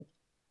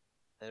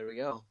There we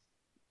go.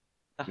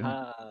 Good.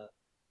 Haha.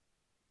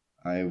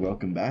 I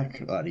welcome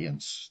back,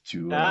 audience,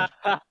 to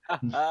The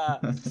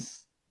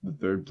the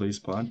Third Place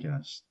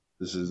podcast.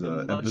 This is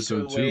much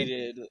episode 2.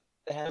 awaited,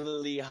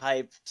 heavily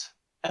hyped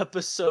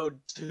episode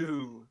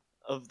 2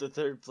 of the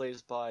Third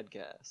Place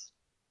podcast.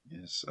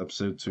 Yes,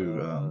 episode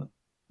 2. Uh,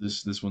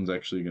 This one's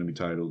actually going to be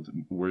titled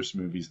 "Worst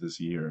Movies This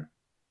Year."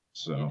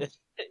 So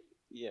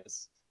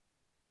yes.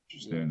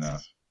 interesting Yes.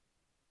 enough.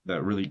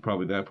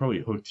 That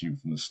probably hooked you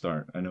from the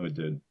start. I know it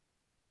did.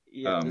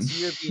 Yeah, Um, this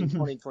year being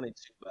 2022,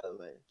 by the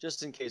way,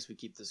 just in case we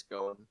keep this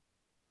going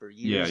for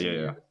yeah, years yeah, and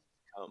yeah, years to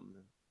come.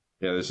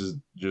 yeah. This is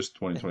just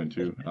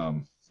 2022.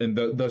 And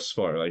thus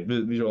far, like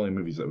these are only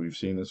movies that we've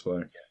seen this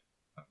far,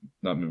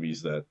 not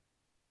movies that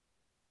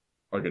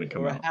are going to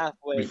come We're out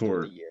halfway through the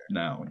before year.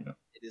 now.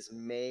 It is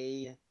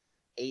May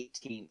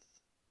 18th,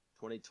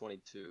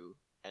 2022,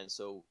 and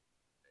so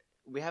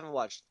we haven't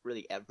watched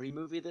really every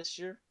movie this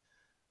year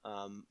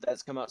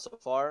that's come out so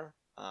far,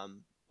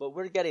 but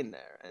we're getting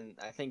there, and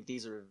I think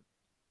these are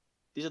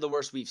the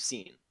worst we've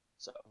seen.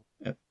 So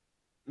Yeah.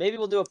 maybe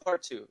we'll do a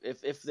part two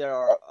if there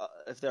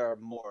are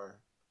more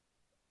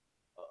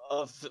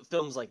of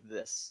films like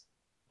this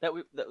that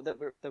we're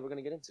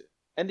gonna get into.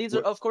 And these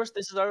are, What? of course,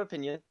 this is our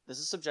opinion. This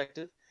is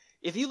subjective.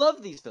 If you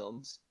love these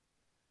films,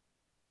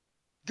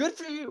 good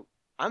for you.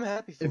 I'm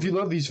happy for If you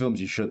love these films,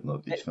 you should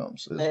love these Hey,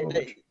 films. Is hey, what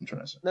hey. I'm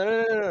trying to say.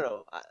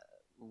 No.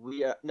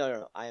 We are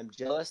no. I am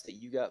jealous that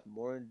you got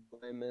more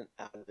enjoyment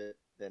out of it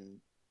than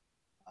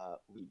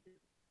we did.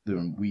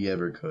 Than we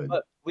ever could.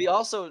 But we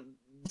also,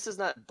 this is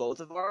not both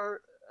of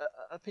our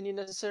opinion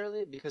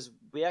necessarily, because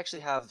we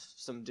actually have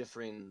some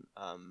differing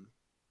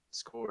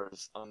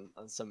scores on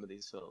some of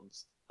these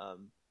films.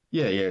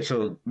 Yeah.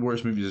 So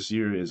worst movies this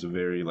year is a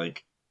very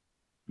like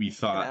we And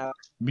thought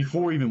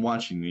before even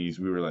watching these,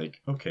 we were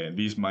like, okay,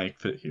 these might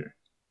fit here.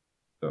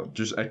 So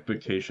just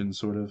expectations,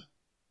 sort of.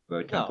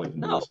 That kind of plays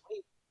into no. this. What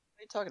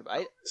are you talking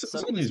about?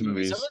 Some of these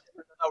movies, some of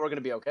them I thought were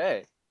gonna be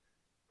okay.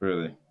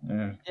 really.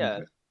 Yeah. Yeah.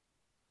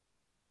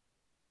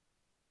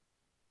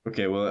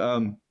 Okay.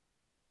 Well,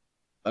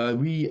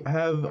 we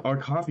have our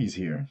coffees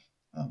here.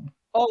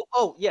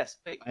 Yes.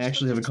 Wait, I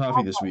actually have a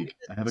coffee this week.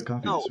 I have a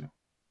coffee No, this week.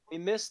 we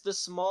missed the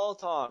small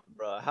talk,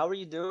 bro. How are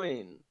you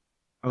doing?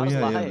 Oh How's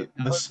yeah. life?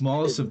 The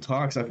smallest of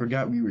talks. I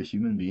forgot we were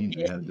human beings.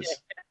 We Yeah. had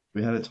this.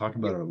 We had to talk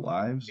about our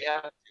lives.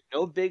 Yeah,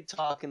 no big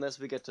talk unless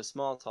we get to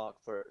small talk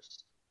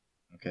first.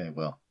 Okay,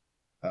 well,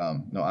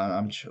 no,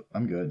 I'm chill.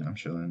 I'm good. I'm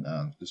chilling.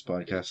 This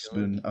podcast has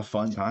chilling? been a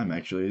fun time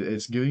actually.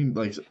 It's getting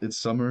like it's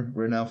summer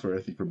right now for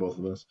I think for both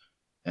of us,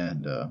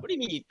 and What do you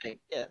mean you think?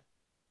 Yeah,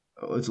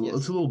 it's a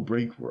yes. little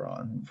break we're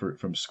on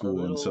from A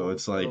school, and so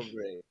it's little like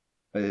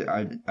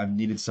break. I've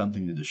needed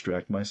something to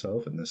distract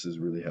myself, and this has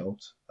really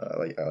helped. I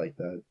like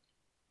that.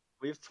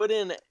 We've put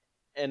in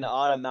an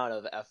odd amount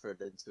of effort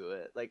into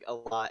it, like a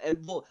lot. And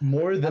well,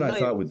 More than I'm I not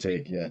thought would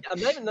take. Yeah.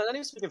 not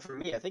even speaking for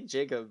me. I think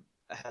Jacob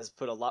has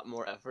put a lot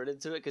more effort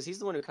into it because he's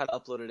the one who kind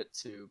of uploaded it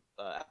to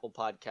Apple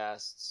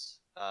Podcasts,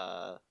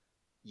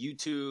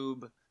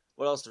 YouTube.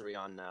 What else are we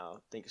on now?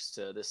 Thanks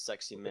to this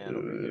sexy man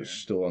over here.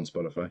 Still on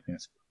Spotify. Yeah.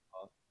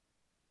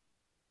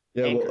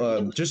 Yeah. Anchor. Well,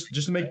 You can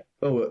just to make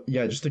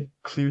just to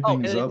clear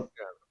and things then up.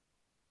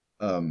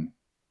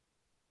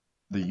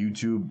 The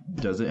YouTube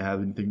doesn't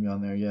have anything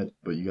on there yet,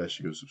 but you guys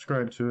should go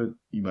subscribe to it.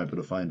 You might be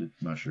able to find it.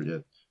 I'm not sure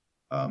yet.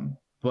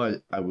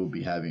 But I will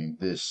be having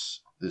this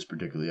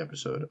particular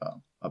episode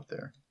up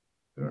there.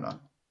 Or not.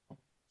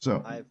 So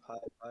Five.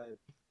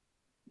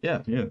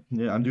 yeah.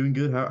 I'm doing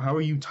good. How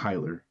are you,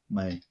 Tyler,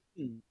 my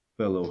Hmm.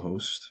 fellow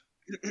host?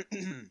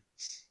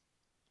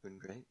 Doing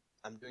great.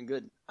 I'm doing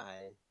good.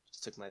 I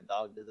just took my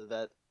dog to the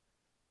vet.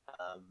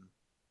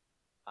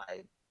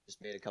 I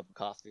just made a cup of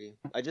coffee.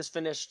 I just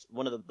finished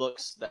one of the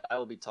books that I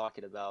will be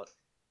talking about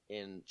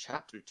in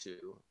chapter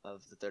 2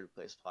 of the Third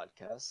Place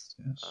podcast.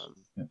 Yes.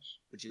 Yes.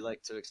 Would you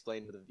like to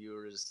explain to the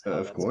viewers how Of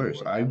that's gonna course,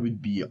 work I out?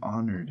 would be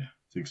honored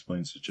to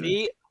explain such a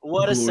See,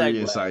 what a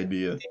glorious segue.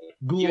 idea. You asked me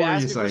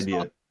Glorious for idea.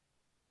 small-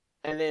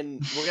 And then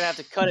we're gonna have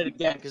to cut it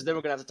again because then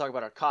we're gonna have to talk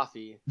about our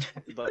coffee.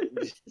 But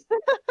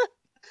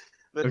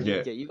Okay.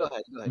 okay, you go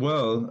ahead.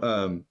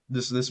 Well,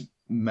 this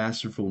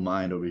masterful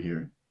mind over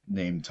here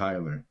named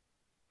Tyler,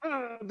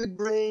 Big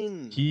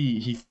brain.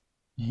 he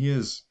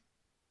has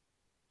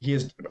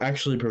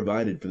actually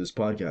provided for this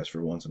podcast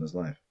for once in his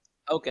life.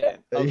 Okay.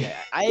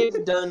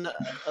 I've done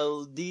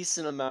a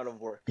decent amount of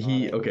work on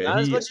it. Not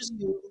as much as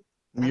you.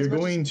 We are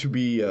going to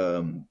be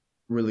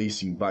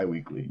releasing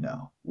bi-weekly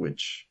now,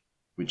 which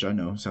I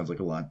know sounds like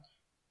a lot,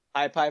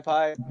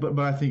 Pie. but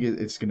I think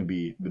it's going to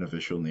be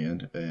beneficial in the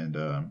end,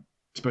 and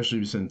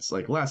especially since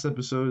like last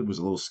episode was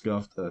a little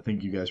scuffed.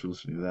 Thank you guys for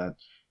listening to that.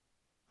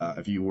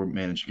 If you weren't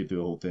managed to get through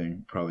the whole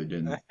thing, probably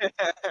didn't.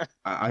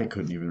 I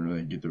couldn't even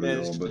really get through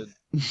it all, but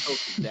choke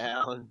it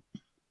down.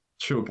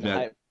 choke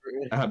that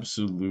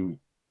absolute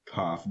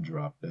cough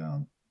drop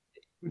down.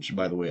 Which,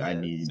 by the way, I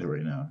need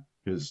right now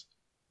because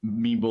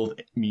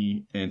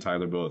me and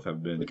Tyler both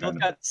have been We kind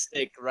both of got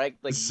sick, right?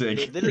 Like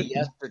sick. literally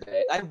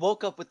yesterday. I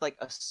woke up with like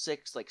a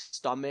sick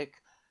stomach.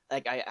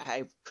 like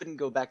I couldn't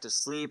go back to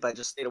sleep. I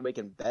just stayed awake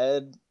in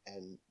bed,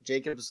 and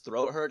Jacob's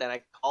throat hurt, and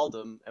I called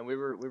him, and we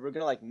were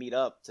gonna like meet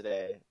up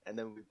today, and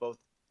then we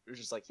were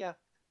just like, yeah,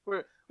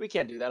 we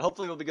can't do that.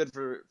 Hopefully, it'll be good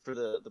for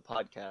the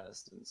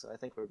podcast, and so I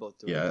think we're both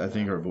doing. Yeah, I good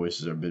think now. our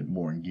voices are a bit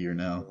more in gear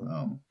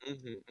now.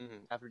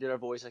 After we did our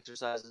voice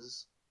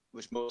exercises,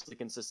 which mostly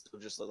consisted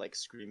of just like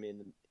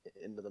screaming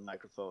into the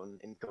microphone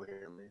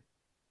incoherently.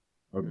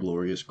 Our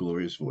glorious,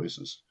 glorious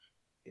voices.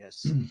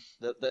 Yes,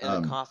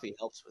 the coffee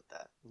helps with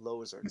that.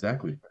 Lowers our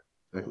exactly.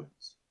 Would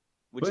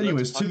But you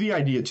anyways, like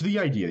to the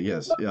idea,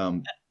 yes.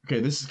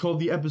 Okay, this is called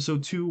the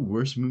episode 2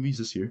 worst movies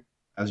this year,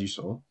 as you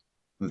saw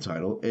in the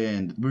title,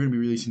 and we're gonna be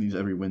releasing these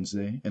every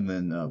Wednesday, and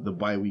then the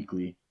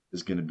bi-weekly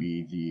is gonna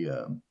be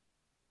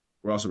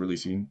we're also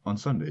releasing on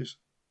Sundays,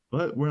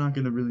 but we're not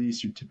gonna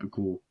release your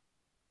typical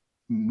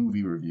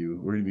movie review.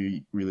 We're gonna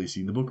be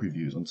releasing the book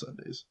reviews on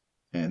Sundays,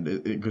 and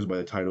it goes by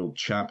the title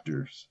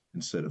chapters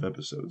instead of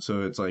episodes.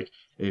 So it's like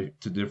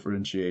to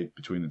differentiate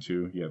between the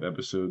two, you have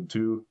episode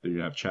 2, then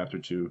you have chapter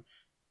 2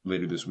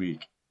 later this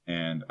week.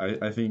 And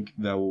I think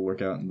that will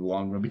work out in the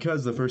long run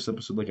because the first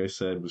episode, like I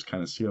said, was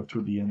kind of scuffed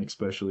toward the end,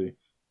 especially.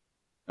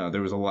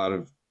 There was a lot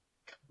of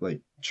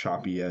like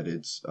choppy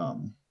edits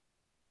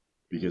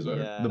because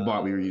the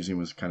bot we were using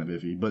was kind of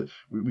iffy. But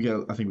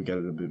I think we got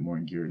it a bit more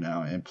in gear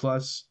now. And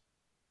plus,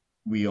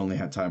 we only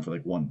had time for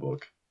like one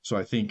book. So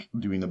I think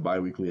doing the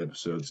bi-weekly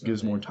episodes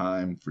gives more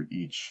time for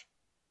each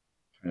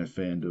kind of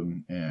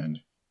fandom and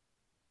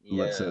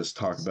lets us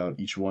talk about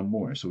each one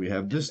more. So we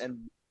have this.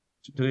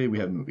 Today we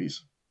have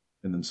movies.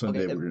 And then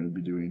Sunday we're going to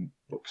be doing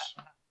books.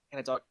 Can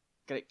I talk?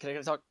 Can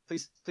I talk?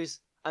 Please.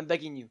 I'm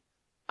begging you,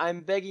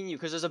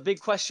 because there's a big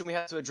question we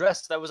have to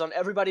address that was on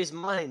everybody's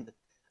mind.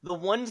 The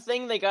one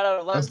thing they got out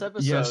of last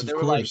episode, yes, they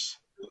were course.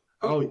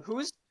 Like,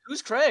 who's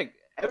Craig?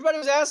 Everybody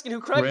was asking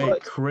who Craig was.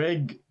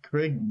 Craig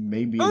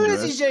may be. Who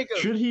is he, Jacob?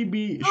 Should he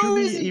be? Should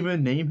we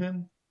even name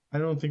him? I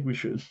don't think we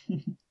should.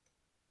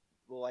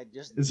 Well,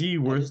 is he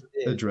worth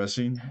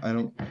addressing? I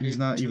don't. He's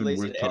not even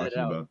worth talking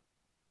about.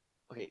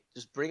 Okay,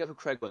 just bring up who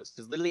Craig was,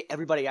 because literally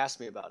everybody asked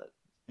me about it.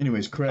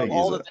 Anyways, Craig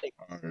is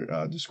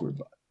our Discord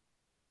bot.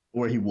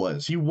 Or he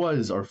was. He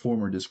was our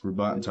former Discord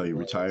bot until he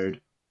retired.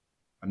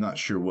 I'm not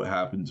sure what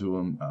happened to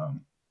him.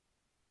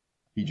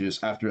 He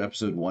just, after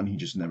episode 1, he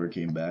just never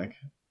came back,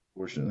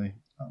 fortunately.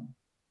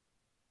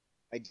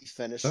 I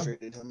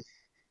defenestrated him.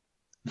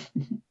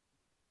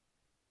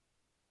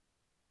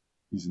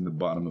 He's in the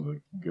bottom of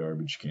a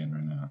garbage can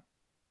right now.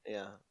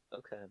 Yeah,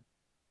 okay.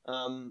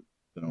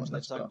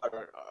 Let's talk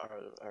about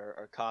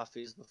our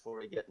coffees before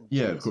we get into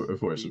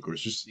of course.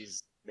 Just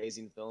these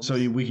amazing films. So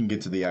we can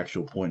get to the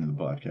actual point of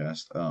the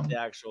podcast.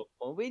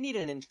 We need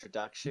an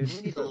introduction.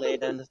 We need to lay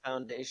down the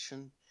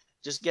foundation.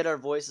 Just get our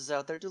voices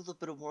out there, do a little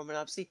bit of warming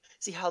up, see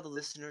how the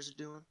listeners are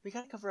doing. We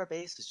gotta cover our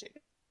bases,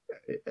 Jacob.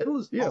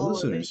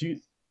 Listeners,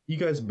 you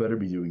guys better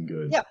be doing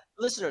good. Yeah,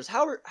 listeners,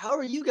 how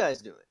are you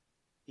guys doing?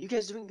 You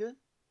guys doing good?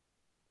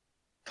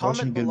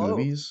 Watching good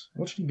movies.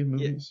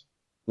 Yeah.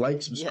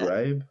 Like,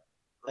 subscribe.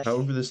 Yeah.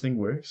 However this thing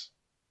works.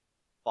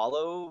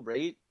 Follow,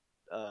 rate,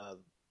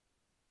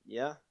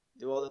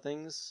 do all the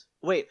things.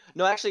 Wait,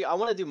 no, actually, I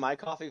want to do my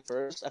coffee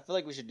first. I feel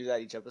like we should do that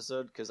each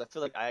episode, because I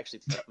feel like I actually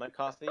prep my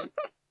coffee.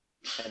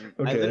 And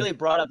I literally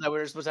brought up that we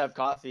were supposed to have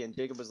coffee, and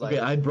Jacob was like,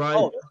 I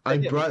brought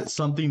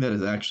something that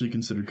is actually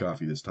considered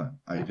coffee this time.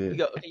 I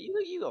did.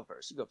 You go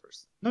first.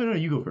 No,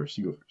 you go first.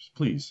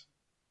 Please.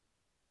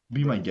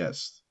 Be my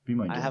guest.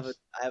 I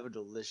have a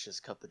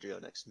delicious cup of Joe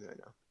next to me right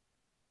now.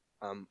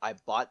 I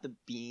bought the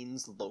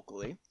beans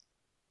locally.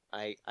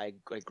 I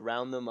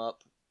ground them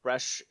up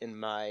fresh in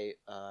my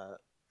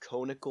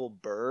conical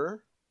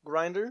burr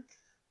grinder.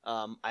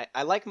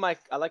 I like my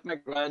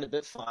grind a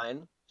bit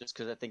fine, just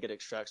because I think it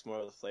extracts more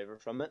of the flavor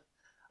from it.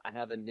 I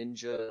have a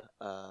Ninja,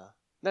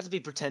 not to be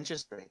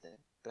pretentious or anything,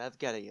 but I've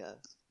got a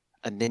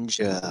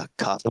Ninja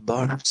coffee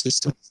bar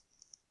system,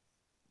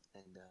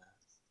 and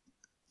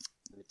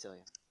let me tell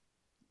you,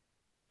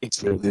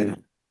 it's really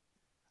good.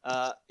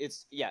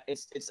 It's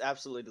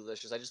absolutely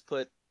delicious. I just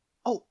put.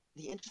 Oh,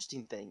 the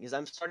interesting thing is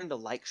I'm starting to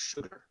like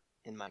sugar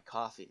in my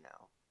coffee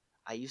now.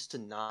 I used to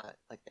not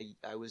like.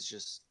 I was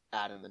just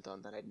adamant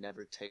on that. I'd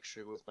never take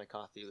sugar with my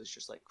coffee. It was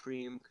just like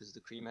cream because the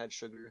cream had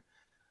sugar,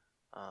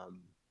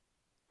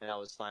 and I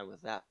was fine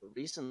with that. But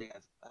recently,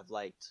 I've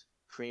liked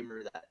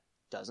creamer that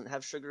doesn't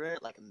have sugar in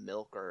it, like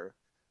milk or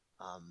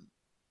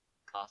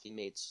Coffee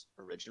Mate's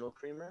original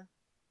creamer,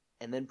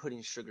 and then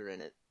putting sugar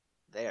in it.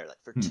 There,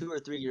 like for 2 or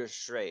 3 years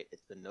straight,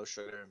 it's been no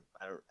sugar.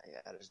 I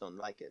just don't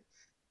like it.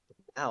 But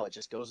now it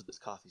just goes with this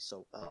coffee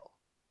so well.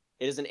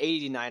 It is an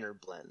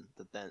 89er blend.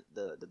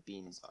 The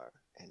beans are,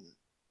 and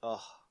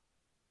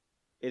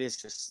it is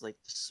just like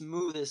the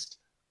smoothest,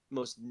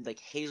 most like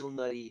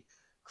hazelnutty,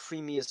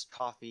 creamiest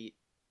coffee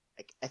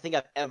I think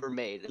I've ever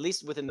made. At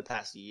least within the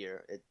past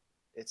year.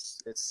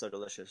 It's so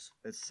delicious.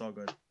 It's so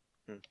good.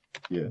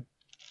 Yeah.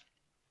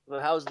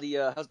 Well, how's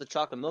the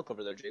chocolate milk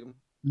over there, Jacob?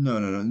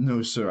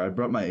 No, sir. I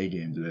brought my A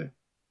game today.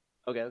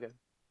 Okay.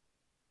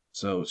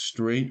 So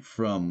straight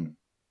from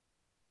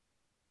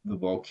the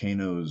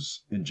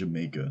volcanoes in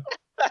Jamaica.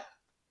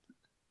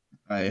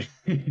 I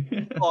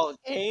the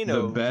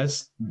Volcanoes.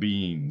 best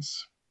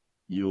beans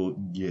you'll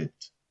get.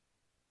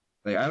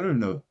 Like I don't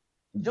know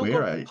You don't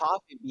where grow I.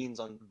 coffee beans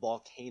on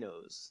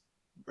volcanoes,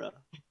 bruh.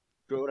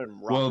 Grow it in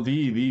rock. Well,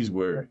 these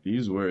were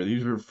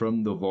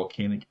from the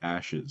volcanic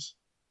ashes.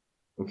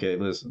 Okay,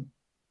 listen.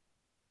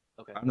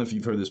 Okay. I don't know if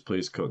you've heard of this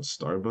place called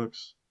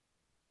Starbucks.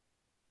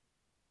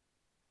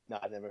 No,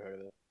 I've never heard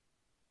of it.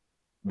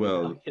 What are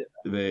you Well, talking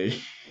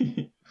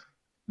they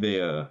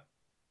they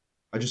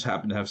I just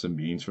happen to have some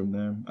beans from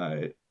them.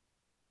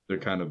 They're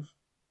kind of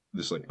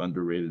this like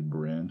underrated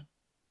brand,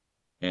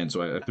 and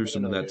so I about? threw I don't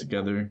some of know what that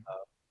you're talking together,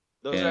 about.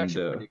 Those are and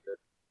actually pretty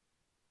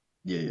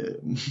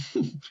good.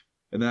 yeah.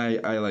 And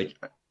then I like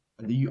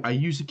I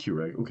use a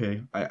Keurig.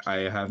 Okay, I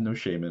have no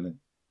shame in it.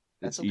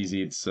 That's It's okay.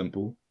 easy. It's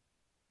simple.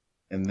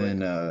 And Quick.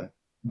 then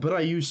but I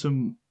use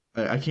some.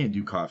 I can't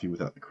do coffee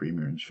without the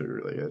creamer and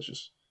sugar. Like that's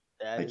just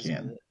That I is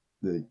can't. good.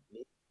 The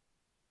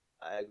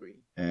I agree.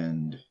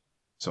 and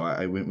so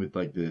I went with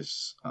like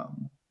this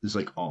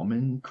like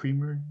almond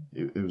creamer.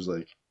 It was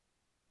like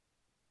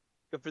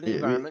Good for the it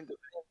environment. Good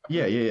for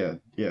the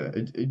yeah.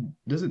 It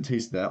doesn't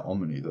taste that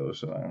almondy though,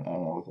 so I don't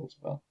know what that's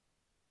about.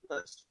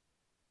 environment. Nice.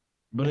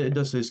 But it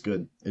does taste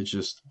good. It's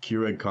just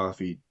Keurig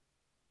coffee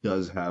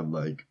does have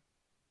like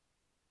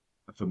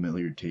a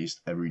familiar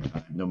taste every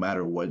time, no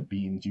matter what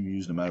beans you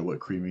use, no matter what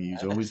creamer you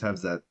use. It always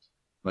has that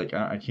like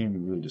I can't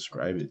even really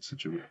describe it. It's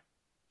such a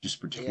just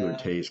particular Yeah.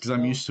 taste because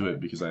I'm No, used to it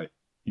because I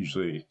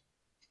usually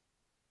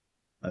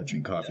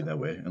drink coffee yeah. that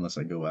way unless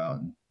I go out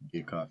and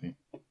get coffee.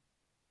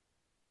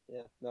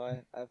 Yeah. No,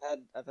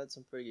 I've had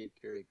some pretty good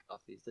Keurig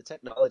coffees. The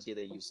technology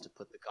they use to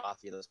put the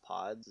coffee in those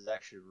pods is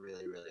actually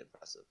really, really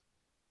impressive.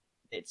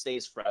 It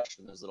stays fresh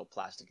in those little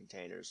plastic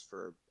containers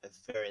for a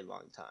very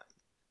long time.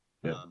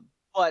 Yeah.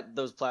 But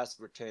those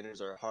plastic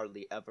containers are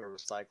hardly ever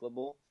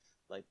recyclable.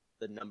 Like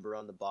the number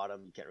on the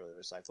bottom, you can't really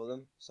recycle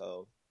them.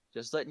 So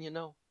just letting you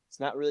know, it's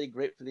not really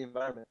great for the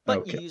environment.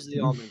 But you Okay. use the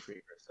almond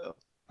creamer, so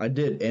I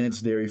did, and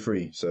it's dairy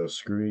free, so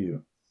screw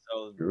you.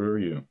 so Screw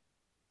you.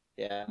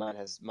 yeah, mine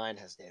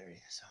has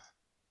dairy. So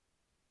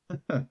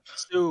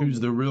sue Who's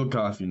me, the real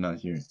coffee not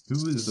here?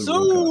 Who is the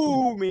real coffee?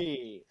 sue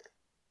me,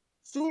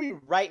 sue me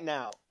right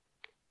now.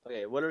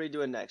 Okay, what are we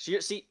doing next?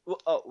 See,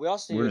 we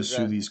also need We're to gonna sue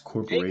address these Jacob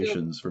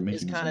corporations for is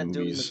making these kind of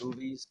doing the movies.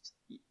 movies.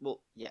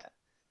 Well, yeah.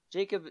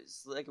 Jacob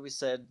is, like we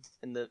said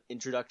in the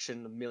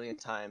introduction a million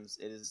times,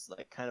 is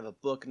like kind of a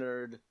book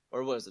nerd,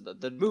 or what is it,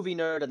 the movie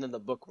nerd and then the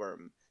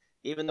bookworm.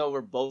 Even though we're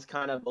both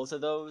kind of both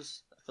of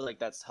those, I feel like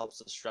that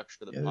helps us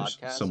structure the Yeah, they're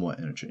podcast. somewhat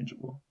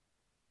interchangeable.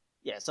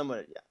 Yeah,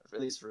 somewhat, yeah, at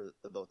least for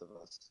the both of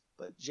us.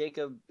 But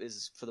Jacob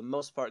is, for the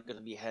most part, going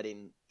to be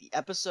heading the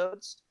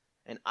episodes,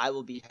 and I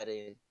will be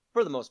heading,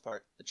 for the most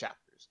part, the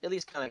chapters. At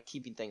least kind of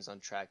keeping things on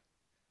track.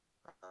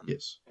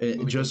 Yes. And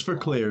moving just things for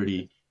along.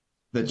 clarity,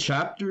 the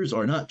chapters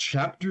are not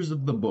chapters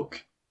of the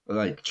book.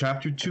 Like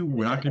chapter 2,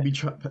 we're not going to be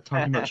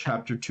talking about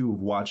chapter 2 of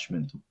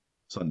Watchmen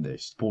Sunday.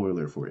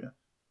 Spoiler for you.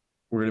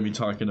 We're going to be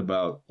talking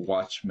about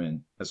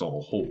Watchmen as a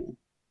whole.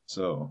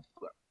 So,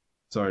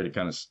 sorry to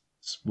kind of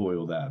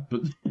spoil that,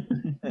 but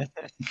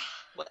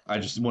I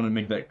just want to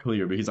make that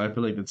clear because I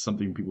feel like that's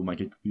something people might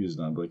get confused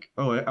on. Like,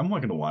 oh, I'm not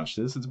going to watch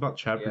this. It's about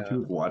chapter Yeah,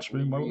 2 of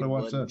Watchmen. Why would I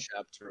watch one that?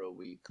 chapter a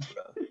week,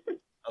 bro. That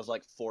was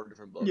like 4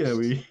 different books. Yeah,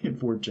 we had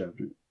 4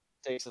 chapters.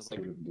 Takes us like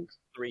 4 different books.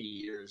 3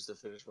 years to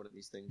finish one of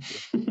these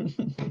things.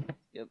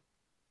 Yep.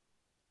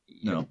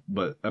 No,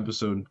 but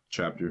episode,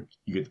 chapter,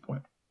 you get the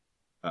point.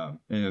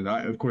 And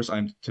I, of course,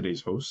 I'm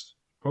today's host.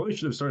 Probably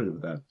should have started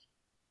with that,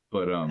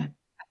 but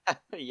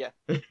Yeah.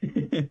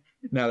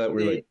 now that we're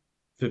See, like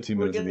 15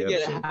 minutes in the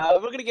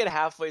episode, we're gonna get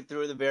halfway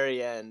through the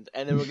very end,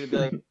 and then we're gonna be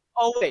like,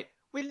 oh wait,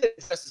 we didn't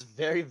address this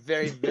very,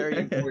 very, very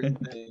important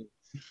thing.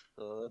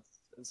 So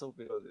let's hope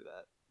we don't do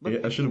that. But yeah,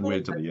 I should have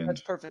waited till that's, the end.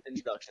 That's perfect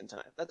introduction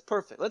time. That's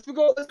perfect. Let's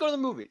go to the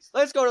movies.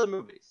 Let's go to the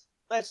movies.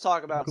 Let's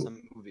talk about Cool.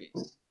 some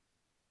movies.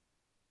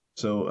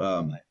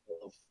 So,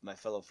 My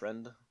fellow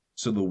friend.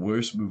 so the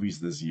worst movies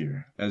this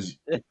year, as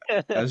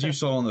you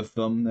saw on the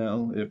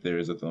thumbnail, if there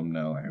is a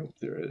thumbnail, I hope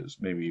there is.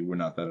 Maybe we're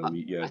not that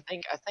elite I yet.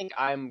 think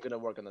I'm gonna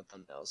work on the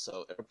thumbnail,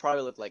 so it'll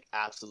probably look like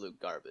absolute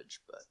garbage,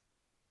 but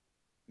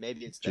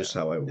maybe it's Just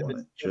there. how I If want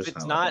it's, it. if Just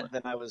it's how I not, want it.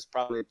 then I was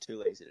probably too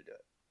lazy to do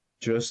it.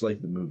 Just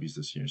like the movies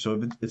this year. So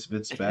if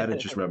it's bad,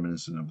 it's just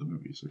reminiscent of the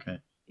movies. Okay.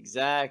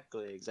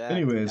 Exactly.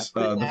 Anyways,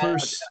 I put in the half of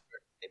first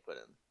effort they put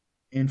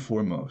in. and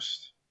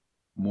foremost,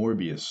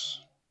 Morbius.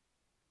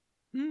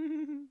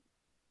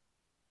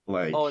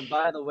 Like, Oh, and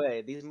by the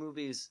way, these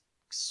movies,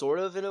 sort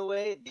of in a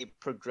way, they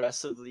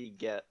progressively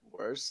get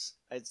worse.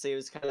 I'd say it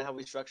was kind of how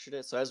we structured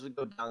it. So as we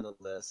go down the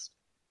list,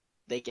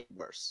 they get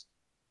worse.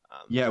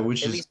 yeah,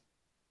 which at is least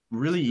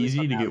really at least easy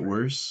on to get average.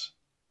 worse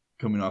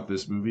coming off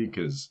this movie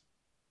because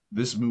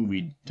this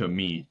movie to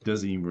me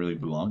doesn't even really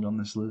belong on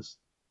this list.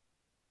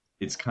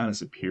 It's kind of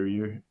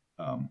superior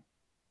to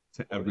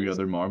every Morbius?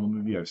 other Marvel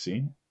movie I've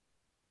seen.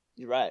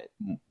 You're right.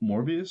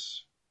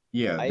 Morbius,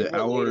 yeah, I the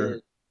hour,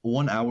 related.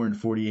 1 hour and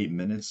 48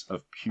 minutes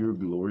of pure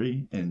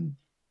glory and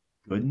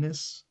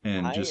goodness,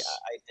 and I just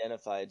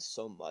identified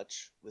so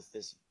much with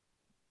this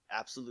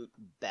absolute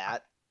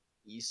bat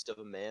Beast of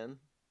a Man.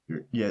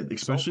 Yeah, So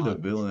especially the much.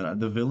 villain.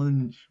 The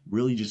villain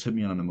really just hit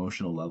me on an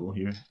emotional level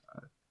here. I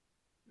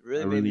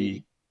Really made me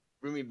really,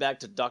 bring me back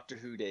to Doctor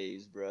Who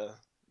days, bro. really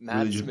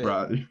Matt just Smith.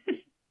 brought.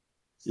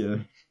 Yeah,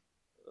 the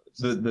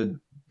Just, the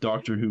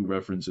Doctor Who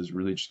references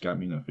really just got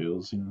me in the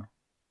feels.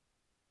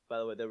 by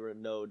the way, there were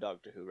no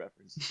Doctor Who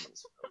references in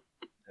this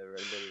film. There were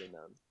literally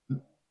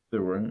none.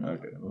 There weren't.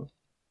 Okay. Well,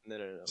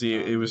 No. see,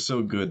 it was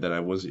so good that I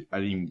didn't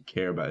even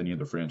care about any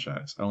other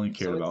franchise. I only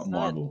cared So about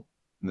Marvel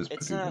in this it's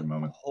particular not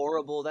moment.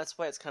 horrible. That's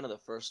why it's kind of the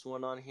first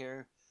one on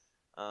here.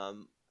 I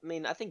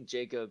mean, I think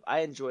Jacob, I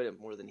enjoyed it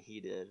more than he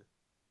did.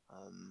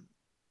 Um,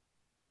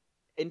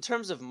 in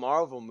terms of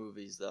Marvel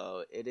movies,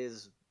 though, it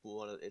is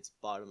it's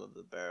bottom of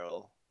the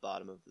barrel,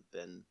 bottom of the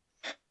bin.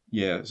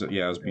 Yeah. So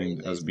yeah, Very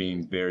I was lazy.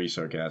 being very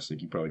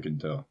sarcastic. You probably couldn't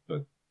tell,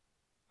 but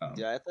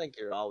Yeah, I think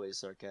you're always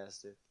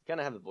sarcastic. You kind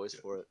of have the voice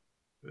for it.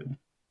 good.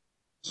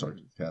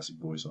 Sarcastic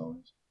voice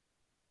always.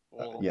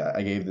 Well, Yeah,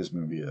 I gave this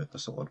movie a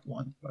solid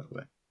 1, by the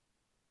way.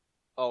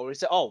 oh, we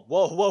said, oh,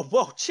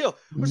 whoa, chill.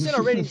 We're saying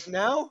our ratings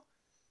now.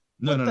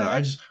 No, What no, the no.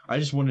 heck? I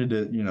just wanted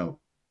to,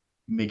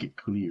 make it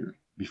clear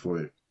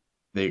before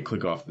they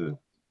click off the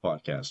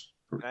podcast.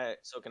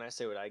 So can I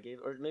say what I gave,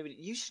 or maybe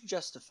you should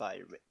justify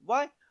your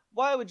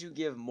why would you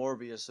give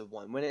Morbius a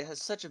 1 when it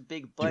has such a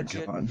big Dear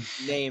budget, God.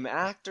 name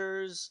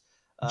actors,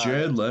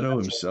 Jared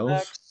Leto special himself.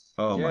 effects,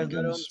 Oh my Jared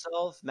Leto goodness.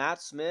 himself,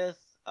 Matt Smith.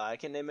 I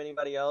can't name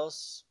anybody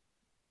else,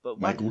 but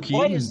Michael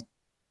why is Keaton.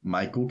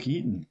 Michael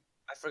Keaton.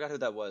 I forgot who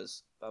that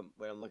was?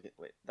 Wait, I'm looking.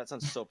 Wait, that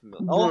sounds so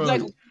familiar. Oh, Bro,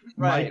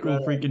 Michael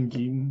right. freaking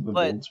Keaton, the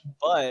But Vulture.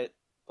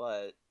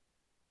 but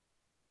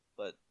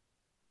but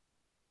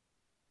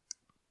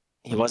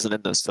he wasn't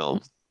in this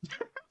film.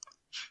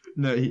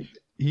 No,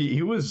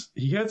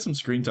 he had some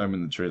screen time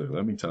in the trailer,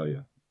 let me tell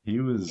you. He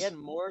had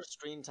more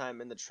screen time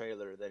in the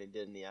trailer than he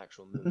did in the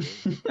actual movie.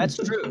 That's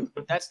true.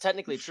 That's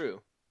technically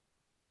true.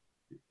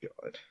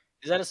 God.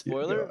 Is that a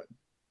spoiler? God.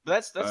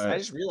 That's I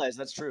just realized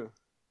that's true.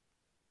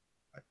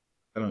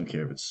 I don't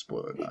care if it's a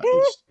spoiler or not.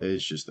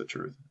 It's just the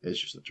truth. It's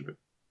just the truth.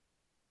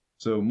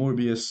 So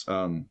Morbius,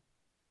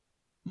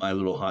 my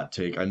little hot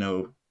take. I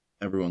know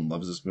everyone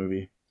loves this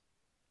movie.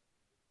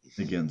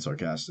 Again,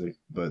 sarcastic,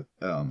 but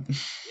Yeah.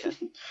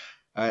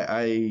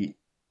 I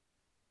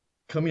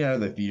coming out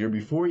of the theater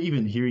before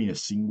even hearing a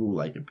single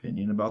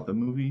opinion about the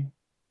movie,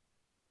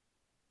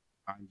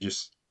 I'm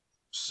just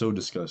so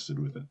disgusted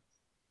with it.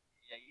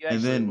 Yeah, you actually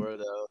And then were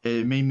though.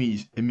 it made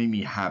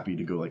me happy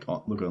to go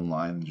look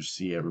online and just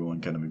see everyone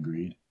kind of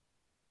agreed.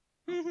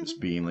 This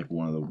being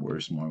one of the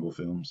worst Marvel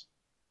films.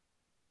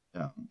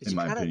 In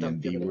my opinion,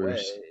 the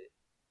worst.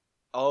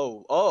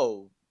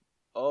 Oh,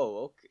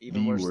 okay.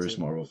 Even The worse worst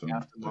than Marvel film.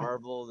 After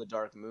Marvel, The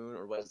Dark Moon,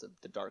 or what is it?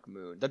 The Dark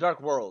Moon, The Dark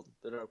World,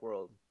 The Dark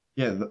World.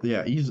 Yeah,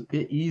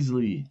 it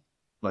easily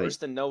Worse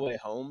than No Way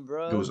Home,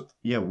 bro. Goes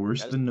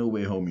worse than No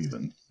Way Home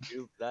even.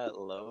 Stoop that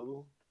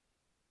low.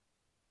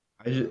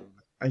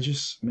 I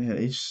just man,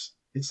 it's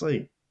it's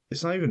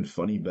not even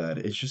funny bad.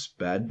 It's just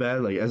bad.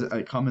 As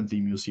a common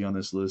theme you'll see on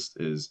this list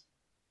is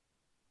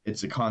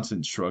it's a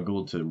constant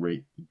struggle to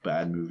rate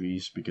bad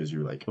movies because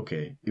you're like,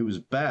 okay, it was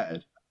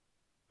bad,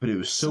 but it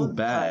was so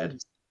bad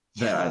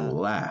that I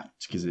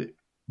laughed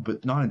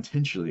but not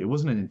intentionally. It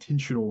wasn't an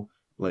intentional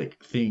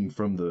thing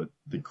from the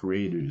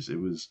creators. It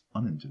was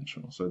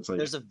unintentional. So it's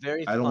there's a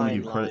very I don't want to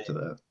fine give credit to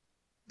line that.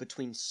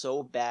 between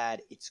so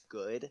bad it's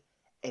good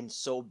and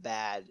so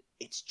bad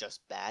it's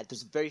just bad.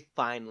 There's a very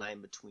fine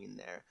line between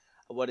there.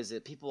 What is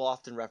it? People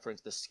often reference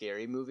the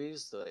scary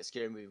movies, the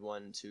Scary Movie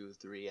 1, 2,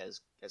 3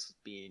 as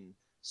being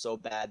so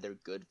bad they're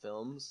good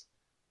films.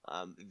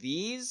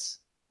 These,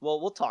 well,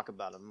 we'll talk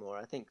about them more.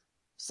 I think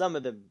some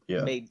of them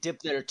Yeah. may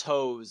dip their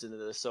toes into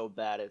the so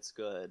bad it's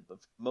good, but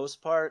for the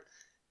most part,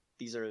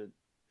 these are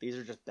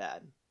just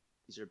bad.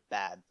 These are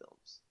bad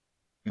films.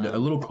 And a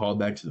little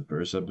callback to the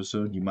first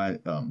episode. You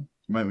might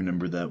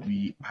remember that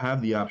we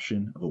have the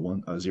option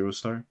of a 0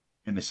 star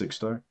and a 6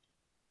 star,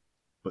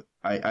 but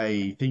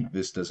I think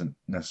this doesn't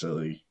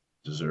necessarily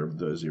deserve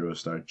the 0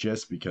 star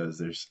just because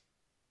there's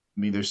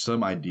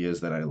some ideas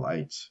that I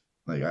liked.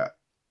 I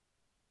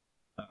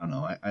don't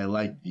know. I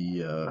like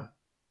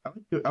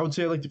I would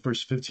say I like the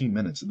first 15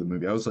 minutes of the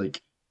movie. I was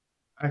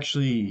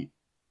actually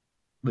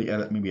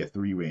at maybe a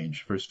 3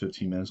 range. First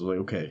 15 minutes, I was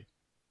like, okay,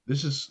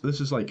 this is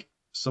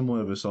somewhat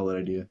of a solid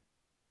idea.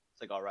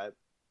 It's all right.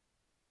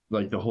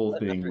 The whole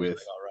thing with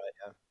all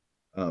right,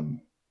 yeah.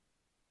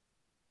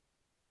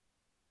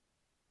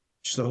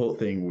 Just the whole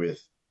thing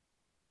with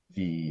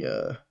the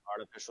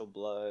artificial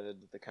blood,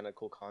 the kind of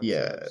cool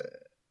concepts.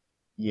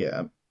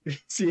 Yeah.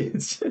 See,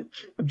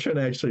 I'm trying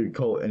to actually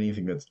call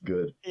anything that's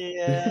good.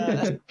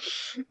 Yeah.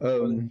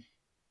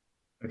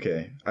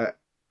 Okay. Can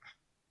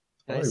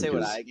I say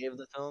what I gave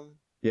the film?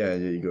 Yeah,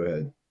 you go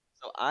ahead.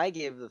 So I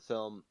gave the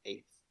film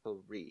a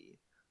 3.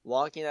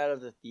 Walking out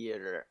of the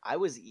theater, I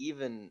was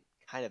even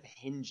kind of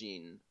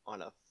hinging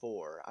on a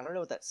 4. I don't know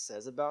what that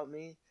says about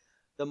me.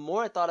 The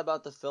more I thought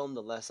about the film,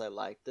 the less I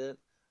liked it.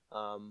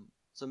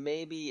 So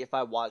maybe if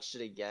I watched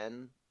it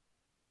again,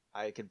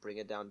 I could bring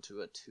it down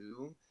to a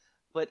 2.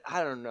 but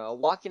I don't know.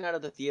 Walking out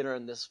of the theater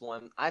in this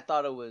one, I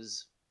thought it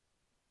was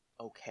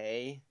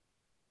okay,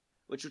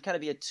 which would kind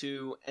of be a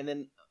 2, and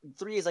then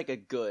 3 is like a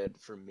good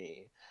for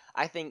me.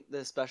 I think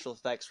the special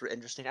effects were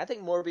interesting. I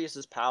think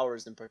Morbius's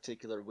powers, in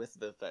particular, with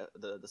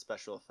the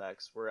special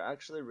effects, were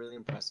actually really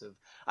impressive.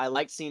 I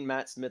liked seeing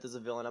Matt Smith as a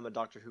villain. I'm a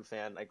Doctor Who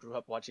fan. I grew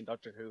up watching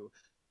Doctor Who,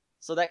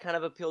 so that kind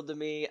of appealed to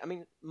me. I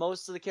mean,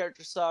 most of the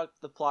characters sucked.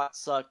 The plot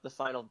sucked. The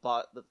final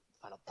boss, the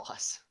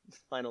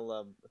final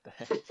what the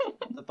heck,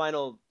 the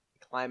final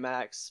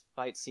climax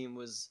fight scene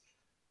was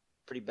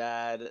pretty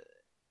bad,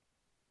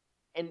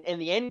 and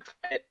the end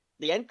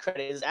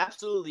credit is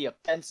absolutely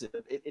offensive.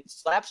 It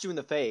slaps you in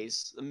the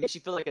face. It makes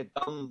you feel like a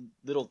dumb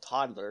little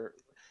toddler.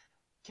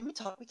 Can we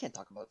talk? We can't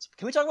talk about.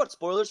 Can we talk about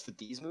spoilers for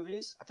these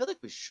movies? I feel like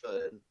we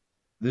should.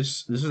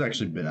 This has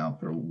actually been out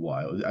for a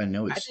while. I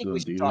know it's I think still we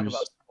in should talk theaters.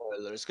 about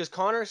spoilers because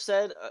Connor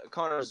said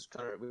Connor.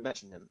 We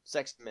mentioned him,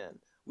 Sexy Man.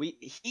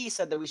 He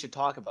said that we should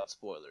talk about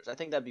spoilers. I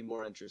think that'd be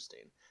more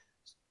interesting.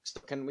 So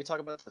can we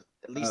talk about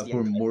at least the For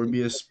end credits?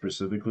 Morbius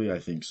specifically, I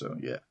think so.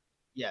 Yeah.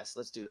 Yes,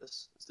 let's do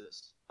this. Let's do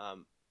this.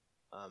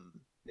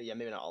 Yeah,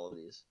 maybe not all of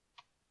these.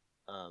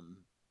 So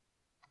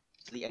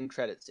the end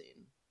credit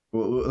scene.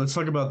 Well, let's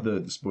talk about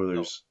the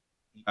spoilers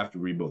after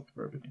we both give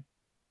our opinion.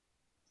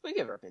 We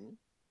give our opinion.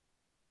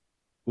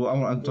 Well, I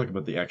want to talk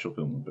about the actual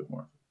film a bit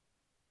more.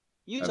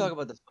 You talk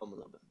about the film a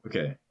little bit.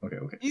 Okay.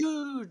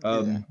 You do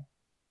that.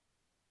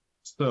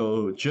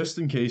 So just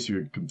in case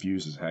you're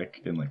confused as heck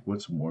and like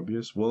what's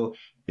Morbius? Well,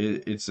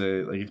 it's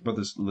about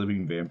this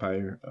living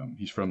vampire.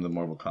 He's from the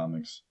Marvel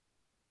comics.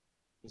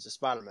 He's a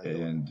Spider-Man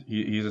villain. And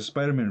he's a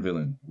Spider-Man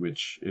villain,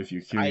 which if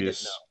you're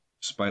curious,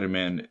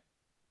 Spider-Man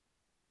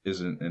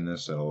isn't in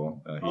this at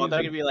all. They're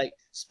gonna be like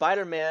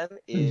Spider-Man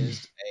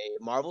is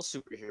a Marvel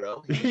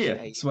superhero.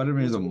 Yeah,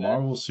 Spider-Man is a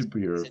Marvel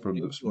superhero from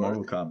the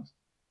Marvel comics.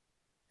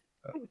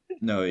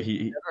 No,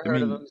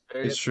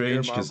 it's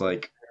strange because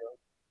like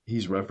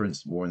he's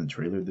referenced more in the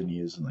trailer than he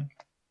is in like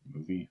the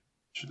movie,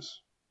 which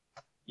is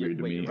weird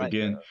to me. Right,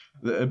 Again,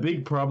 a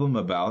big problem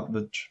about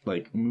the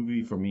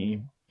movie for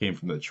me came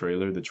from the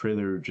trailer. The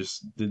trailer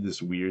just did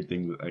this weird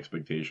thing with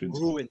expectations.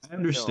 I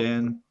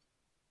understand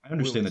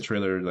the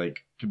trailer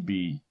like could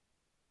be,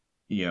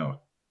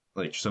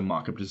 like some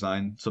mock-up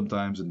design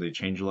sometimes, and they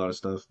change a lot of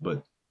stuff,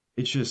 but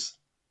it's just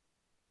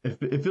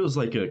it feels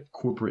like a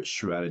corporate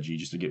strategy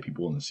just to get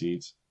people in the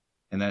seats,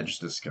 and that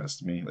just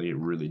disgusts me. Like it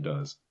really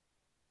does.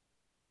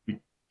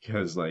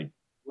 Because like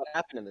what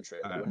happened in the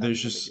trailer?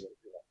 There's just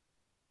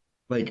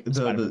like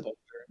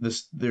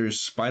there's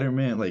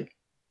Spider-Man, like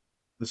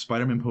the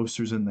Spider-Man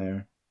posters in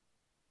there.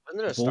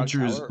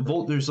 Vultures.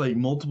 There's like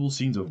multiple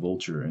scenes of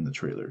Vulture in the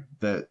trailer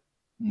that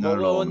not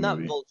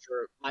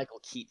Vulture. Michael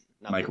Keaton.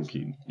 Michael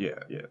Keaton. Yeah.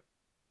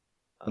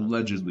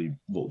 Allegedly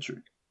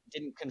Vulture.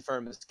 Didn't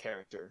confirm his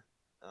character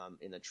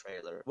in the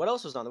trailer. What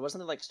else was on there? Wasn't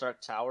there like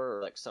Stark Tower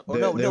or like something?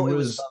 It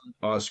was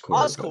Oscorp.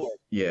 Oscorp.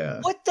 Yeah.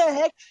 What the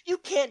heck? You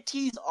can't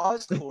tease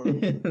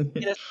Oscorp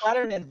in a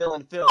Spider-Man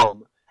villain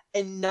film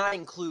and not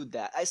include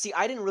that.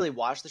 I didn't really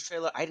watch the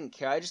trailer. I didn't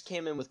care. I just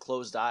came in with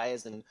closed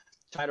eyes and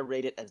try to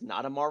rate it as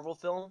not a Marvel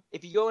film.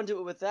 If you go into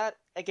it with that,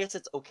 I guess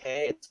it's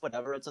okay. It's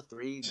whatever. It's a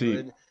 3.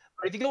 Good.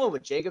 But if you go in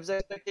with Jacob's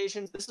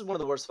expectations, this is one of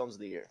the worst films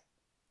of the year.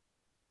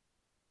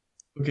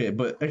 Okay,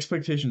 but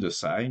expectations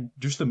aside,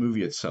 just the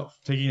movie itself,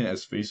 taking it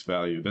as face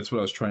value, that's what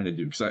I was trying to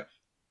do. Because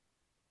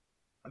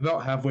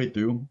about halfway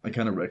through, I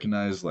kind of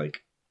recognized,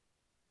 like,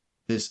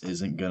 this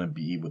isn't going to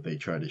be what they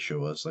try to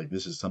show us. Like,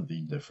 this is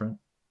something different.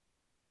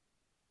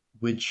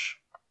 Which,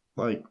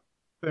 like,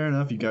 fair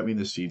enough, you got me in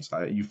the seats.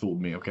 You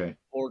fooled me, okay.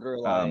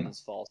 Borderline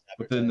false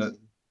advertising.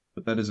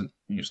 But that doesn't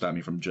stop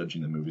me from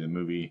judging the movie. The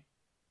movie,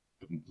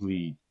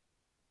 complete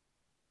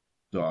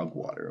dog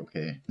water,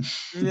 okay?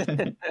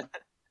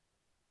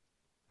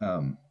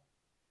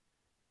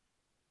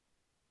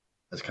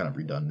 That's kind of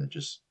redundant.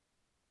 Just,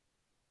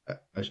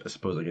 I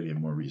suppose I gotta give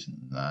more reason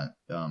than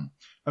that.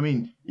 I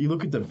mean, you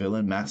look at the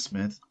villain, Matt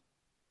Smith.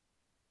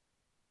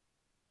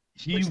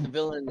 Which the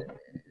villain,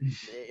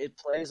 it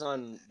plays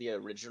on the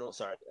original.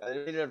 Sorry,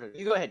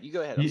 you go ahead.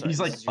 He's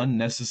like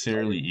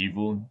unnecessarily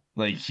evil.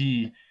 Like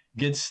he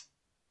gets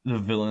the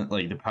villain,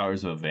 like the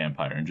powers of a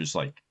vampire, and just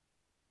like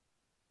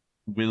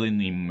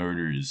willingly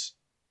murders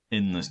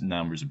endless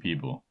numbers of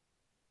people.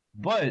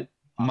 But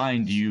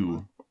mind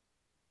you,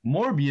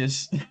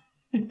 Morbius.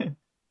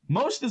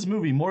 Most of this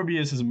movie,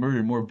 Morbius has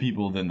murdered more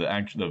people than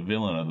the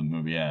villain of the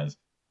movie has.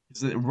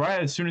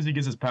 Right as soon as he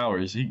gets his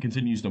powers, he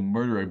continues to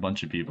murder a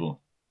bunch of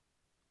people.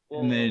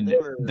 Well, and then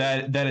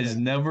that is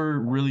never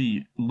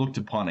really looked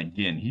upon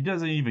again.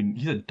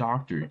 He's a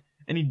doctor,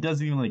 and he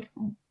doesn't even like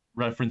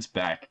reference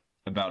back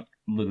about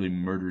literally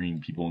murdering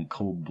people in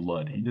cold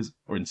blood.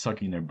 Or in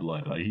sucking their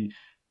blood. Like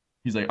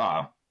he's like,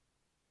 I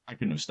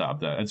couldn't have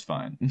stopped that. That's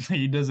fine.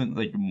 He doesn't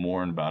like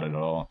mourn about it at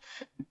all.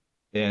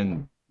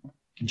 And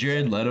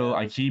Jared Leto,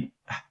 I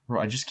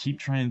just keep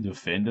trying to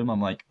defend him.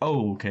 I'm like,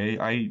 oh, okay,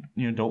 I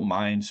don't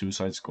mind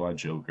Suicide Squad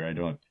Joker. I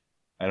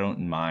don't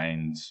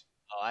mind.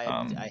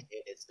 I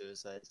hated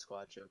Suicide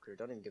Squad Joker.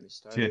 Don't even get me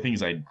See, the started. thing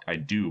is, I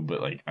do,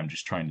 but like I'm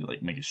just trying to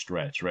like make a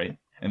stretch, right?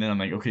 And then I'm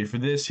like, okay, for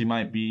this, he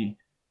might be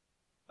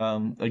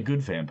a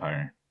good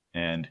vampire,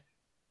 and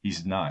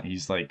he's not.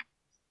 He's like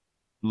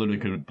literally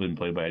could have been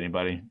played by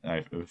anybody.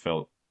 I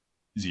felt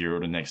zero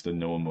to next to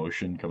no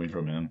emotion coming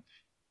from him.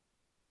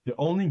 The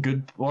only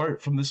good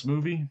part from this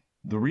movie,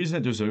 the reason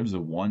it deserves a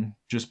 1,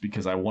 just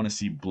because I want to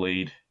see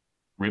Blade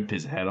rip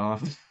his head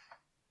off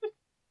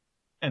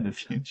in the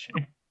future.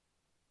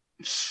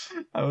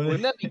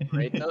 Wouldn't that be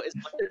great though? Is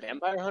Blade a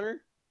vampire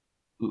hunter?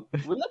 Wouldn't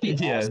that be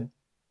Yeah, awesome?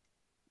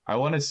 I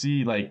want to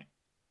see like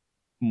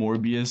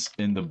Morbius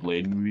in the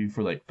Blade movie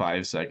for like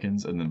 5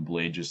 seconds, and then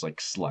Blade just like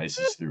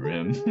slices through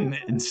him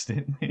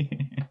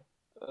instantly.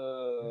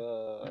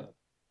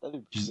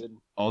 That'd be Just good.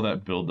 all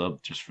that build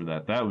up just for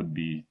that. That would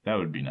be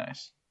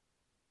nice.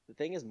 The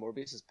thing is,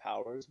 Morbius's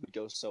powers would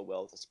go so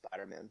well with a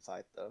Spider-Man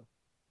fight, though.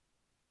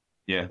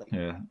 Yeah, Like,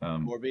 yeah.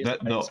 Morbius That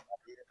fighting the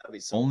Spider-Man, that'd be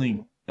so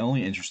only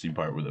only interesting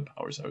part were the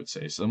powers. I would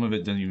say some of it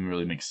doesn't even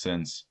really make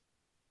sense.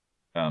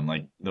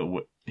 Like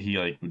he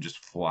like would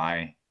just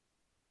fly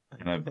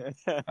kind of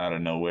cool. out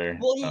of nowhere.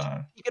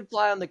 Well, he could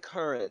fly on the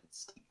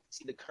currents.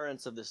 See the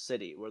currents of the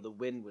city, where the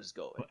wind was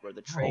going, where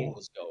the train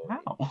was going.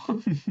 How?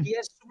 He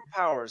has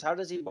superpowers. How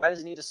does he? Why does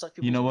he need to suck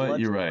people's You know what?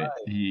 blood You're to right. fly?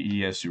 He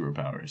has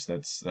superpowers.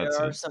 That's There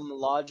are it. some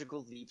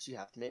logical leaps you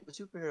have to make with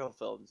superhero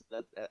films.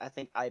 That I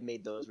think I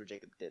made those where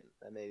Jacob didn't.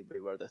 That may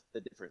be where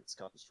the difference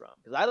comes from.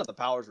 Because I thought the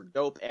powers were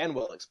dope and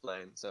well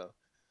explained. So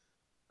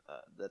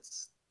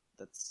that's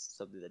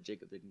something that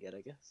Jacob didn't get,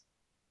 I guess.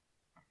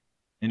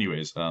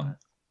 Anyways, Right.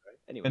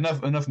 Anyway, enough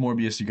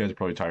Morbius. You guys are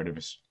probably tired of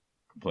us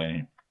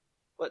complaining.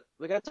 what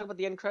we gotta talk about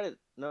the end credit?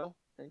 No,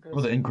 end credit.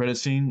 Well, the scene? end credit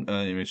scene.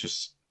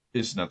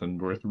 It's nothing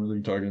worth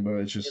really talking about.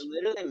 It's It just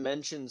literally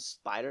mentions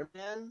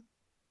Spider-Man,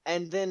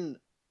 and then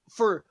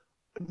for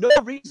no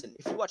reason,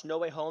 if you watch No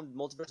Way Home,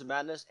 Multiverse of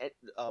Madness,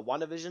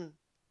 WandaVision,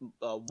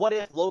 What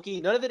If,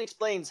 Loki, none of it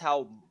explains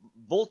how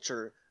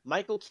Vulture,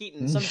 Michael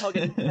Keaton, somehow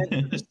gets sent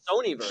to the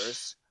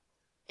Sonyverse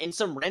in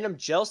some random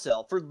jail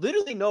cell for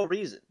literally no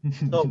reason.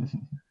 So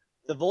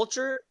the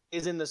Vulture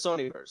is in the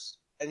Sonyverse,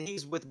 and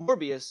he's with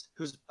Morbius,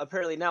 who's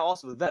apparently now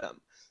also with Venom,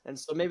 and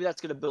so maybe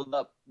that's gonna build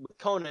up with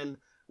Conan,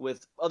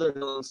 with other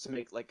villains to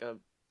make like a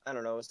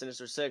a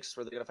Sinister Six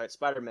where they're gonna fight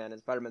Spider-Man, and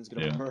Spider-Man's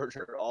gonna Yeah.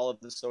 murder all of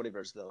the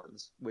Sonyverse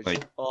villains, which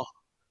Like-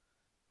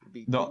 would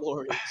be No.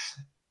 glorious.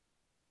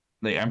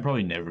 like I'm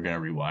probably never gonna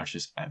rewatch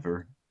this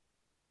ever.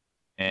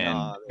 And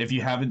Nah, if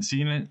you haven't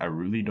seen it, I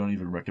really don't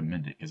even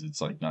recommend it because it's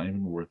like not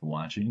even worth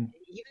watching.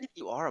 Even if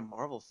you are a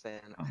Marvel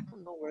fan, I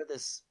don't know where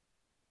this.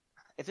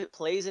 If it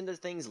plays into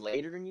things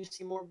later and you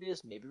see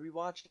Morbius, maybe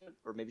rewatch it,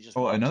 or maybe just.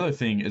 Oh, watch another it.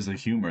 thing is the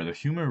humor. The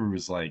humor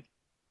was like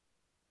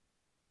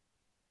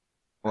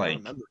I don't like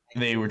remember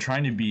they were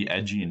trying to be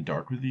edgy and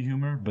dark with the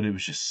humor, but it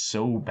was just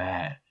so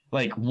bad.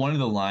 Like one of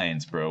the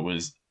lines, bro,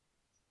 was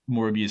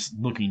Morbius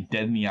looking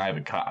dead in the eye of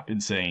a cop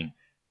and saying,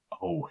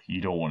 "Oh,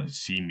 you don't want to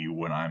see me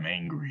when I'm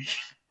angry,"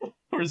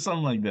 or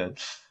something like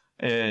that.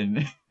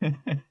 And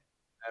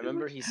I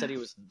remember he said he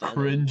was Venom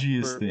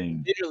cringiest for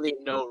thing. literally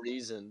no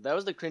reason. That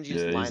was the cringiest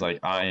Yeah, line. he's like,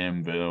 "I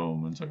am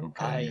Venom." It's like,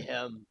 okay. I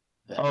am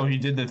Venom. Oh, he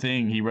did the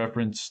thing. He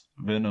referenced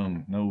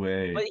Venom. No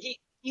way. But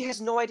he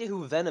has no idea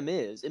who Venom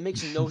is. It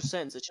makes no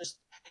sense.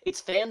 It's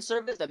fan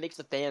service that makes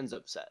the fans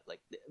upset. Like,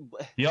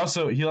 He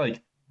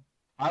like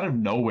out of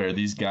nowhere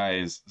these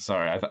guys.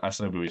 Sorry, I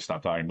said we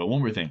stopped talking. But one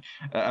more thing,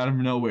 out of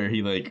nowhere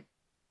he like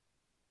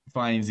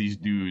finds these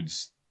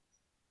dudes.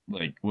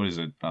 Like what is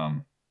it?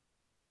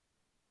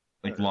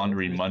 Like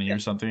laundering money or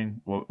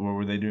something. What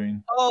were they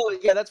doing? oh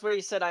yeah, that's where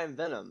he said I am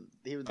Venom.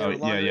 They were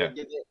laundering, yeah.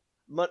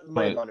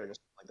 money laundering or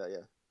something like that.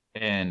 Yeah.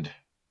 And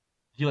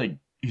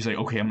he's like,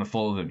 okay, I'm gonna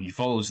follow them. He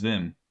follows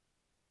them,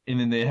 and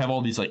then they have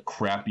all these like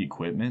crappy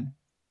equipment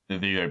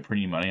that they are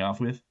printing money off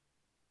with.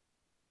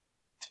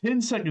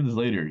 10 seconds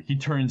later, he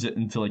turns it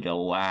into like a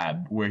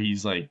lab where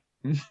he's like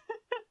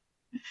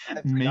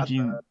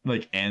making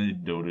like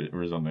antidote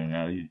or something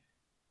out of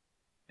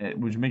it,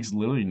 which makes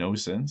literally no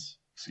sense.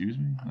 Excuse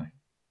me. Like,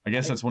 I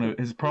guess that's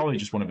it's probably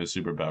just one of his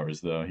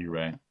superpowers, though. You're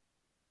right.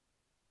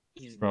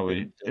 He's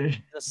Probably. a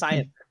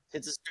scientist.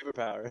 It's a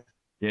superpower.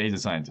 Yeah, he's a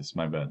scientist.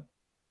 My bad.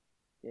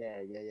 Yeah.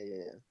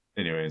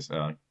 Anyways,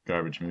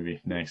 garbage movie.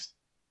 Next.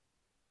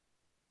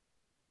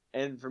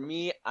 And for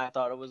me, I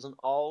thought it was an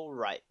all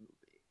right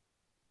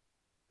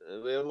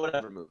movie.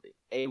 Whatever movie.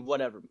 A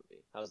whatever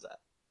movie. How's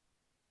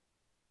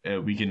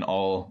that? We can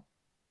all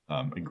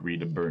agree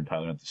to burn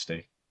Tyler at the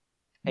stake.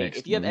 Hey, Next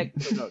if you have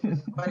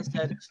movie. what I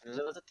said as soon as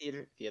I was at the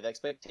theater, if you have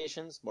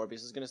expectations,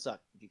 Morbius is gonna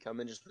suck. If you come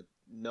in just with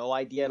no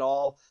idea at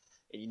all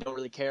and you don't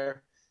really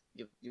care,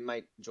 you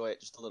might enjoy it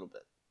just a little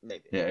bit,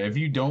 maybe. Yeah, if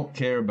you don't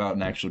care about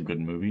an actual good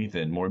movie,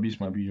 then Morbius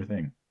might be your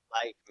thing.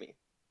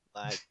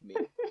 Like me.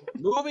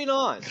 Moving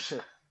on.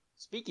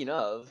 Speaking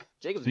of,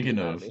 Jacob's Speaking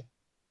moving on of, me.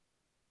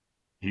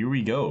 here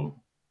we go.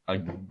 A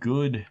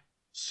good,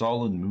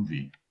 solid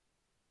movie.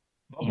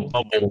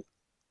 Bubble.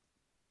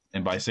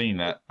 And by saying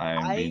that,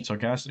 I'm being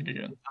sarcastic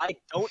again. I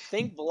don't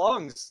think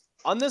belongs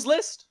on this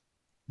list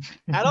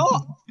at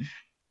all.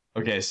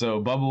 Okay, so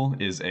Bubble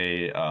is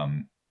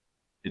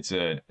it's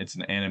an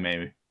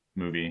anime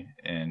movie,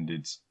 and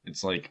it's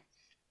like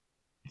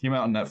it came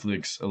out on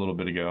Netflix a little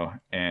bit ago,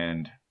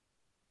 and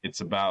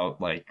it's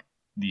about like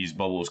these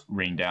bubbles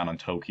rain down on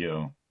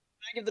Tokyo. Can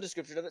I give the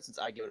description of it since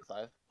I give it a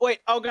 5? Wait,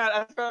 oh god,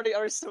 I've already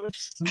so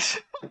much.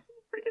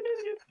 Freaking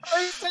idiot.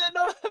 I said it,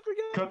 no, I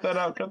forget. Cut that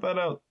out. Cut that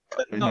out.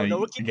 No,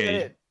 we're keeping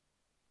it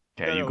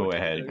in. Okay, you go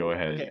ahead. Go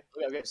ahead.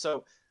 Okay.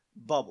 So,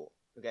 Bubble.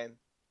 Okay.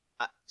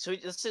 So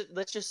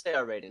let's just say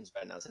our ratings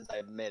right now, since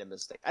I made a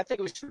mistake. I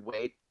think we should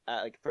wait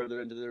like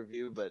further into the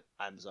review, but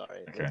I'm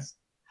sorry. Okay.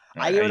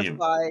 I gave it a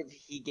 5.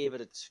 He gave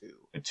it a 2.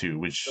 A 2,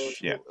 which So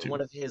yeah, 2.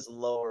 one of his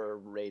lower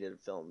rated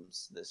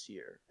films this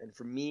year. And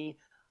for me,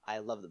 I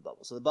love The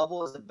Bubble. So The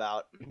Bubble is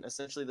about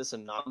essentially this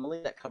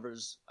anomaly that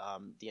covers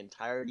the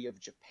entirety of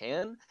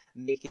Japan,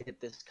 making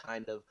it this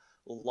kind of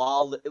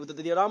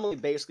the anomaly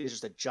basically is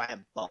just a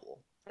giant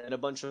bubble, and a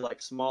bunch of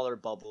like smaller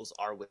bubbles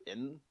are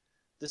within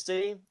the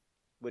city,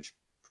 which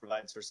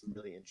provides for some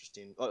really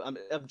interesting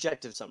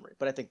objective summary.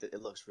 But I think that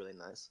it looks really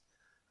nice.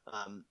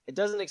 It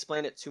doesn't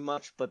explain it too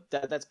much, but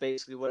that's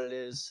basically what it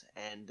is.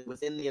 And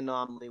within the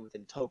anomaly,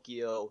 within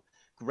Tokyo,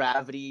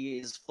 gravity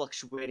is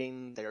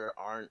fluctuating. There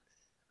are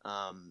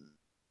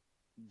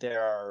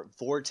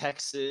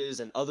vortexes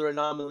and other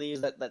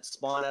anomalies that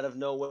spawn out of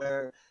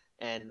nowhere,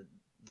 and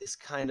this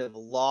kind of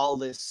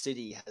lawless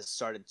city has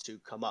started to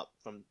come up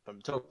from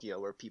Tokyo,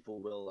 where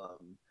people will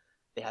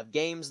they have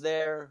games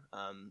there,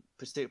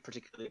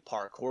 particularly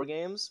parkour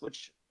games,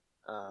 which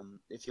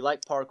if you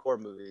like parkour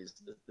movies,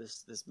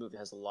 this movie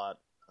has a lot.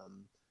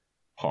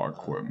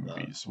 Parkour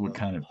movies. What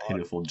kind of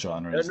pitiful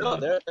genre is No,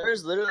 that?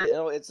 there's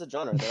literally it's a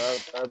genre. There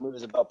are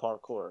movies about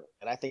parkour,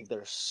 and I think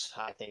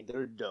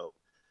they're dope.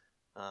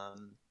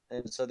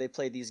 And so they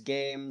play these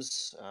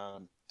games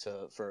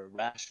for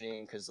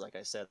rationing, because, like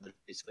I said, there's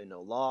basically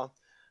no law.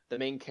 The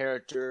main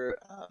character,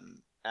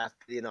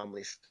 after the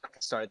anomaly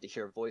started to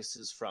hear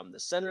voices from the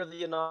center of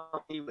the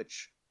anomaly,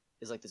 which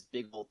is like this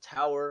big old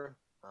tower.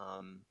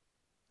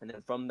 And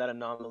then from that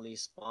anomaly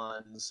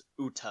spawns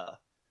Uta,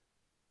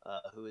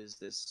 who is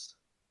this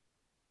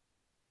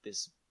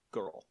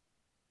girl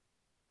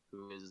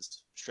who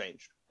is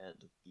strange, and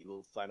you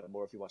will find out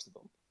more if you watch the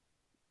film.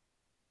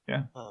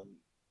 Yeah.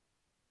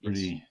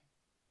 Yes.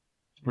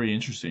 Pretty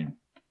interesting.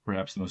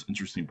 Perhaps the most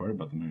interesting part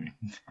about the movie.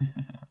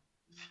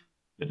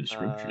 The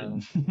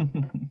description.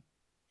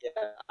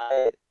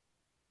 Yeah,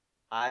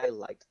 I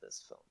liked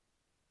this film.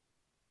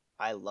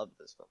 I love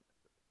this film.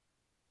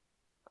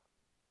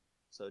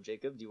 So,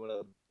 Jacob, do you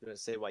want to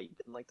say why you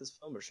didn't like this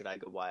film, or should I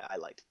go why I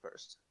liked it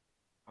first?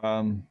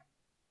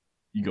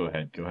 You go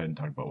ahead. Go ahead and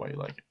talk about why you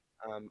like it.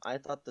 I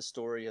thought the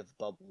story of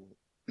Bubble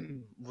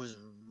was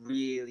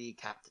really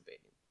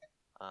captivating.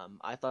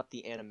 I thought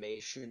the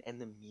animation and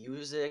the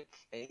music,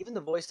 and even the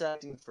voice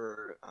acting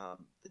for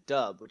the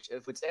dub, which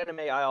if it's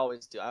anime, I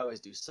always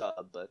do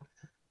sub, but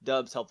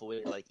dub's helpful when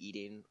you're like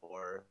eating,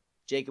 or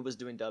Jacob was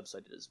doing dub, so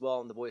I did as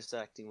well, and the voice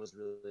acting was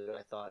really good.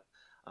 I thought,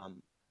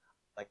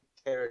 like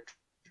character,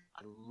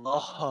 I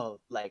love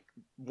like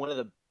one of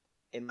the,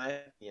 in my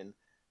opinion,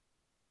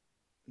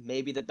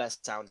 maybe the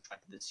best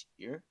soundtrack this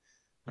year.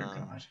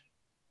 God.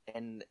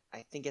 And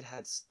I think it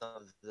had some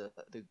of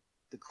the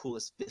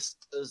coolest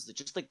vistas,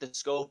 just like the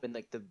scope and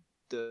like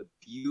the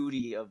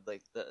beauty of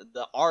like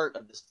the art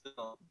of this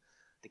film,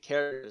 the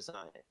character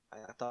design.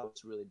 I thought it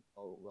was really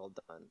well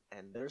done,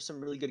 and there's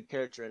some really good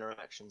character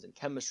interactions and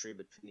chemistry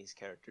between these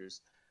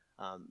characters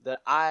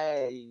that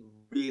I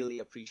really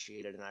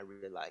appreciated and I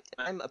really liked.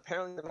 And I'm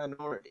apparently the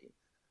minority.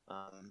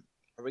 Are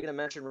we gonna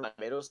mention Rotten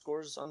Tomato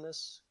scores on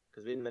this?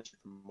 Because we didn't mention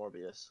from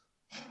Morbius.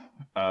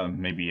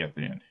 Maybe at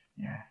the end.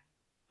 Yeah.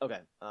 Okay.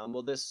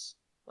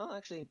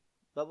 Actually,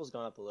 Bubble's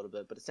gone up a little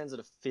bit, but it stands at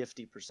a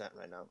 50%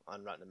 right now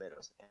on Rotten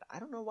Tomatoes, and I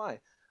don't know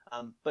why.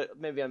 But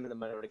maybe I'm in the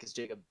minority because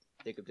Jacob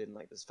didn't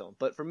like this film.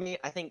 But for me,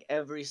 I think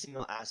every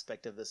single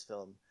aspect of this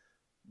film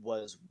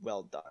was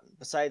well done.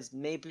 Besides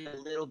maybe a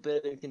little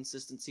bit of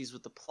inconsistencies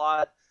with the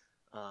plot,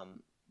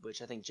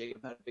 which I think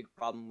Jacob had a big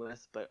problem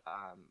with, but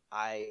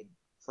I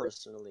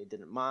personally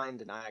didn't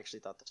mind, and I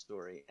actually thought the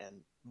story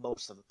and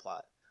most of the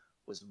plot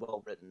was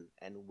well written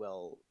and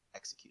well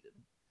executed.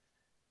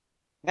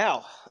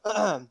 Now,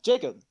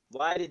 Jacob,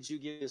 why did you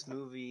give this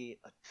movie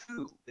a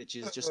 2, which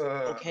is just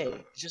okay,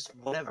 just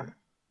whatever?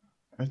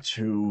 A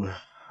 2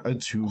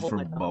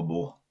 for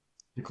Bubble.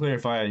 To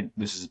clarify,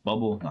 this is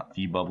Bubble, not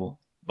The Bubble.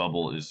 The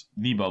Bubble is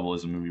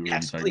a movie we're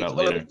going to be talking about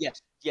later.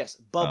 Yes,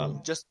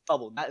 Bubble, just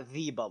Bubble, not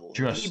The Bubble.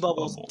 Just The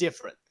Bubble's Bubble.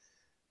 different.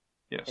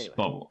 Yes, Anyway.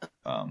 Bubble.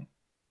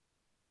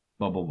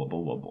 Bubble.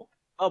 Bubble.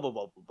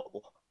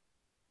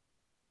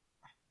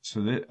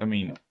 So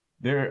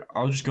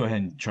I'll just go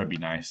ahead and try to be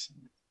nice.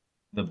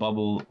 The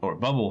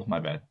Bubble, my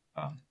bad,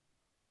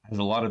 has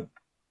a lot of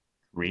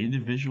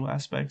creative visual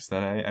aspects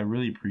that I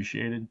really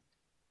appreciated.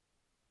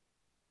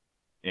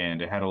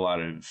 And it had a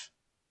lot of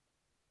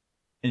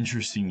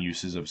interesting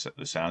uses of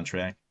the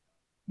soundtrack.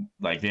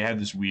 Like, they had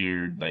this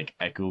weird, like,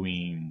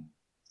 echoing,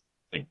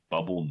 like,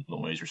 bubble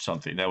noise or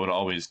something that would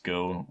always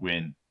go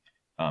when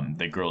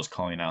the girl's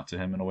calling out to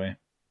him in a way.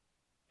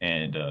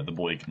 and the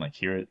boy can like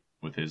hear it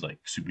with his like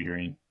super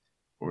hearing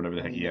or whatever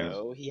the heck he has.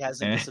 No, he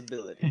has a And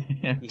disability.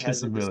 He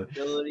has a disability.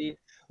 disability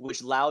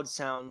which loud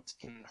sounds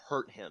can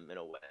hurt him in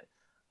a way.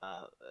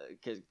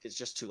 Because it's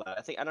just too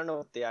loud. I don't know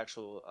what the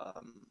actual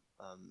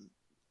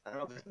I don't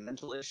know if it's a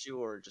mental issue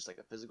or just like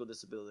a physical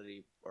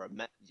disability or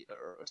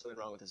or something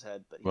wrong with his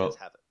head, but he does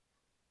have it.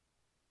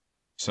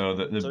 So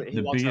So he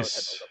the walks around with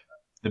headphones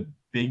the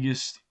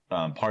biggest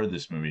part of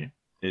this movie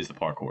is the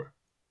parkour.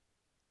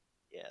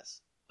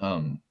 Yes.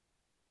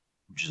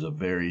 Which is a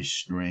very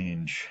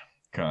strange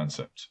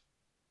concept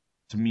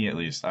to me, at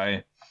least.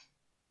 I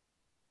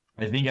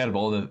think out of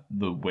all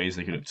the ways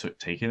they could have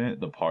taken it,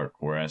 the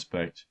parkour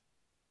aspect,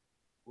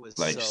 Was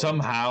like so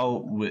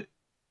somehow with.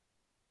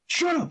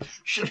 Shut up!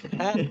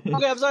 Okay,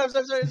 I'm sorry.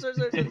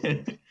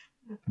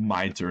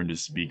 My turn to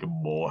speak,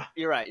 boy.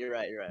 You're right.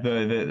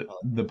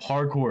 The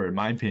parkour, in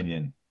my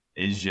opinion,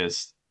 is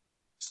just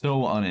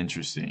so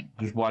uninteresting.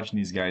 Just watching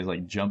these guys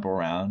like jump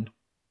around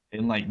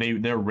and like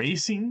they're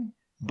racing,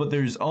 but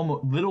there's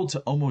almost little to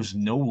almost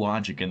no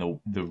logic in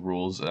the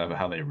rules of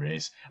how they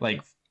race.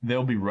 Like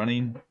they'll be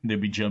running, they'll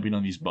be jumping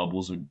on these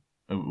bubbles or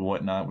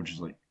whatnot, which is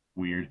like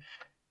weird.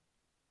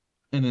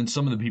 And then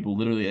some of the people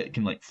literally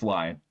can like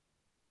fly.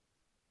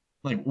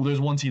 Like, well, there's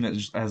one team that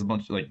just has a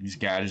bunch of like these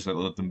gadgets that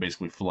let them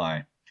basically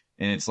fly,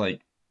 and it's like,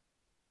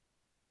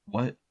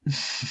 what,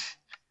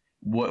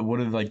 what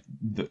are like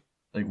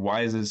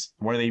why is this?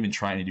 Why are they even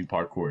trying to do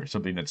parkour?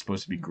 Something that's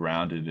supposed to be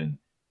grounded and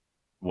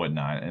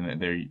whatnot,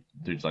 and they're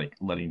like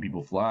letting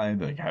people fly.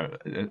 They like have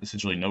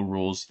essentially no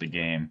rules to the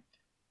game,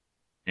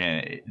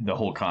 and the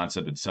whole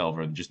concept itself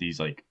are just these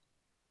like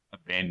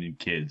abandoned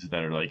kids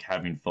that are like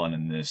having fun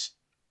in this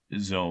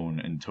zone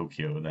in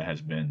Tokyo that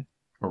has been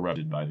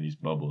corrupted by these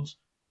bubbles.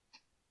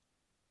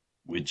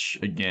 Which,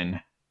 again,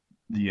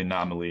 the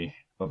anomaly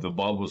of the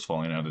bubbles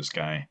falling out of the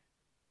sky,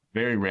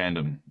 very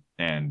random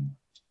and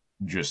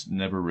just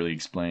never really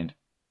explained.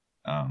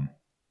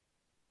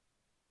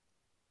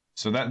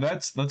 So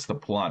that's the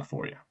plot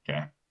for you,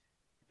 okay?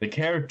 The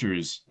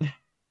characters,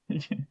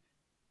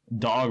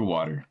 dog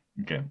water,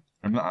 okay?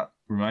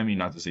 Remind me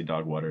not to say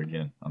dog water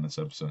again on this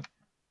episode.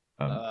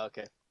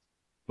 Okay.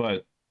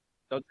 But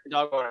don't say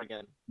dog water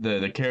again.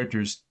 The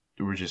characters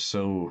were just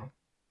so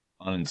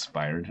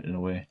uninspired in a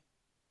way.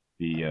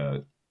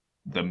 The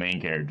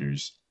main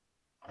character's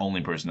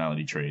only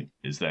personality trait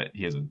is that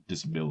he has a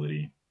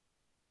disability,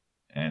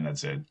 and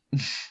that's it.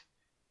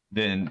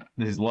 Then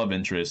his love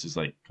interest is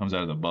like comes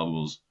out of the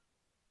bubbles,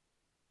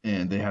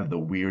 and they have the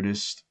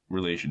weirdest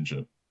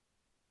relationship.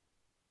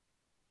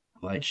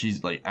 Like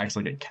she's like acts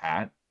like a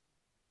cat,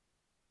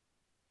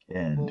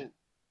 and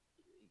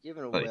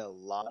giving away a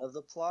lot of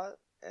the plot,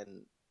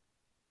 and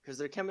because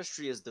their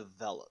chemistry is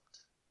developed,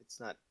 it's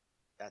not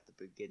at the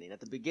beginning. At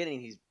the beginning,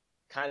 he's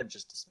kind of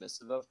just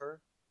dismissive of her.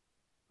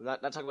 We're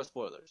not talking about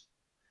spoilers.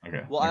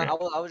 Okay. Well, okay.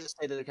 I would just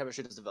say that the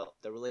chemistry does develop.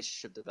 The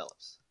relationship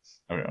develops.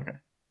 Okay.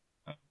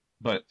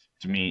 But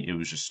to me, it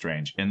was just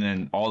strange. And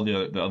then all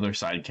the other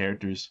side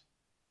characters,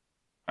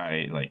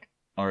 I like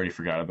already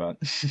forgot about.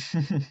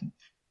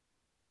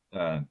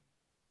 I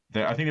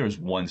think there was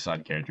one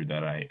side character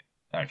that I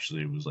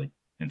actually was like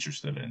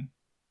interested in.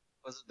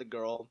 Was it the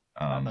girl?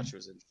 I thought she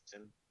was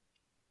interesting.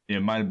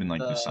 It might have been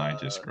like the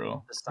scientist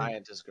girl. The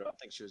scientist girl. I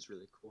think she was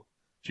really cool.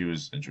 She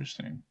was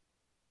interesting.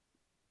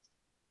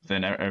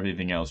 Then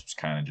everything else was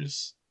kind of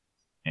just,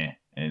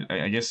 And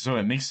I guess so.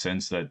 It makes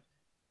sense that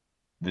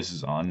this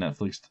is on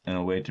Netflix in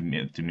a way to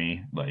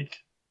me,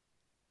 like,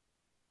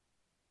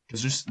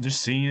 because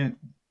just seeing it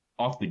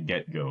off the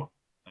get go,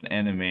 an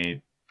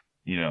anime,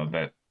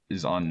 that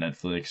is on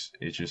Netflix,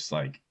 it just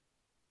like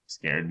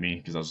scared me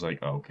because I was like,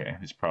 oh, okay,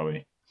 this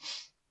probably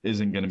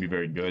isn't gonna be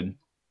very good.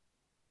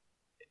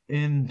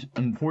 And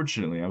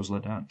unfortunately, I was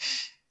let down.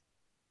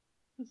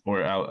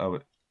 Or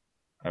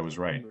I was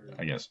right,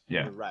 I guess.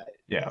 Yeah. You're right.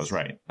 Yeah, I was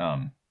right.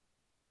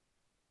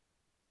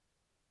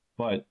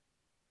 But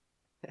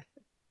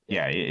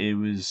yeah, it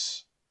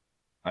was.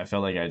 I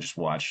felt like I just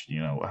watched.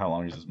 How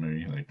long is this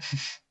movie? Like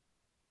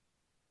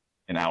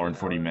an hour and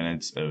 40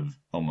 minutes of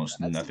almost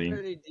That's nothing. A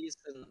pretty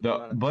decent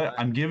But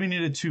I'm giving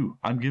it a 2.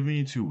 I'm giving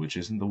it a 2, which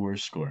isn't the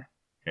worst score.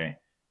 Okay.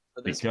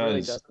 But this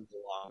really doesn't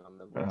belong on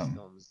the worst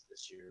films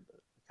this year, but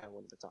I kind of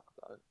wanted to talk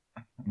about it.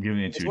 I'm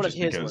giving it 2 just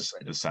because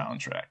the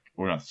soundtrack,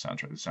 or not the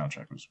soundtrack. The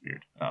soundtrack was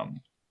weird.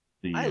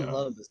 I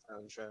love the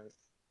soundtrack.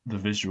 The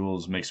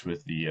visuals mixed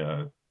with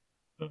the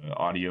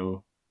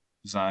audio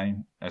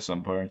design at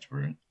some parts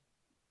were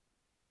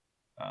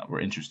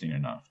interesting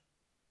enough,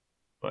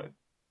 but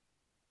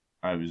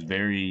I was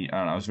very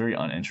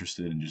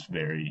uninterested and just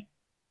very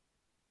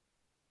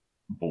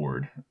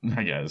bored,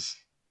 I guess.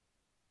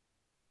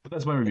 But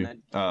that's my review.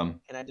 Can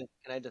I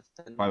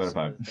defend 5 out of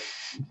 5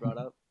 you brought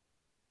up?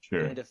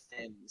 Sure. Can I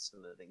defend some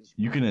of the things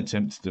you can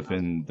attempt to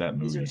defend that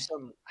movie. These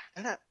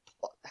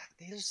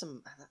are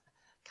some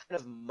kind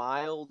of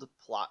mild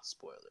plot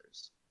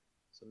spoilers.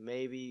 So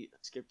maybe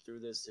skip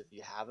through this if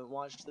you haven't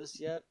watched this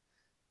yet.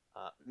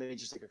 Maybe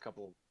just take a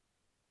couple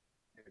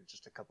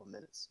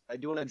minutes. I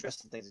do want to address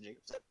some things that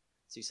Jacob said.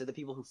 So you said the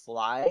people who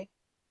fly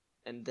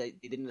and they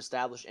didn't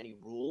establish any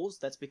rules,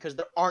 that's because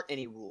there aren't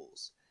any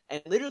rules.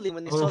 And literally,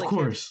 when they Oh, saw of the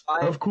course,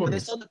 characters fly, of when they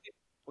saw course.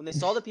 when they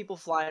saw the people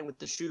flying with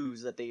the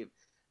shoes, that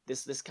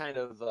this kind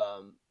of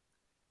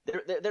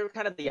they're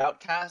kind of the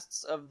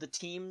outcasts of the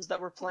teams that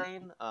were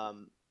playing.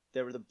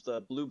 There were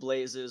the Blue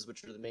Blazes,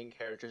 which are the main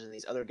characters, and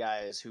these other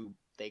guys who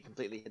they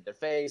completely hid their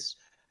face.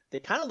 They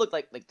kind of look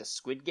like the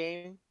Squid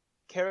Game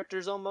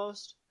characters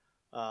almost.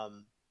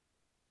 Um,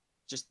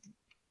 just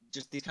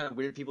these kind of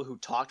weird people who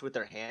talked with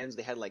their hands.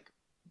 They had like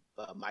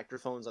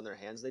microphones on their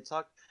hands. They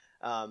talked.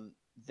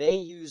 They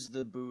used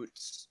the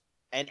boots,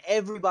 and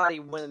everybody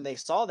when they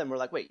saw them were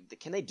like, "Wait,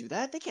 can they do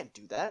that? They can't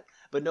do that."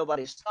 But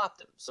nobody stopped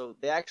them. So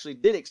they actually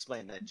did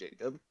explain that,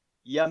 Jacob.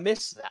 You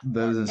missed that That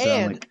part. doesn't sound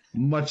And like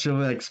much of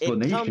an it comes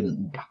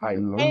explanation,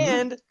 Kylo.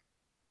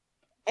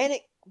 and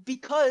it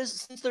because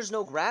since there's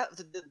no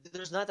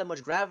there's not that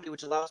much gravity,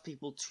 which allows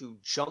people to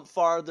jump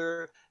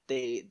farther.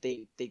 They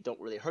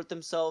don't really hurt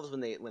themselves when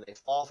they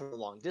fall from a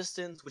long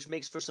distance, which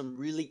makes for some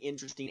really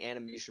interesting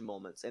animation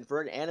moments. And for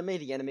an anime,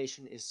 the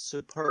animation is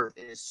superb.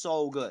 It is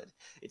so good.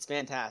 It's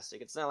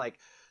fantastic. It's not like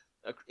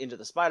Into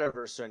the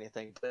Spider-Verse or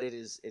anything, but it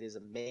is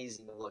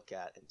amazing to look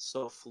at and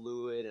so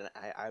fluid, and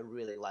I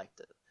really liked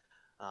it.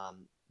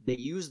 They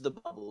use the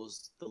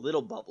bubbles, the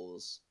little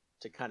bubbles,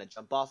 to kind of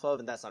jump off of,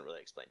 and that's not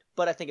really explained.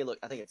 But I think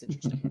it's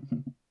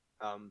interesting.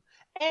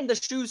 And the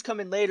shoes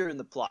come in later in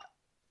the plot,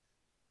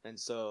 and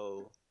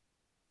so,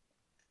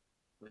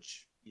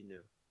 which you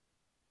knew.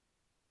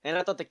 And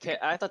I thought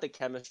the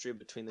chemistry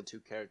between the two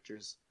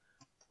characters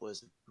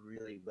was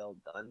really well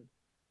done.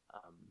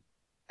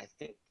 I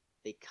think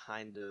they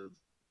kind of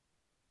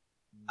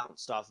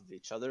bounced off of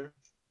each other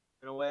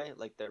in a way,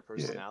 like their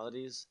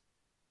personalities.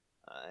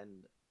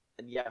 And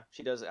yeah,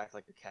 she does act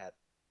like a cat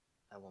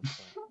at one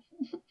point.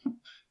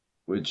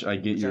 Which I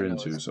get you're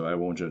into, so I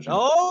won't judge you.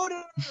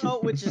 No,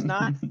 which is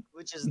not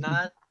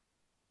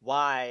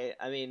why.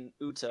 I mean,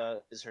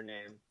 Uta is her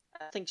name.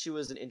 I think she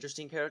was an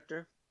interesting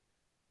character.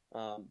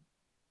 But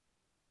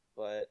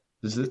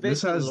this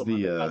has the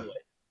Mermaid, by the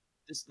way.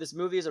 This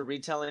movie is a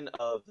retelling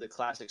of the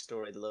classic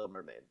story, The Little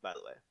Mermaid. By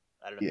the way,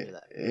 I don't know if you knew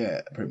that.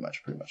 Yeah, pretty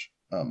much.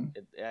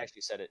 It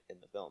actually said it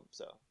in the film,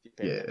 so if you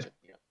pay attention,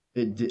 you know.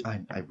 It did.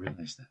 I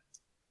realized that.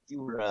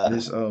 You were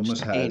this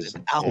almost has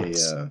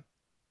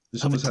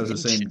this almost has the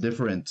same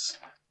difference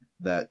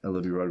that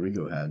Olivia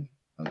Rodrigo had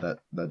on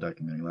that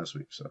documentary last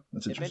week. So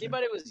that's interesting. If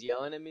anybody was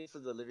yelling at me for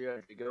the Olivia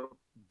Rodrigo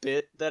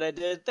bit that I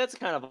did, that's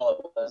kind of all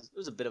it was. It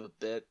was a bit of a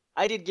bit.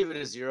 I did give it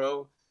a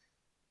 0,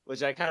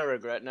 which I kind of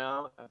regret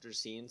now after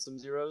seeing some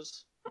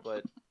zeros.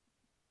 But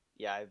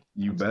yeah,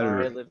 I'm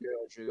sorry, Olivia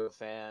Rodrigo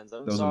fans.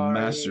 I'm sorry.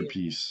 That was a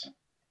masterpiece.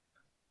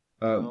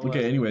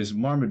 Okay, anyways,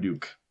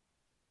 Marmaduke.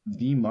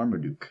 The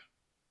Marmaduke.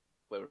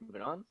 Wait, we're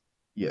moving on?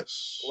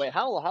 Yes. Wait,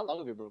 how long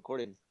have you been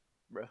recording,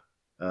 bro?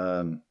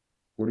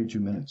 42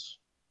 minutes.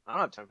 I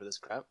don't have time for this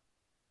crap.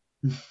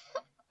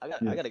 I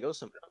gotta go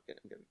somewhere.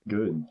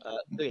 Good.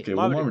 Okay,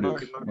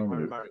 Marmaduke.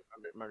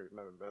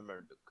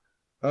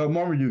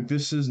 Marmaduke.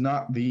 This is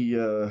not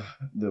the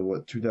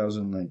what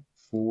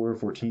 2004,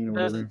 14 or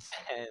whatever.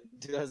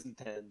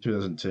 2010.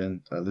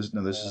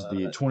 This is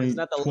the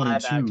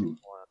 2022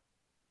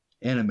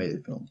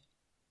 animated film.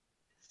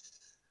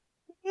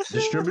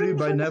 Distributed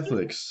by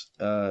Netflix.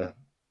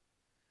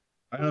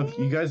 I don't know if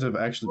you guys have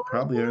actually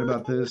probably heard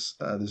about this.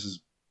 I've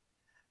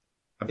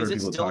heard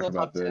people talk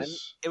about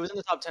this. 10? It was in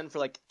the top 10 for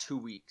like 2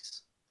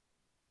 weeks.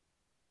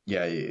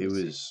 Yeah, it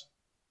was.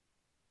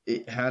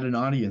 It had an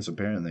audience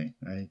apparently.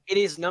 Right? It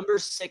is number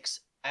 6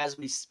 as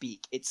we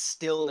speak. It's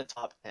still in the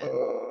top 10.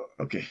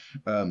 Okay.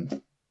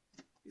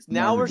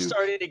 Now we're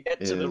starting to get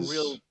to the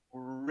real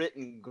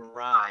written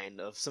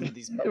grind of some of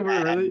these.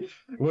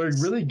 We're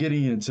really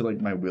getting into like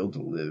my will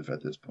to live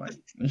at this point.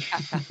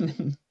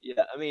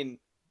 Yeah, I mean,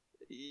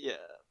 yeah.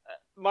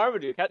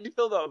 Marmaduke. How did you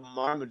feel about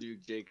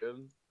Marmaduke, Jacob?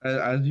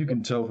 As you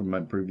can tell from my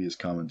previous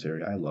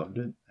commentary, I loved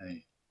it.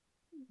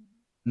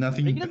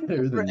 Nothing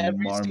better than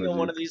every Marmaduke. single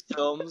one of these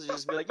films, you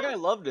just be like, yeah, I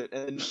loved it,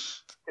 and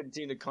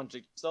continue to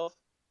contradict yourself.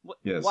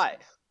 Yes. Why?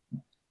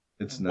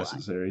 It's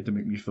necessary to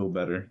make me feel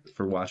better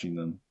for watching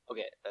them.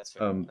 Okay, that's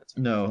fair. That's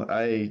fair. No,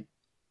 I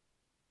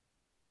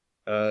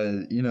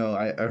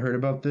heard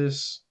about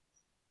this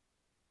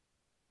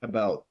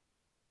about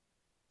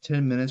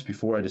 10 minutes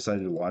before I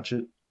decided to watch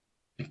it.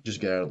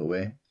 Just get out of the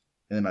way. And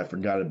then I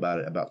forgot about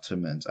it about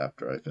 10 minutes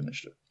after I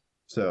finished it.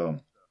 So,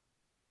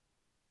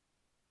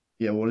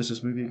 yeah, what is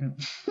this movie again?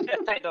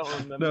 I don't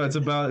remember. No, it's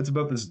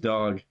about this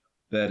dog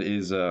that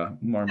is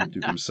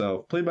Marmaduke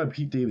himself, played by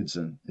Pete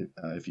Davidson,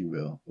 if you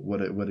will.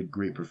 What a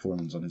great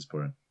performance on his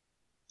part.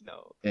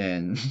 No.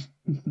 And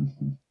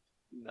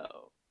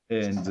no.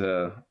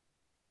 And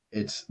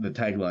it's the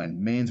tagline: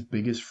 "Man's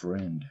biggest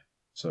friend."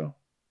 So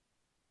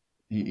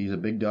he's a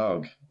big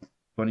dog.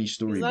 Funny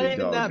story, He's not big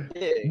even dog. that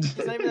big. He's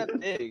not even that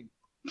big.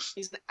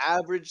 He's an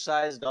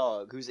average-sized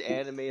dog who's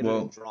animated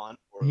and drawn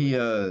for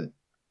him.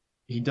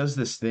 He does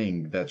this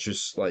thing that's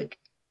just like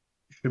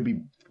should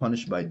be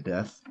punished by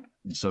death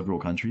in several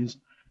countries.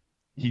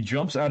 He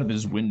jumps out of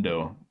his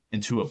window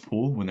into a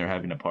pool when they're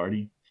having a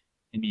party,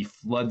 and he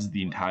floods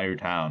the entire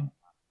town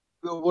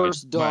The by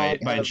worst dog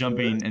by ever.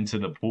 jumping into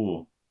the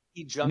pool.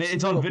 He And jumps it's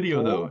into on a video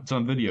pool. though. It's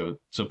on video,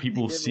 so They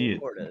people didn't see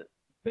it. record it.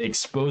 They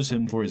expose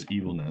him for his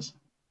evilness.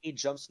 He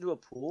jumps into a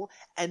pool,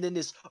 and then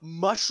this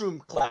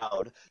mushroom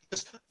cloud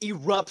just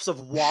erupts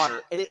of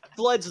water, and it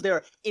floods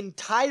their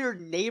entire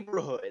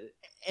neighborhood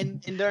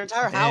and their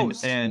entire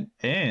house.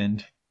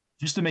 And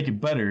just to make it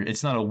better,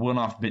 it's not a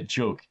one-off bit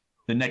joke.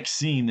 The next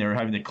scene, they were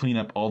having to clean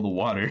up all the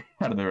water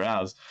out of their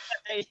house.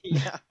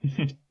 Yeah.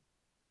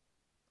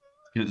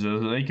 Because they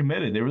really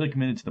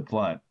committed to the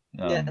plot.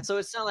 Yeah, so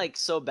it's not like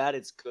so bad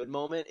it's good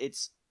moment.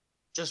 It's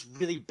just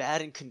really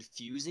bad and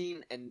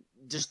confusing, and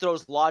just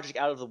throws logic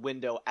out of the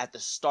window at the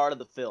start of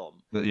the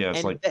film. Yeah, it's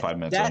And like 5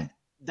 minutes in.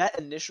 that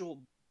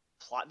initial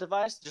plot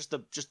device, just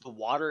the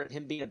water and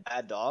him being a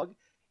bad dog,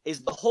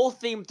 is the whole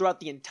theme throughout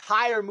the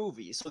entire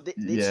movie. So it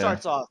Yeah.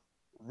 starts off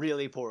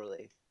really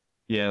poorly.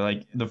 Yeah,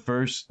 like the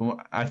first,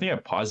 I think I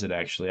paused it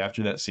actually.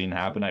 After that scene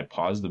happened, I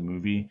paused the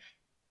movie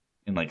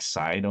and like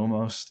sighed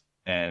almost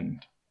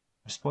and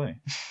just play.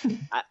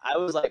 I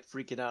was like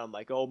freaking out. I'm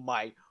like, oh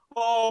my,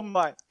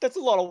 that's a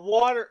lot of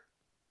water.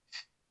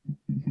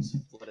 Just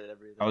flooded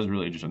everything. I was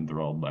really just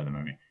enthralled by the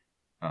movie.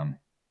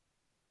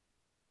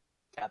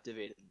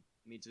 Captivated.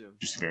 Me too.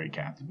 Just very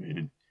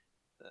captivated.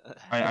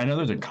 I know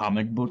there's a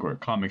comic book or a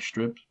comic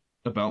strip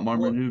about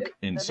Marmaduke,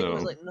 and I think so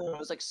it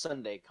was like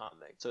Sunday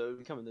comic, so it would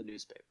become in the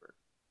newspaper.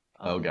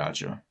 oh,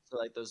 gotcha. So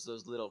like those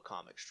little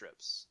comic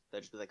strips that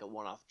just be like a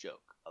one-off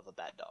joke of a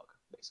bad dog,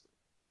 basically.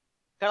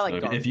 Kind of like So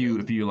if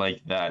Garfield. you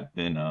like that,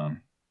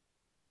 then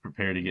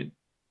prepare to get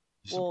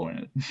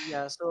disappointed.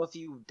 Yeah, so if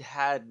you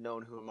had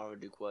known who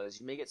Marmaduke was,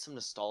 you may get some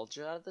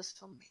nostalgia out of this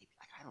film. Maybe,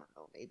 like, I don't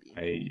know, maybe.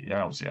 I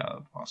don't see how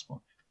that's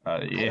possible.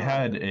 don't It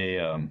had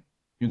a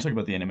you can talk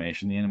about the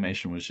animation. The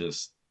animation was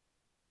just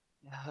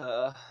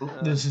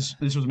this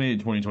was made in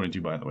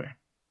 2022, by the way.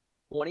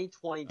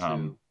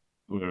 2022.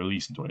 Or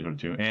released in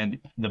 2022, and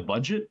the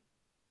budget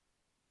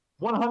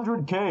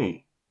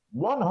 100K.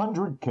 Are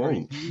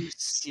 100K. you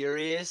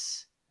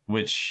serious?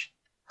 which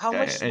How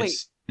much? Wait,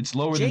 it's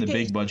lower than the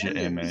J.K. big budget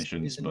Simmons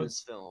animations, is in but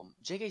this film.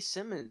 J.K.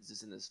 Simmons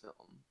is in this film.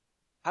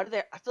 How did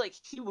they? I feel like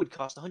he would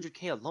cost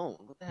 100K alone.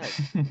 What the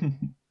heck?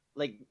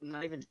 Like,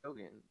 not even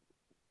joking.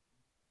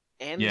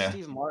 And Yeah.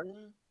 Steve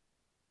Martin.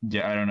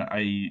 yeah, I don't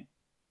know.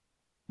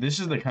 This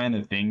is the kind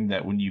of thing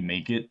that when you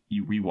make it,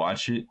 you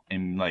rewatch it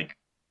and like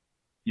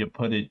you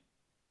put it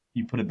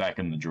back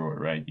in the drawer,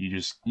 right? You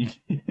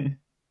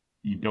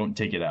don't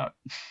take it out.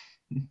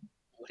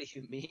 What do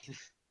you mean?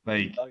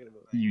 Like Talking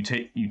about? you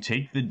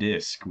take the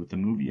disc with the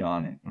movie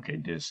on it. Okay,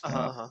 disc.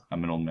 Uh-huh.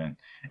 I'm an old man,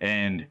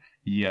 and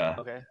yeah,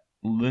 Okay.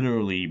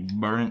 literally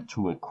burn it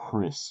to a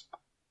crisp.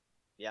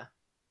 Yeah.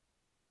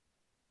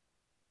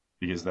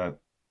 Because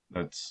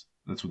that's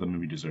what the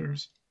movie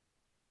deserves.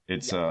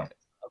 It's Yeah.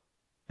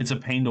 it's a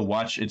pain to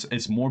watch.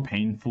 It's more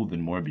painful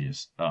than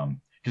Morbius.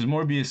 Because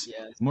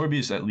Yeah.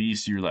 Morbius at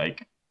least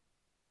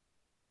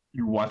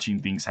you're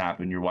watching things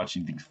happen. You're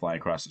watching things fly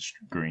across the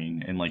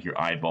screen, and like your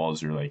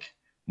eyeballs are like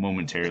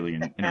momentarily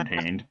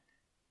entertained.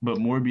 But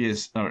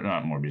Morbius, or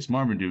not Morbius,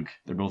 Marmaduke,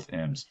 they're both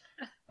M's.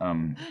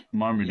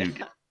 Marmaduke,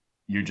 Yeah.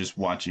 you're just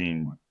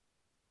watching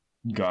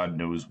God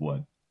knows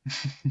what.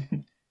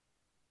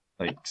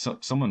 Like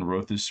someone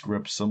wrote this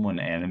script, someone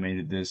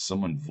animated this,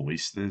 someone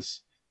voiced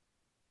this.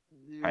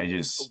 I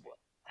just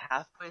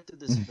halfway through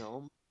this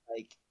film,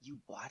 like you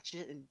watch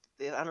it, and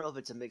I don't know if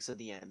it's a mix of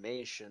the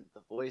animation,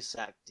 the voice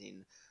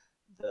acting,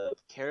 the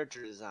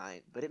character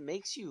design, but it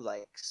makes you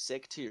like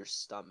sick to your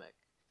stomach.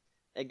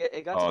 It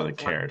got to oh, the the point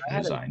character I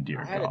had to- design,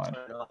 dear I had to God.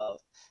 turn it off.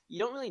 You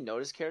don't really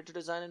notice character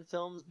design in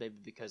films, maybe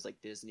because like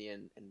Disney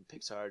and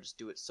Pixar just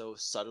do it so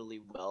subtly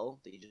well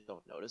that you just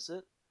don't notice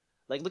it.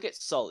 Like look at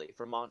Sully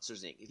from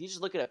Monsters Inc. If you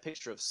just look at a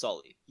picture of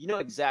Sully, you know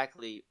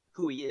exactly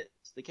who he is.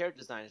 The character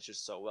design is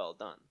just so well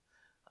done.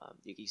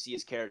 You can see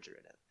his character in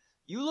it.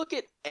 You look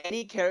at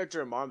any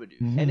character in Marmaduke,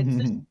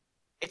 and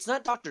it's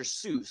not Dr.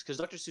 Seuss, because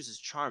Dr. Seuss is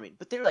charming,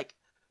 but they're like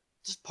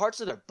just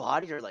parts of their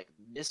body are like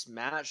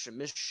mismatched and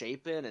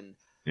misshapen and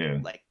Yeah.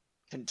 like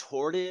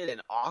contorted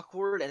and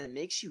awkward, and it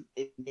makes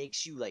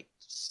you like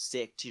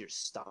sick to your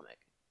stomach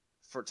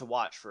to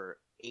watch for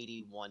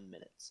 81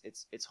 minutes.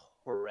 It's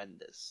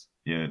horrendous.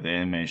 Yeah, the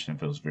animation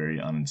feels very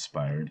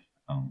uninspired.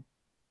 And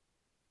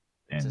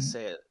To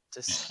say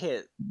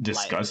it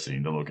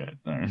disgusting to look at.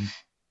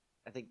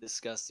 I think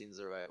disgusting is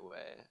the right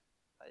way.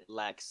 It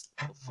lacks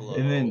flow.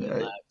 And then,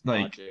 it lacks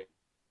like, logic.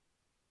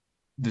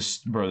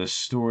 The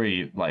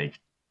story, like,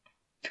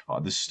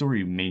 God, the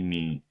story made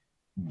me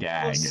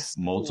gag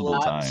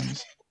multiple slapped.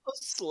 times.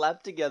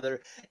 Slapped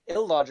together,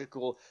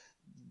 illogical,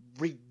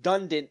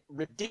 redundant,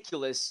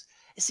 ridiculous.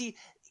 See,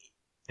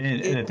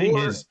 And the thing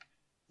or- is,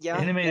 yeah,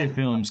 animated yeah.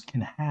 films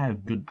can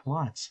have good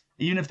plots,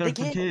 even if they're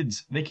They for can.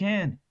 kids. They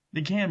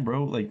can,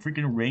 bro. Like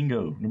freaking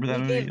Rango. Remember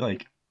that They movie? can.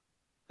 Like,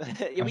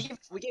 Yeah,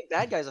 we gave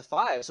Bad Guys a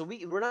 5, so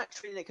we're not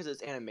treating it because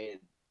it's animated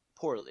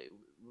poorly.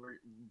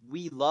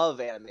 We love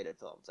animated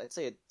films. I'd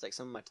say it's like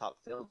some of my top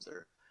films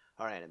are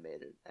are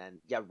animated. And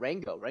yeah,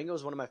 Rango. Rango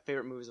is one of my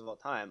favorite movies of all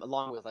time,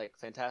 along with like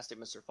Fantastic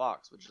Mr.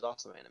 Fox, which is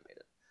also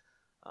animated.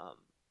 Um,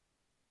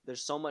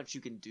 there's so much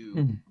you can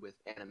do with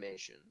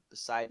animation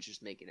besides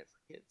just making it for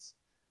kids.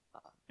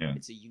 Yeah.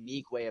 It's a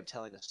unique way of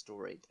telling a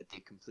story that they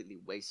completely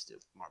wasted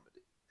with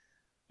Marmaduke.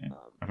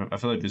 Yeah. I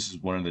feel like this is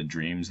one of the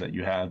dreams that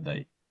you have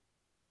that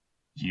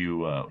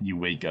you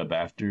wake up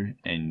after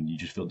and you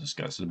just feel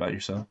disgusted about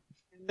yourself.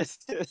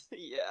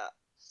 Yeah.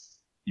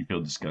 You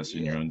feel disgusted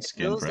in your own It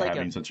skin feels for like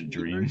having a such a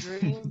fever dream.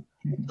 dream.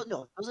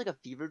 No, it feels like a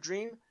fever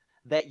dream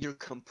that you're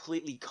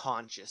completely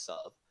conscious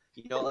of.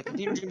 You know, like a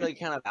fever dream,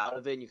 like you're kind of out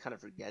of it and you kind of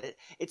forget it.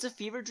 It's a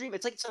fever dream.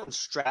 It's like someone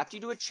strapped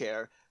you to a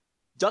chair,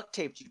 duct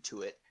taped you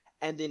to it,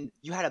 and then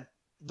you had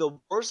the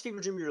worst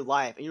fever dream of your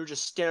life, and you were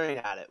just staring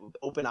at it with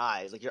open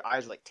eyes, like your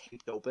eyes were like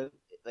taped open.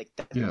 Like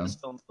that's what Yeah. this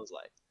film feels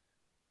like.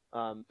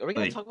 Are we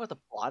gonna Like, talk about the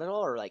plot at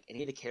all, or like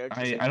any of the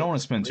characters? I don't want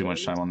to spend too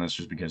much time on this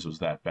just because it was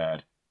that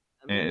bad.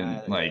 I mean,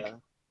 And like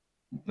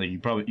you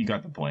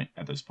got the point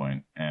at this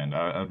point, and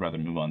I'd rather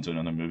move on to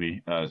another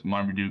movie.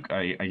 Marmaduke,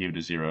 I gave it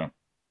a 0.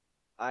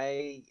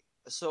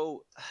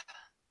 So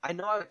I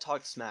know I would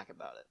talk smack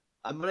about it.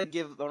 I'm gonna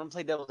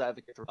play devil's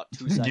advocate for about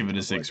 2 seconds. Give it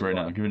a 6 right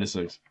now. Give it a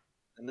 6.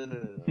 No.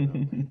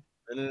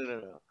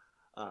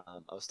 I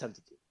was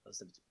tempted to.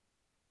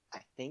 I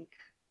think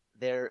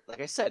like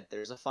I said,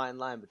 there's a fine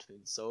line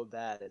between so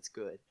bad it's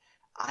good.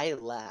 I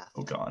laughed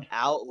Oh God.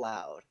 out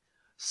loud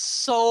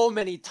so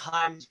many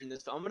times in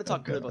this film. I'm going to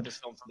talk good God. about this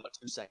film for about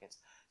 2 seconds.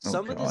 Oh,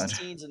 Some of the God.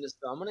 scenes in this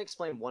film, I'm going to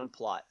explain one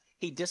plot.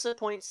 He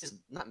disappoints his,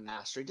 not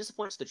master, he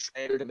disappoints the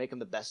trainer to make him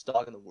the best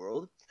dog in the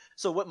world.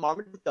 So what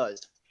Marmaduke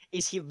does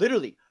is he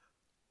literally,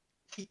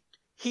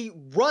 he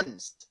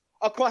runs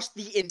across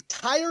the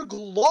entire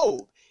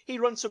globe. He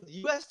runs from the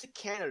U.S. to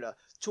Canada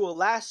to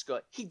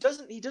Alaska.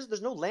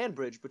 There's no land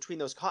bridge between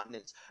those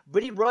continents,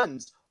 but he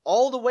runs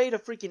all the way to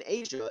freaking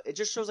Asia. It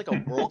just shows like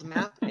a world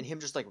map and him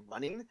just like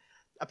running.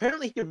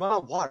 Apparently he can run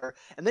on water,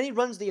 and then he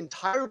runs the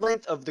entire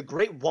length of the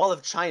Great Wall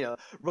of China,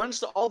 runs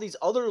to all these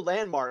other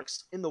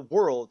landmarks in the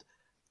world,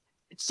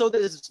 so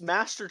that his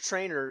master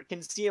trainer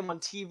can see him on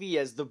TV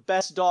as the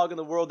best dog in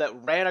the world that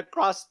ran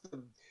across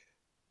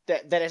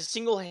that has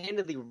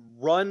single-handedly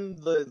run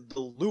the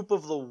loop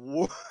of the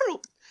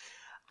world.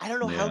 I don't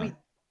know how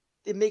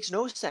it makes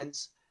no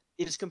sense.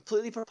 It is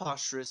completely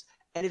preposterous,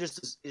 and it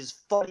is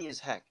funny as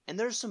heck. And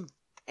there's some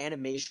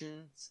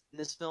animations in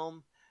this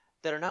film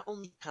that are not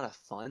only kind of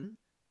fun,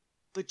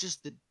 but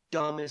just the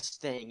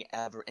dumbest thing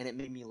ever, and it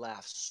made me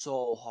laugh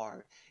so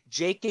hard.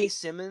 J.K.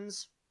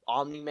 Simmons,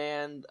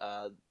 Omni-Man,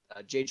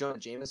 J. Jonah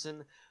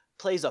Jameson,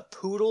 plays a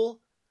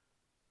poodle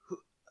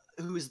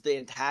who's the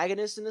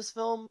antagonist in this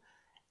film,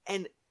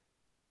 and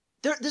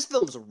this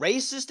film's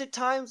racist at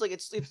times. Like,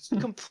 it's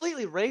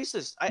completely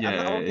racist. I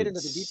won't get into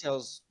the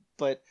details,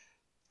 but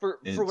for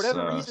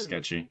whatever reason,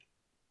 sketchy.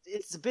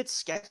 It's a bit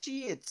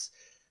sketchy.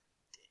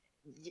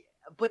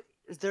 But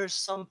there's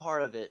some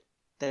part of it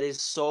that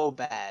is so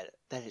bad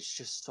that it's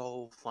just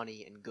so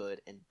funny and good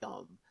and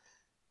dumb,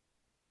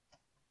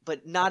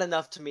 but not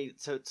enough to me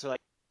to like.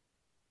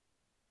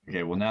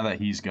 Okay, well now that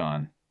he's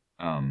gone,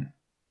 I'll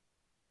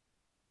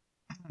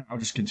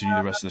just continue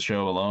the rest of the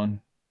show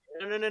alone.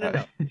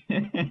 No.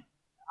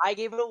 I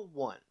gave it a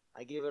 1.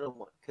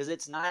 Because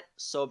it's not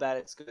so bad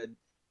it's good.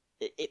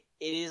 It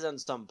is on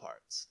some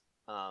parts.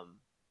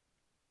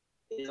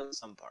 It is on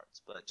some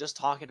parts, but just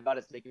talking about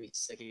it's making me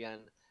sick again.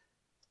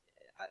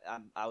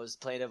 I was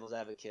playing devil's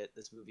advocate.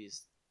 This movie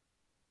is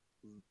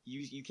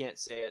you can't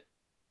say it,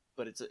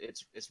 but it's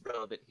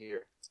relevant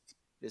here.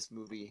 This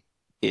movie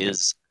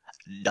is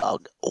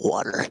dog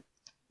water,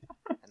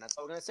 and that's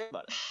all I'm gonna say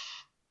about it.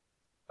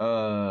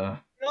 Come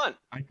on.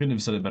 I couldn't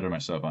have said it better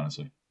myself,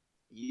 honestly.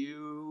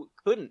 You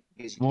couldn't.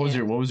 What was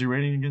your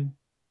rating again?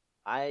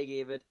 I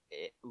gave it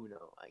a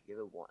uno. I gave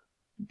it 1.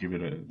 Give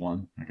it a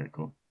 1. Okay,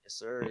 cool. Yes,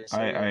 sir. Yes,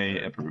 I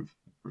sir. approve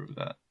of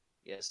that.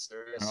 Yes,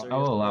 sir. Yes, sir.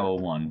 I'll allow a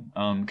 1.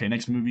 Okay,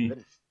 next movie.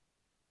 Good.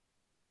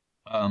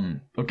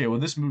 Okay, well,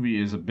 this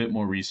movie is a bit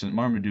more recent.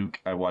 Marmaduke,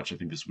 I watched, I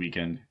think, this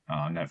weekend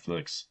on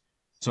Netflix.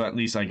 So at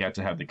least I got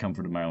to have the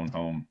comfort of my own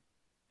home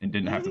and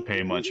didn't have to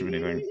pay much of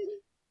anything.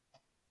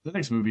 The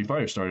next movie,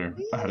 Firestarter,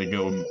 I had to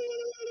go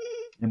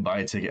and buy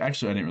a ticket.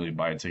 Actually, I didn't really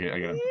buy a ticket. I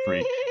got it for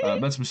free.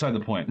 That's beside the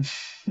point.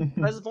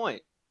 Where's the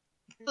point?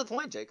 Where's the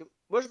point, Jacob?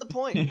 Where's the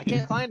point? I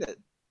can't find it.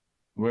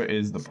 Where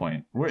is the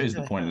point? Where is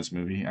the point of this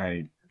movie?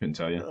 I couldn't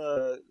tell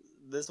you.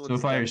 This So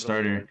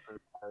Firestarter,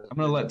 I'm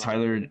gonna let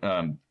Tyler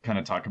kind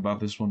of talk about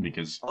this one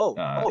because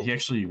he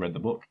actually read the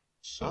book.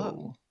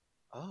 So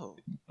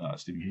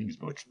Stephen King's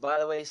book. Which, by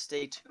the way,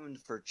 stay tuned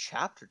for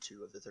Chapter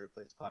 2 of the Third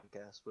Place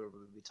podcast, where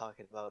we'll be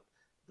talking about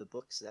the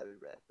books that we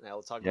read. And I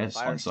will talk about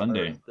on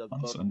Sunday.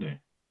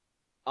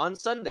 On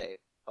Sunday.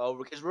 Oh,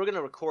 because we're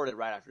gonna record it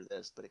right after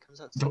this, but it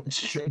comes out.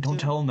 Don't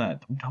tell him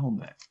that. Don't tell him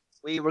that.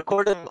 We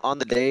record them on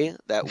the day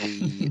that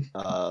we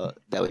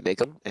make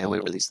them and we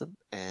release them,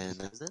 and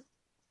that's it.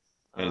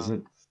 That is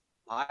it.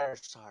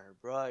 Firestarter,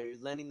 bro, you're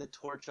lending the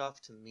torch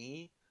off to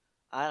me.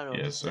 I don't know what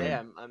to Yes, say.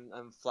 sir.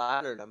 I'm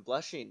flattered. I'm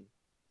blushing.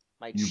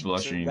 My You cheeks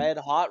blushing. are red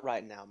hot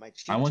right now. My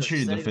cheeks I want are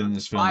you to setting defend on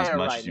this film as fire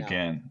much right as you now.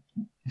 can.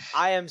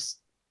 I am.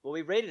 Well,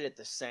 we rated it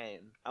the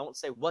same. I won't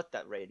say what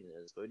that rating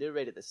is, but we did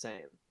rate it the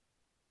same.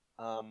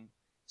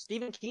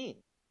 Stephen King,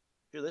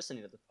 if you're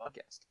listening to the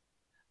podcast,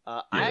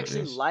 I Yeah,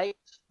 actually yes.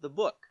 liked the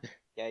book.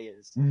 Yeah, he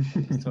is.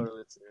 He's totally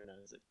listening right now.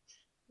 He's like,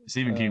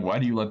 Stephen King, why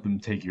do you let them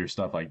take your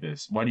stuff like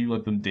this? Why do you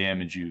let them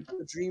damage you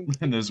Dream.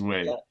 in this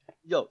way? Yeah.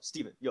 Yo,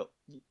 Steven,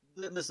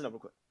 listen up real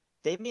quick.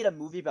 They made a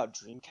movie about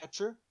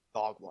Dreamcatcher,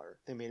 Dog Water.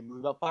 They made a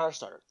movie about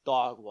Firestarter,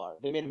 Dog Water.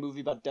 They made a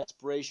movie about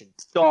Desperation,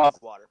 Dog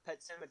Water.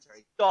 Pet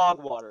Cemetery,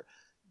 Dog Water.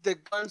 The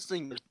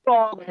Gunslinger,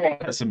 Dog Water.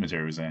 That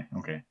cemetery was there.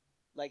 Okay.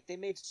 Like, they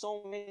made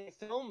so many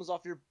films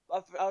out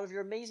of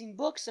your amazing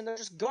books, and they're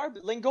just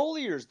garbage.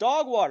 Langoliers,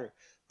 Dog Water.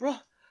 Bro,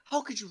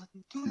 how could you let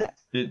them do that?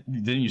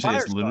 Didn't you say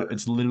Firestarter.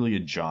 it's literally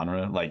a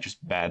genre, like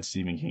just bad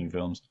Stephen King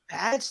films?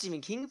 Bad Stephen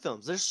King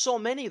films. There's so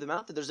many of them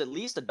out there. There's at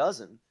least a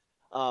dozen.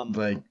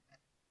 Like,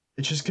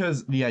 it's just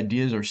because the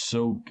ideas are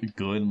so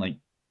good. And, like,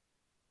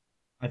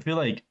 I feel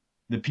like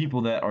the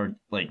people that are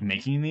like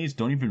making these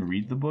don't even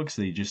read the books.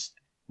 They just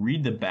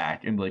read the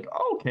back and be like,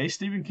 oh, okay,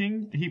 Stephen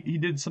King, he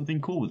did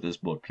something cool with this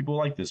book. People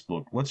like this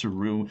book. Let's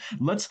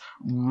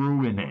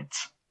ruin it.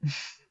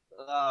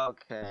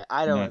 Okay,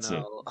 I don't That's it.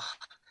 know.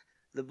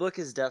 The book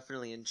is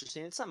definitely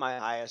interesting. It's not my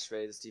highest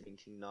rated Stephen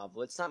King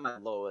novel. It's not my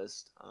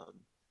lowest.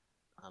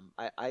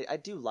 I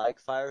do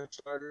like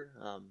Firestarter.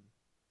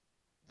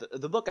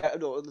 The book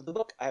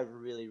I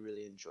really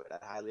really enjoyed.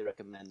 I highly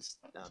recommend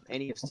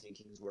any of Stephen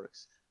King's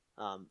works.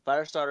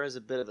 Firestarter is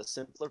a bit of a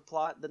simpler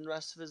plot than the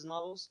rest of his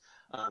novels,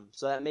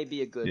 so that may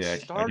be a good Yeah, I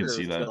starter can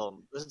see that.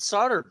 film, a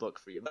starter book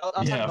for you. But I'll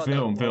talk Yeah, about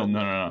film. that.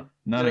 No,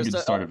 not a good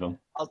starter film.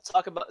 I'll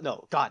talk about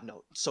no, God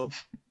no. So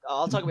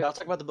I'll talk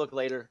about the book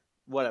later.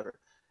 Whatever.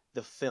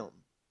 The film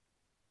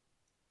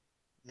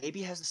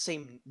maybe has the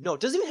same. No, it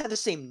doesn't even have the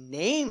same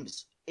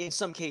names in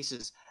some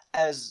cases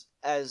as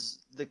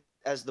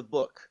the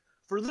book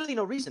for literally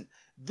no reason.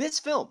 This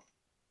film,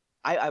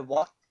 I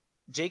walked.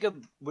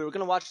 Jacob, we were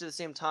gonna watch it at the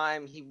same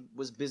time. He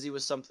was busy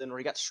with something, or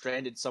he got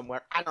stranded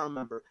somewhere. I don't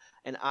remember.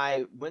 And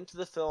I went to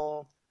the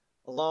film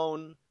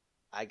alone.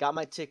 I got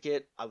my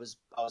ticket. I was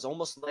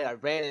almost late. I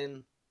ran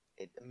in.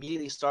 It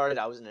immediately started.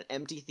 I was in an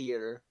empty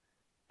theater,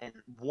 and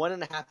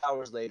 1.5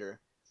 hours later,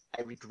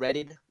 I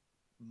regretted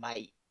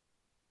my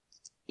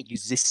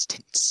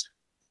existence.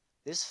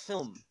 This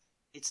film,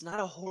 it's not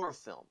a horror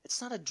film.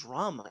 It's not a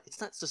drama. It's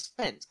not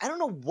suspense. I don't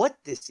know what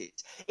this is.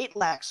 It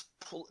lacks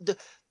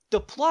the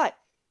plot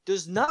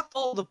does not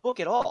follow the book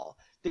at all.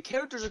 The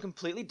characters are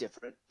completely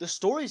different. The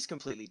story is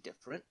completely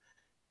different.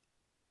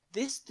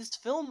 This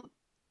film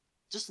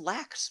just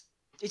lacks.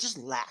 It just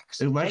lacks.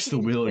 It lacks the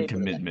I can't will even and say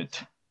what it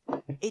commitment.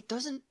 it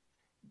doesn't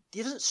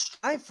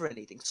strive for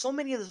anything. So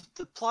many of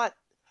the plot,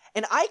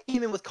 and I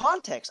came in with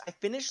context. I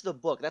finished the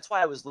book. That's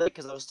why I was late,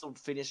 because I was still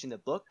finishing the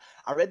book.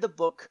 I read the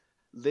book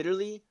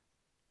literally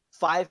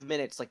 5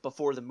 minutes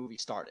before the movie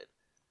started.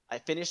 I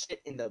finished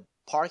it in the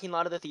parking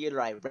lot of the theater.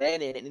 I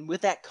ran in, and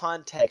with that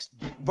context,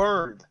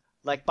 burned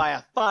like by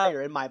a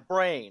fire in my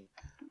brain,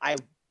 I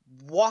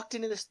walked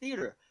into this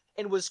theater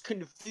and was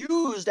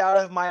confused out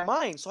of my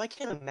mind. So I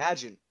can't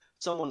imagine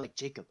someone like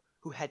Jacob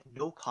who had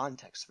no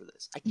context for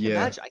this. I can't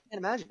imagine. I can't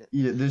imagine it.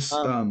 Yeah, this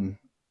I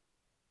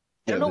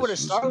don't know where to this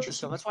was start with this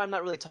interesting. film. That's why I'm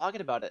not really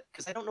talking about it,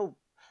 because I don't know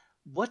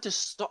what to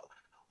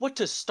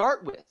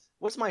start with.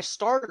 What's my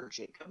starter,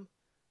 Jacob?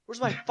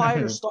 Where's my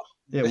fire start?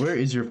 Yeah, where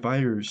is your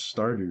fire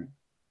starter?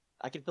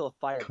 I can feel a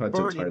fire Cut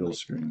to burning in title my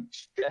screen.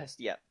 chest.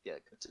 Yeah.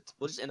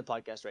 We'll just end the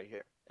podcast right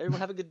here. Everyone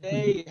have a good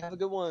day. Have a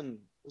good one.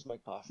 Where's my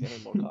coffee? I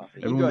need more coffee.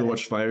 You Everyone go go ahead.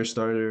 watch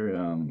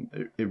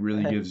Firestarter. It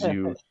really gives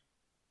you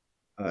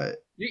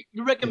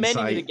You're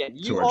recommending it insight again. to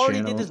You our already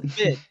channel. did this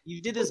bit.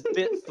 You did this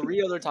bit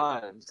 3 other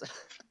times.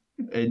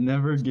 it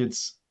never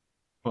gets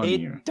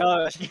funnier. It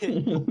does.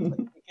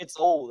 It's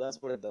old.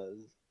 That's what it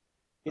does.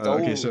 It's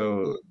Okay, old.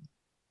 so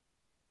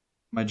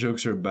my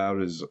jokes are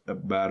about as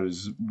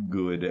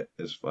good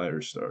as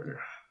Firestarter.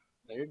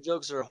 Now, your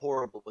jokes are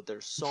horrible, but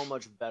they're so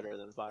much better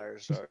than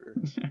Firestarter.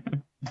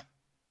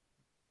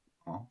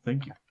 Oh,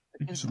 thank you.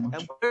 Thank you so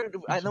much. And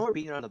I know we're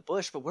beating around the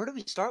bush, but where do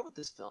we start with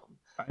this film?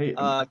 I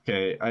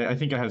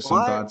think I have some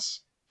Why-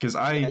 thoughts because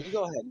Yeah, you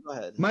go ahead. Go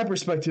ahead. my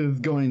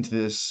perspective going into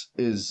this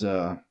is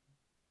I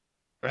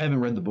haven't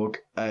read the book.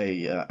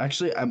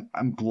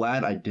 I'm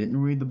glad I didn't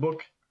read the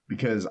book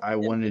because I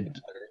wanted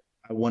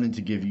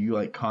to give you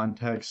like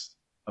context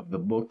of the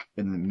book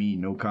and then me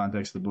no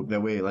context of the book.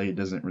 That way it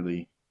doesn't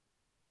really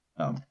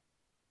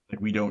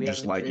we don't We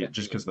just haven't like read it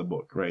just because the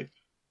book, right?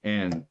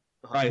 And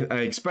Uh-huh. I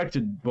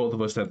expected both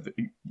of us to have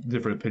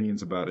different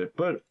opinions about it,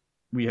 but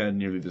we had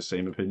nearly the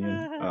same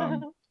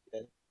opinion.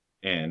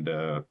 And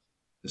the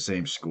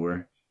same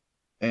score.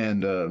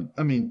 And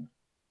I mean,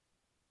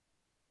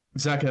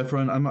 Zac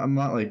Efron. I'm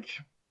not like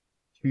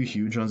too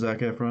huge on Zac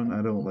Efron.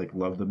 I don't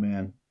love the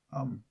man.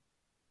 I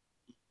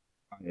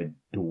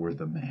adore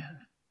the man.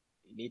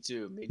 Me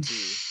too. Me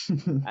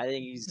too. I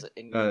think he's an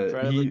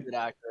incredibly good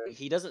actor.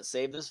 He doesn't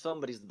save this film,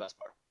 but he's the best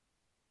part.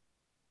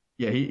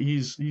 Yeah,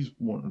 he's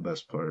one of the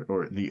best part,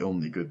 or the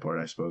only good part,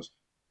 I suppose.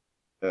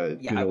 Yeah,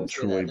 Good I old would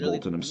say that. Troy Literally,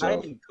 Bolton not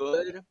himself. even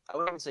good. I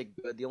wouldn't even say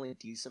good. The only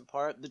decent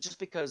part, but just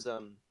because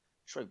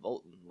Troy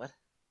Bolton. What?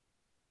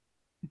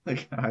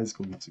 Like High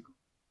School Musical.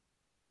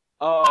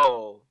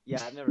 Oh,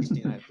 yeah, I've never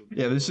seen High School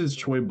Yeah, this Musical. is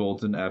Troy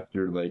Bolton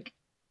after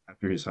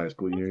his high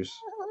school years.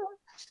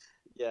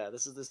 Yeah,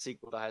 this is the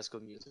sequel to High School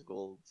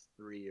Musical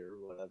 3 or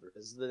whatever.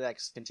 This is the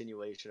next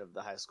continuation of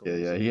the High School Yeah,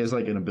 he Musical. has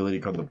like an ability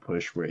called the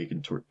Push where he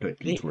can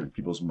contort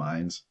people's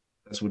minds.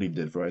 That's what he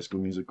did for High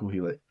School Musical.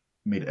 He like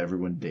made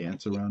everyone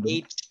dance around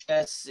him.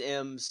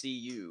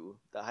 HSMCU,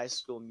 the High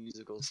School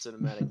Musical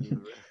Cinematic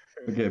Universe.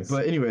 Okay,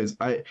 but anyways,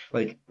 I've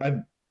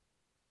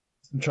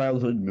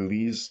childhood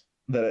movies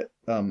that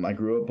I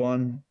grew up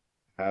on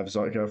have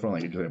Zac Efron,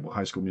 like example,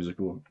 High School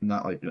Musical.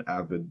 Not like an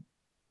avid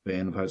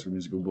fan of High School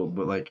Musical,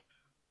 but like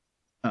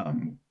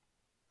um,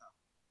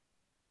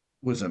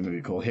 what's that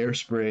movie called?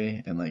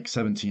 Hairspray and like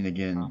 17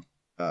 again.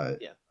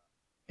 Yeah.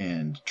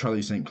 And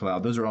Charlie St.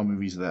 Cloud. Those are all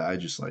movies that I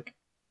just like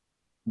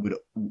would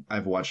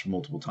I've watched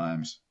multiple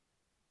times.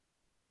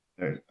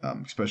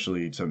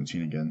 Especially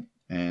 17 again,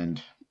 and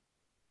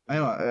I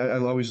know I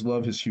always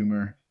love his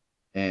humor,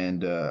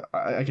 and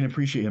I can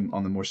appreciate him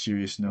on the more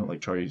serious note, like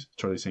Charlie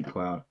St.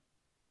 Cloud.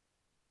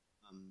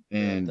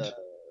 And the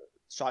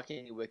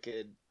Shockingly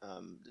Wicked,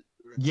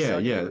 yeah,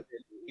 Wicked,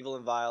 Evil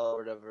and Vile or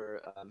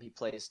whatever. He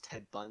plays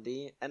Ted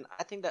Bundy, and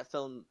I think that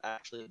film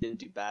actually didn't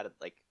do bad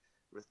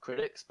with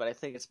critics, but I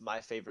think it's my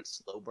favorite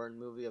slow burn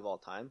movie of all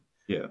time.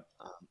 Yeah.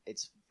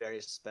 It's very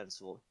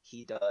suspenseful.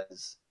 He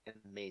does an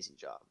amazing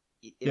job.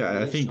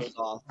 I think shows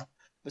off.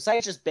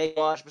 Besides just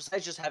Baywatch,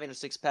 besides just having a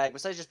six pack,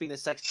 besides just being a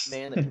sex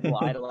man that people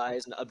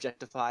idolize and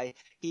objectify,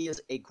 he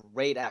is a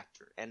great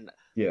actor. And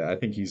yeah, I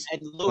think he's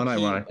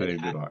unironically a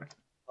good actor.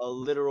 A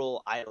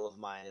literal idol of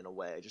mine in a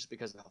way, just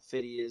because of how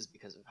fit he is,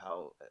 because of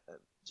how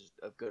just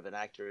a good of an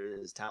actor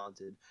he is,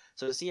 talented.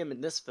 So to see him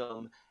in this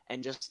film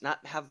and just not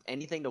have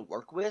anything to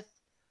work with,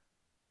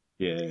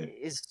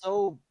 is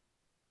so.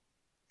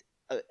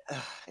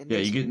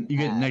 You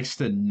get next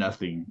to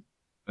nothing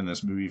in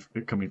this movie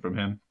coming from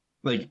him.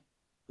 Like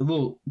a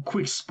little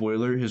quick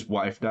spoiler: his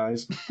wife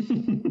dies.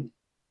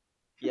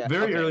 Yeah,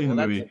 very early in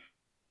the movie.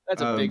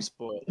 That's a big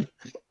spoiler.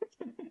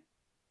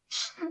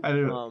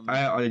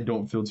 I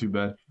don't feel too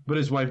bad, but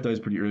his wife dies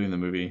pretty early in the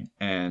movie,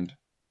 and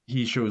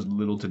he shows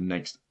little to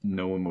next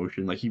no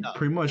emotion. Like he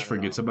pretty much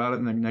forgets about it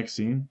in the next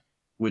scene,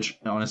 which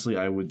honestly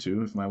I would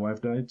too if my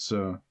wife died.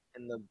 So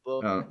in the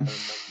book, I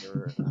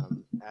remember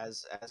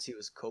as he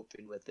was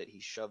coping with it, he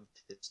shoved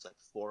his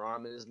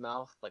forearm in his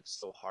mouth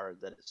so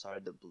hard that it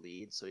started to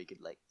bleed, so he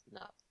could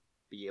not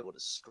be able to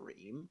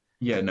scream.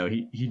 Yeah, no,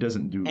 he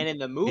doesn't do. And in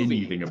the movie,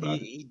 anything about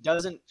it. He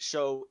doesn't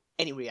show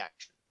any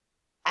reaction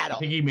at all. I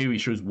think he maybe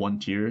shows one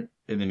tear,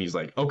 and then he's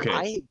like,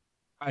 "Okay,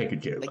 I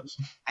could care less."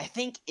 I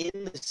think in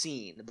the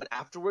scene, but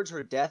afterwards,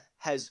 her death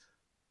has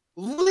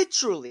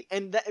literally,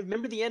 and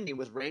remember the ending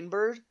with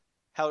Rainbird,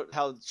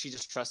 how she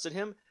just trusted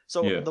him.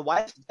 So the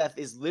wife's death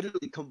is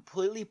literally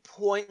completely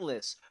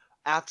pointless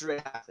after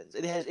it happens.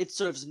 It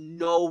serves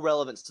no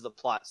relevance to the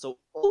plot. So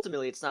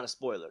ultimately, it's not a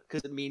spoiler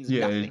because it means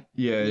nothing.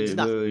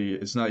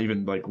 It's not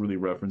even really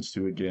referenced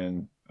to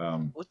again.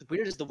 What's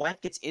weird is the wife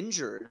gets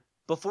injured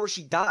before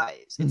she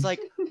dies. It's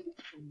like,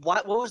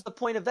 what was the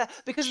point of that?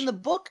 Because in the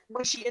book,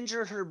 when she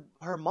injured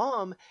her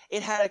mom,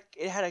 it had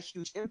a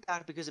huge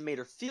impact because it made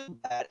her feel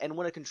bad and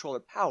want to control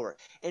her power.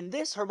 In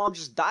this, her mom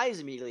just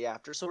dies immediately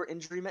after, so her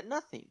injury meant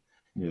nothing.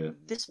 Yeah.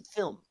 This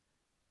film,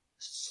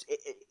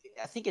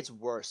 I think it's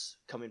worse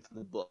coming from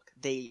the book.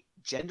 They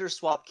gender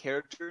swap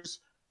characters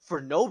for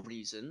no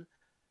reason.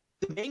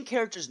 The main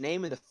character's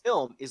name in the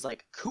film is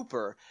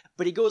Cooper,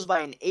 but he goes by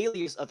an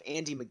alias of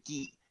Andy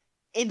McGee.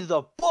 In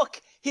the book,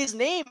 his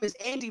name is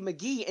Andy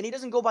McGee, and he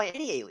doesn't go by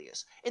any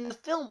alias. In the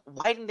film,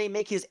 why didn't they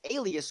make his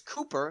alias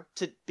Cooper?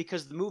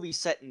 Because the movie's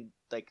set in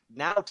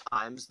now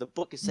times, the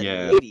book is set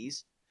in the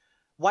 80s.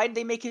 Why did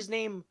they make his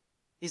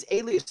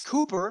alias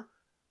Cooper?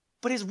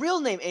 But his real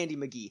name, Andy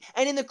McGee.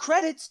 And in the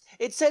credits,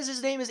 it says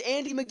his name is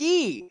Andy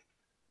McGee.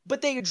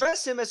 But they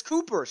address him as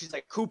Cooper. She's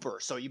like, Cooper,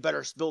 so you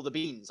better spill the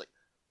beans.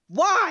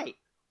 Why?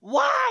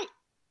 Why?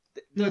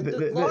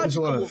 There's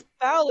a lot of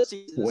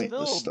fallacies in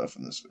pointless stuff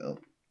in this film.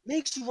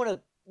 Makes you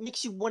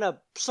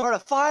wanna start a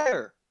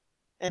fire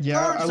and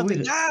burn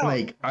something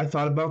down. I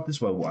thought about this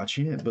while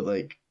watching it, but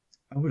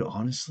I would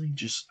honestly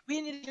just.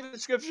 We need to give a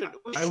description.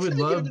 I would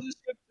love.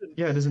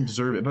 Yeah, it doesn't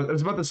deserve it, but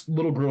it's about this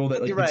little girl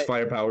that gets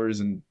fire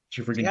powers and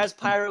she has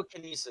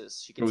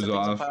pyrokinesis. She gets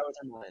off. Fire with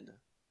her mind.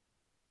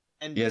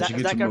 And she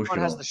gets Zac emotional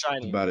Efron has The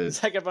Shining. About it.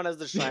 Zac Efron has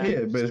The Shining.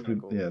 Yeah, basically,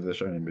 The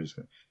Shining,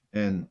 basically.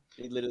 And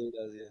he literally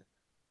does, yeah.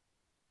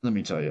 Let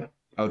me tell you,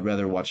 I would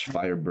rather watch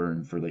fire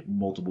burn for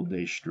multiple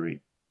days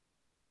straight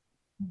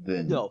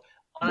than. No,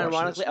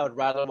 unironically, I would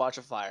rather watch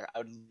a fire. I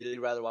would really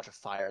rather watch a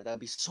fire. That would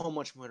be so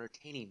much more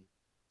entertaining.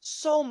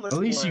 So much. At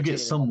least you get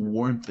some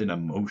warmth and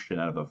emotion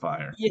out of a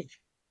fire. Yeah.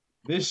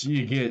 This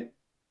you get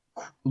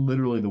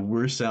literally the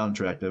worst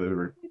soundtrack I've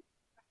ever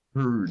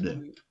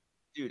heard.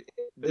 Dude,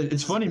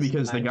 It's funny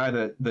because the guy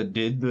that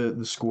did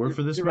the score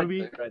for this You're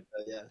movie, right,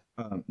 yeah.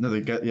 no,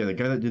 the guy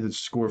that did the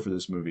score for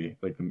this movie,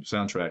 like the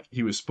soundtrack,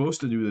 he was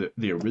supposed to do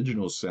the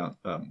original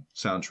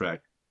soundtrack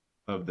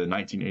of the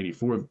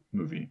 1984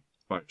 movie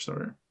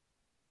Firestarter,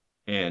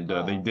 and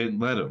they didn't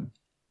let him.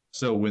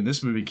 So when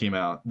this movie came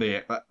out,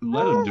 they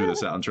let him do the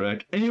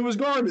soundtrack, and it was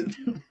garbage.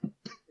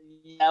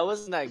 Yeah, it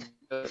wasn't that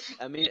good.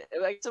 I mean,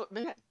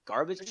 maybe not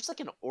garbage, but just like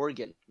an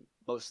organ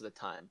most of the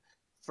time.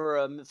 For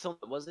a film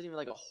that wasn't even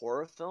like a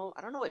horror film,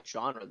 I don't know what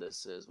genre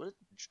this is. What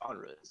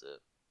genre is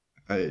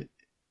it?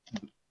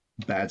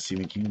 Bad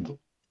Stephen King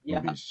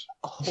movies.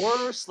 A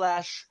horror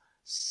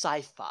 /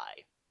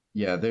 sci-fi.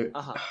 Yeah,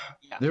 Yeah.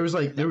 there was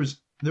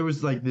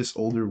like this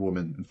older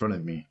woman in front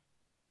of me,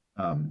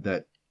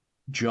 that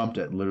jumped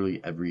at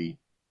literally every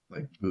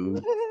like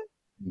boo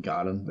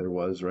got him there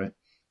was, right?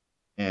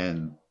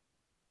 And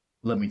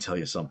let me tell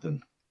you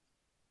something.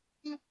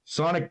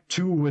 Sonic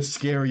 2 was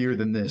scarier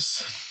than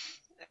this.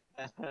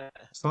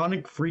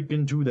 Sonic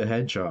freaking 2 the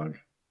Hedgehog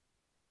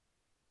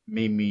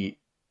made me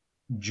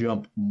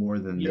jump more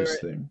than this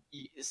thing.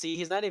 See,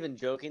 he's not even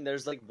joking.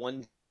 There's like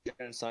one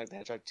in Sonic the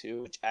Hedgehog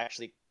 2, which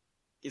actually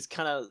is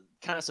kind of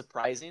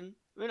surprising.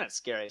 I mean, not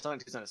scary. Sonic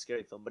 2 is not a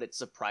scary film, but it's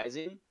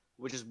surprising,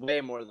 which is way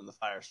more than the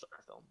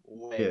Firestarter film.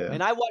 Way.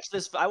 And I watched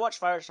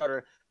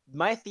Firestarter.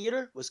 My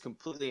theater was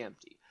completely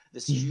empty.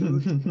 This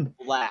huge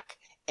black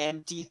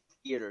empty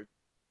theater,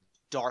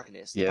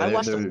 darkness. Yeah, if I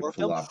watched a horror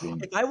film,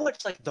 if I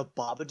watched like The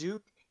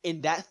Babadook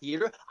in that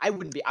theater, I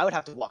would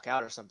have to walk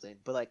out or something.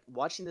 But like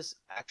watching this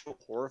actual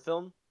horror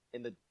film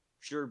in the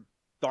pure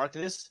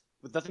darkness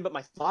with nothing but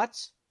my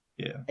thoughts,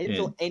 I didn't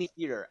feel any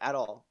theater at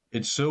all.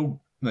 It's so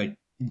like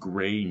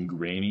gray and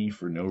grainy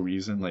for no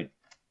reason. Like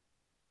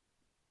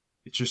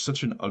it's just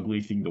such an ugly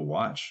thing to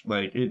watch.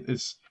 Like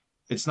it's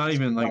not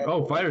even like,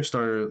 oh,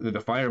 Firestarter,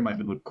 the fire might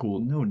look cool.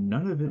 No,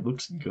 none of it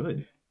looks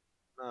good.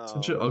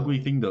 Such an ugly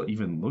thing to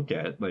even look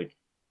at. Like,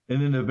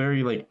 and then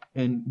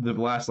and the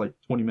last like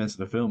 20 minutes of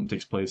the film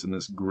takes place in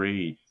this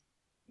gray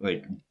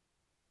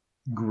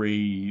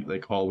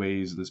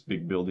hallways, this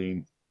big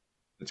building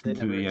that's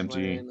completely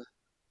empty.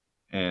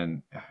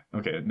 And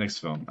okay, next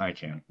film, I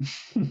can't.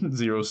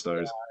 0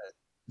 stars.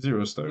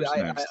 0 stars.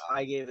 Next.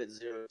 I gave it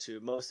 0 too,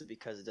 mostly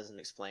because it doesn't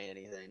explain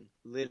anything,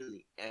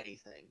 literally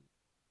anything.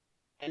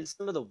 And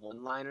some of the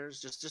one-liners,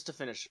 just to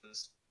finish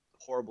this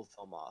horrible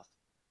film off,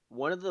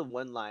 one of the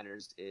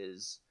one-liners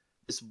is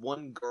this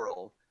one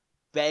girl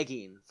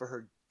begging for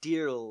her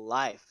dear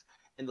life,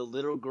 and the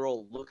little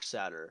girl looks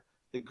at her.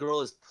 The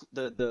girl is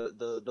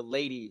the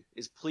lady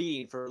is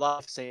pleading for her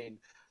life, saying,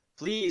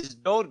 "Please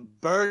don't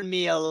burn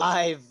me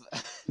alive."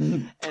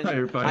 And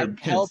I can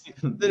help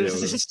you.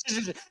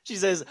 She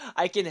says,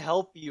 "I can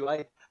help you.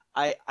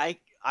 I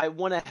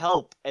want to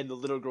help." And the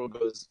little girl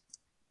goes,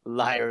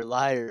 "Liar,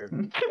 liar,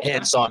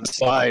 hands on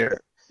fire."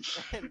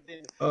 And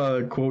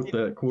then quote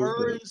that.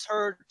 Burns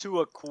her to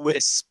a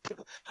crisp,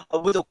 a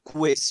little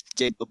crisp,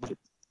 Jacob.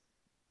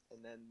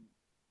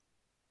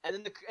 And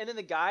then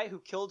the guy who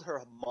killed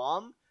her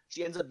mom,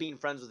 she ends up being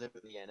friends with him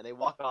in the end, and they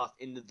walk off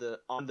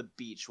on the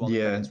beach while the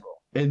credits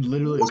roll. And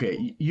literally,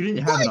 okay, you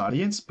didn't have an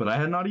audience, but I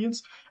had an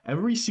audience.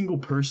 Every single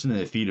person in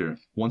the theater,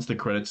 once the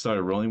credits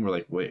started rolling, were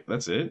like, "Wait,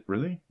 that's it?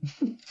 Really?"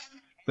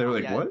 They were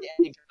like, "What?"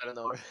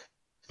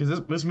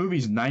 Because this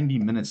movie's 90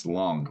 minutes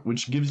long,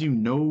 which gives you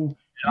no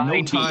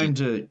time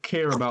to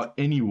care about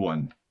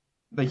anyone.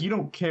 Like, you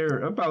don't care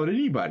about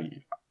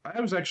anybody. I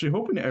was actually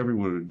hoping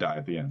everyone would die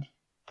at the end.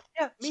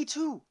 Yeah, me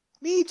too.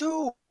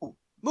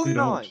 Moving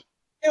on.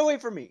 Get away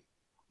from me.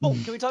 Oh,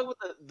 can we talk about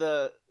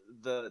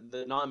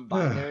the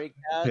non-binary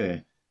cat?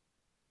 Okay.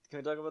 Can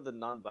we talk about the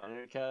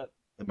non-binary cat?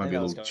 It might be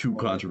a little too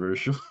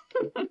controversial.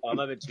 It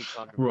might be too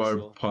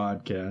controversial. For our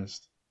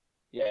podcast.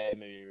 Yeah,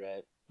 maybe you're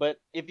right. But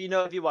if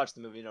you watch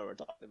the movie, you know what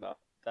we're talking about.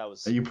 That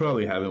was. You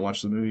probably haven't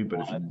watched the movie,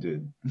 but if you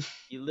did,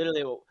 you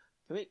literally.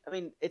 I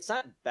mean, it's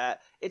not bad.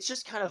 It's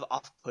just kind of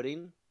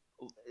off-putting.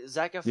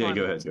 Zac Efron. Yeah,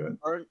 go ahead.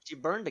 She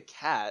burned a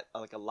cat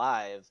like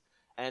alive,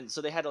 and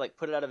so they had to like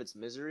put it out of its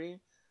misery.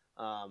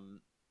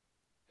 And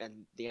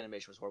the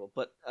animation was horrible.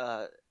 But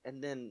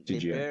and then they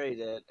buried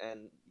it,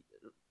 and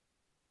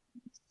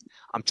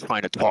I'm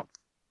trying to talk.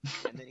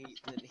 And then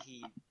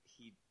he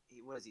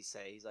what does he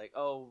say? He's like,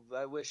 "Oh,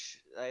 I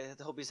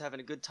hope he's having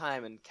a good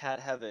time in cat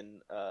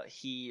heaven."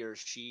 He or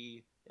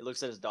she, it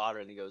looks at his daughter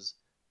and he goes,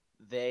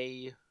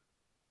 "They,"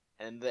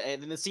 and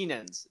then the scene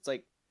ends. It's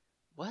like,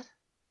 what?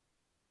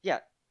 Yeah,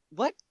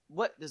 what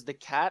does the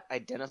cat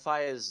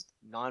identify as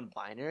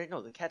non-binary?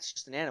 No, the cat's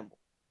just an animal.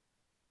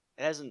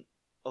 It hasn't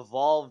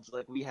evolved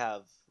like we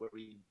have, where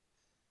we.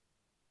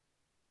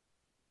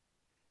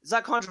 It's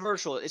not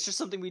controversial. It's just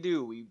something we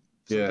do.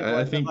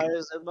 I think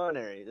as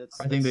binary.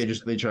 I think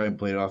they try and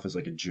play it off as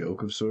like a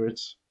joke of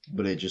sorts,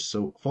 but it just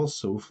falls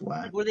so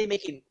flat. Were they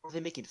making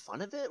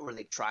fun of it? Were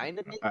they trying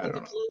to make like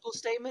a political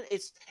statement?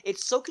 It's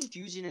so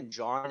confusing and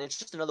jarring. It's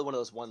just another one of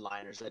those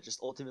one-liners that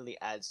just ultimately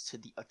adds to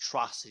the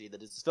atrocity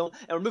that is this film.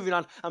 And we're moving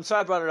on. I'm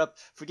sorry I brought it up.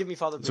 Forgive me,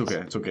 Father. It's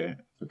okay.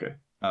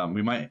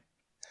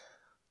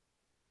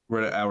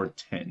 We're at hour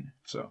 10,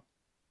 so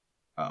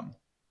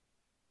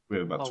We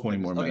have about Oh, 20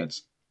 more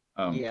goodness.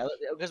 Okay. minutes. Yeah,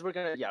 because we're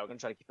gonna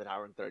try to keep it an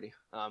hour and 30.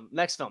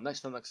 Next film.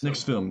 Next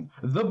film,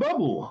 The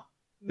Bubble.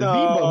 The No,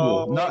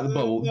 Bubble, not the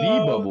bubble, the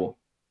no, bubble.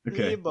 the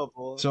Okay.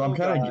 bubble. So Oh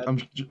God.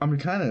 I'm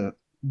kind of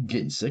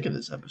getting sick of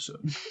this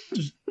episode.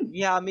 Just,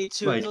 Yeah, me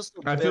too. like, Feels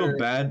so I feel bitter.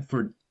 bad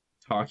for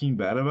talking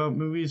bad about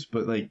movies,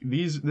 but like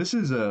this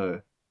is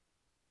a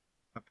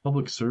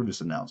public service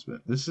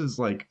announcement. This is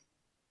like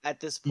At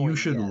this point. you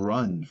should yeah.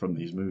 run from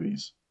these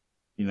movies.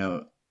 You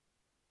know,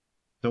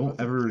 don't Run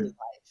from ever your life.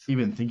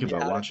 even think Get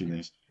about out of watching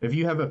these. If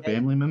you have a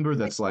family member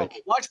that's like,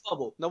 Watch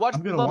Bubble. No, watch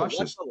I'm gonna Bubble. watch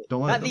this. Bubble.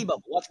 Don't let Not them. the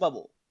Bubble. Watch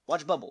Bubble.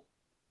 Watch Bubble.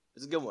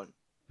 It's a good one.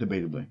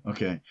 Debatably,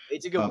 okay.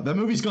 It's a good one. That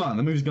movie's gone.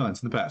 The movie's gone.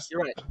 It's in the past.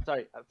 You're right.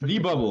 Sorry. The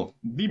Bubble.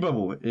 The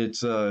Bubble.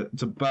 It's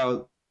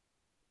about.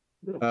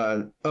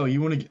 Oh,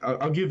 you want to?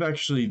 I'll give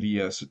actually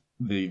the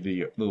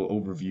little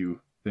overview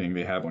thing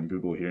they have on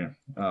Google here.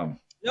 No.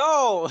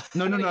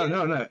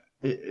 No.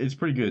 It's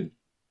pretty good.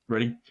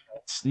 Ready?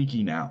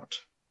 Sneaking out,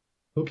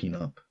 hooking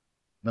up,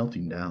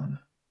 melting down.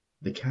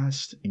 The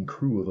cast and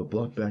crew of a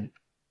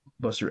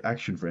blockbuster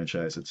action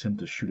franchise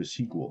attempt to shoot a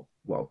sequel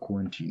while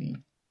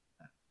quarantining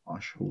at a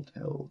posh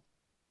hotel.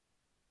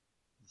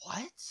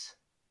 What?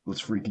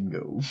 Let's freaking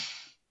go.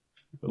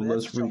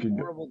 That's such a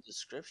horrible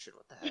description.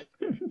 What the heck?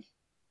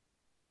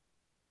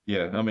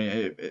 Yeah, I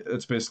mean,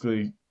 it's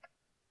basically.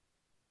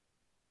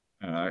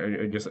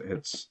 I guess it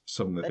hits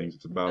some of the things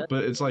it's about,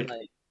 but it's like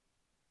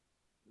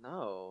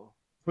no.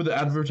 For the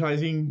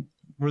advertising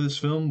for this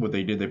film, what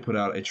they did, they put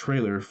out a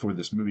trailer for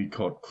this movie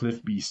called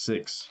Cliff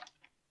B6,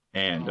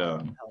 and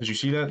did you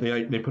see that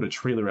they put a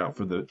trailer out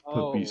for the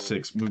Cliff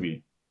B6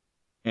 movie,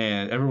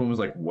 and everyone was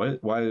like,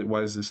 "What?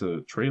 Why is this a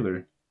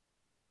trailer?"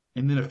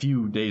 And then a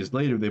few days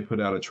later, they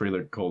put out a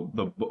trailer called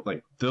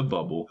The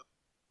Bubble,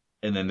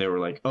 and then they were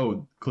like,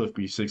 "Oh, Cliff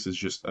B6 is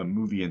just a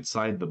movie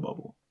inside the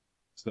bubble."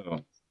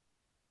 So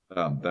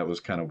that was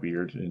kind of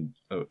weird and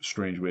a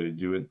strange way to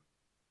do it.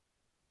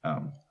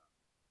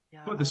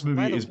 But this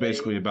movie is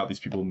basically about these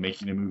people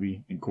making a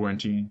movie in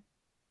quarantine,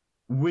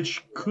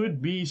 which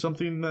could be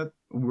something that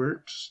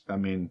works. I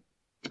mean,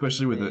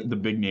 especially with the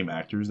big name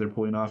actors they're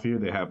pulling off here.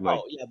 They have like.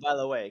 Oh yeah, by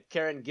the way,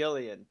 Karen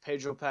Gillan,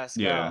 Pedro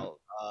Pascal,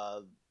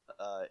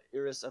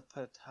 Iris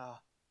Apatow,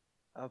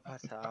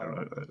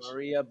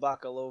 Maria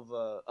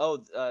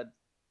Bakalova.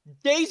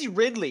 Daisy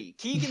Ridley,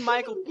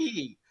 Keegan-Michael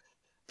Key,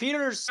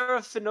 Peter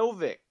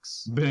Serafinovich.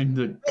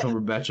 Benedict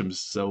Cumberbatch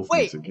himself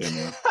Wait, makes a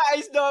cameo.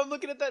 I know, I'm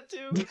looking at that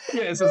too.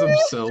 Yeah, it says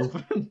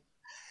himself.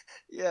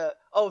 Yeah.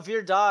 Oh,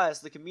 Veer Das,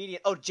 the comedian.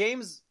 Oh,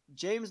 James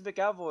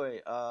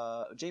McAvoy.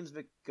 James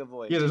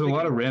McAvoy. Yeah, there's a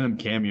lot of McAvoy. random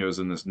cameos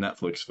in this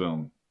Netflix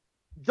film.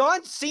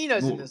 John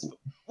Cena's in this film.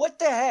 What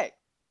the heck?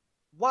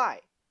 Why?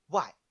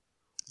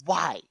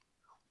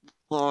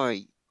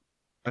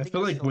 I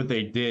feel like what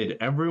they did,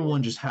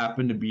 everyone just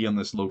happened to be on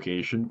this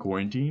location,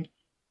 quarantined,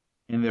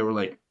 and they were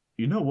like,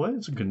 you know what?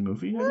 It's a good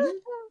movie idea.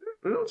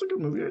 It's a good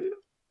movie idea.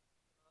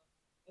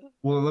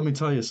 Well, let me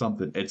tell you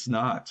something. It's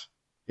not.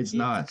 It's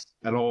not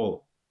at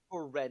all.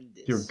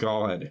 Horrendous. Dear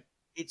God.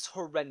 It's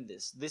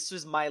horrendous. This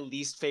was my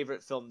least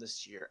favorite film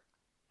this year.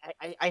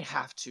 I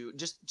have to.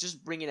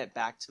 Just bringing it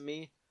back to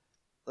me.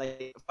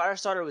 Like,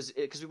 Firestarter was...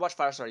 Because we watched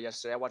Firestarter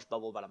yesterday. I watched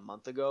Bubble about a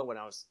month ago when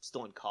I was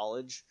still in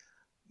college.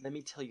 Let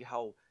me tell you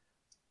how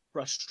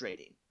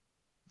frustrating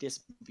this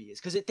movie is.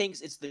 Because it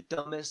thinks it's the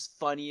dumbest,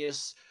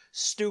 funniest,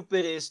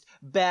 stupidest,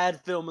 bad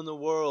film in the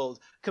world,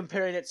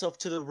 comparing itself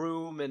to The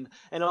Room and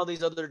all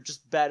these other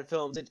just bad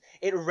films.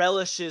 It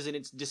relishes in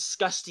its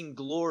disgusting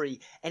glory,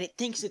 and it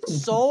thinks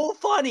it's so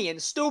funny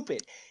and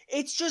stupid.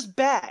 It's just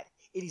bad.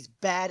 It is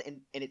bad,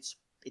 and it's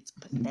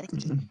pathetic.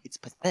 It's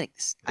pathetic.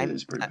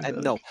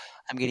 No,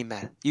 I'm getting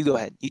mad. You go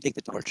ahead. You take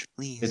the torch,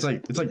 please. It's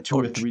like two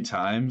or three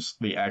times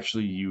they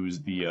actually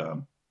use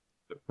the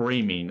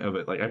framing of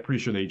it. Like, I'm pretty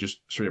sure they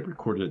just straight up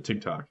recorded a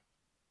TikTok,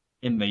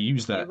 and they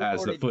use that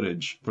as the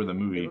footage for the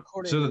movie,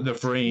 so that the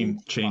frame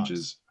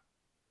changes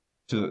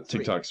to the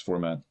TikTok's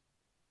format.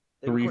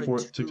 3, 4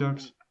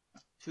 TikToks?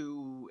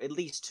 At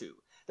least 2.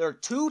 There are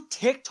 2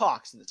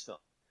 TikToks in this film.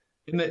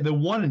 And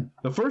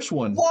the first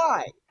one,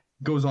 why,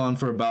 goes on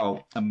for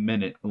about a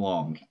minute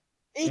long,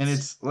 and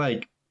it's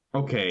like,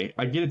 okay,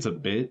 I get it's a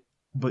bit,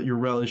 but you're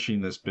relishing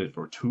this bit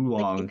for too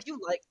long.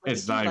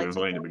 It's not even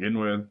funny to begin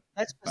with.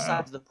 That's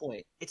besides the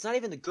point. It's not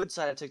even the good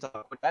side of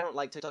TikTok. I don't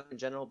like TikTok in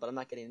general, but I'm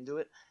not getting into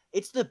it.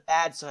 It's the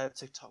bad side of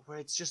TikTok, where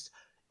it's just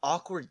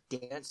awkward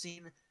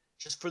dancing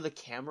just for the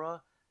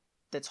camera.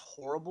 That's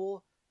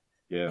horrible.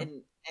 Yeah.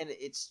 And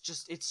it's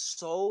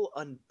so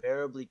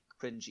unbearably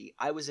cringy.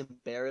 I was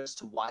embarrassed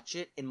to watch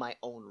it in my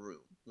own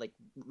room, like,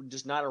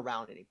 just not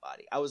around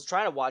anybody. I was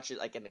trying to watch it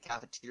like in the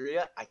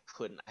cafeteria. I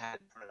couldn't. I had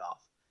to turn it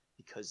off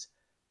because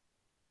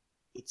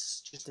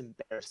it's just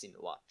embarrassing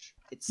to watch.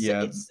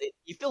 You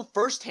feel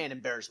firsthand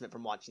embarrassment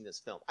from watching this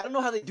film. I don't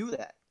know how they do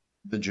that.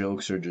 The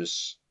jokes are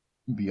just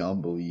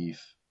beyond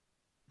belief.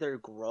 They're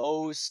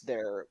gross.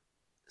 They're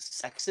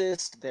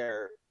sexist.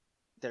 They're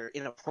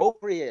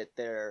inappropriate.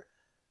 They're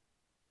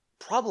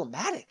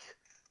problematic.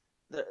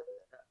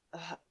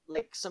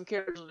 Like, some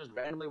characters will just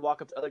randomly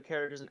walk up to other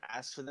characters and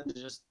ask for them to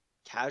just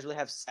casually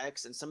have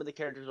sex, and some of the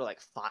characters are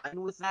like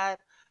fine with that.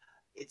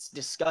 It's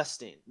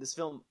disgusting. This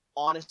film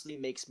honestly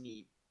makes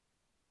me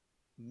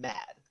mad.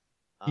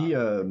 He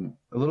Um,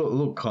 a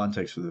little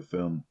context for the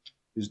film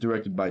is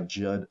directed by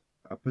Judd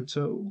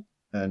Apatow,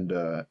 and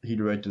he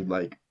directed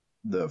like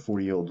the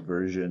 40-year-old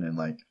version and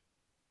like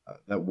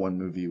that one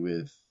movie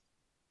with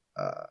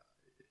uh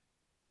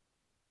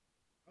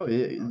oh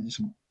yeah,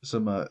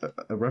 some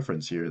a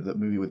reference here, that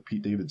movie with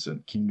Pete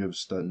Davidson, King of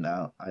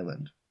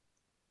Island,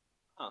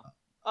 huh.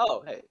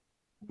 Oh, hey,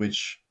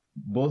 which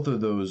both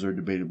of those are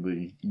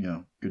debatably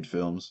good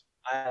films,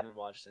 I haven't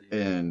watched it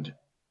either. and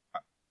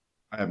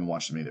I haven't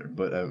watched them either,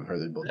 but I've heard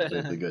they're both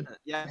debatably good.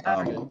 Yeah, I've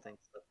heard Um, good things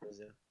about those,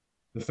 yeah.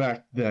 the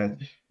fact that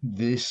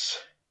this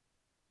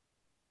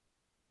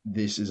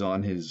is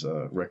on his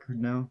record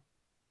now,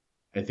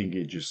 I think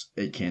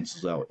it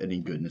cancels out any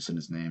goodness in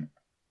his name.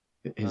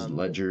 His Um,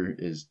 ledger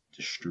is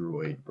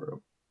destroyed,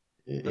 bro.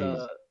 It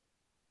is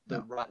the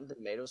no. Rotten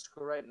Tomato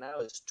score right now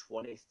is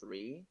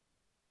 23,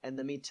 and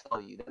let me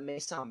tell you, that may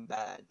sound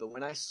bad, but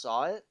when I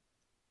saw it,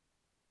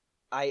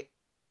 I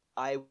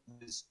I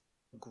was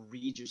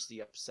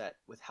egregiously upset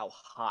with how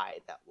high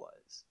that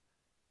was,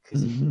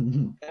 because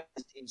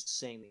that's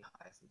insanely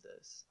high for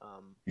this.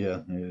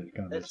 Yeah, it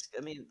kind of is.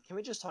 I mean, can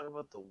we just talk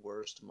about the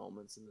worst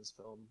moments in this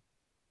film,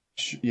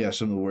 Yeah,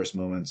 some of the worst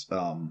moments.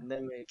 and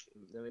then we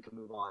can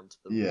move on to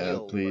the Yeah,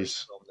 real worst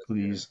please, film this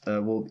year. please.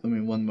 Well, I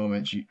mean, one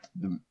moment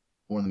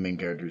one of the main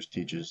characters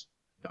teaches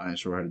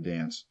Dinosaur how to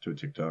dance to a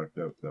TikTok.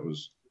 That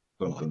was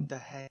something. What the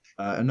heck?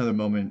 Another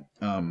moment.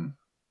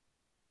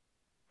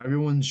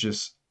 Everyone's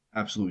just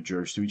absolute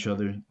jerks to each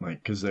other,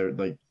 like, because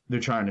they're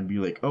trying to be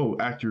like, oh,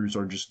 actors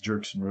are just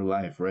jerks in real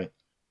life, right?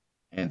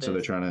 And so they're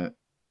There's trying to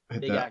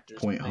hit big that actors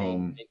point playing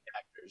home. big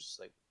actors,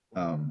 like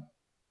Um,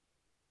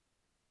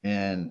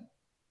 and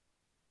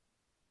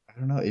I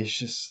don't know,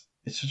 it's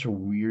such a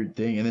weird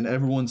thing. And then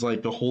everyone's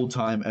like, the whole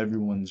time,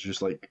 everyone's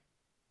just like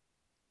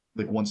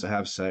wants to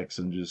have sex,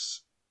 and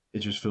it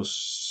just feels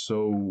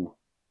so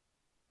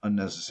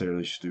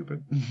unnecessarily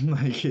stupid.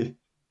 like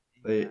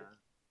yeah.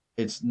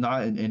 it's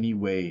not in any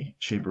way,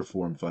 shape, or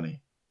form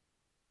funny.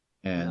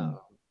 And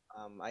No,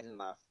 I didn't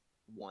laugh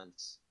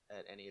once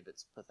at any of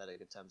its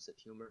pathetic attempts at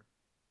humor.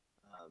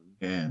 Um,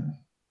 and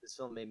this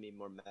film made me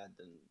more mad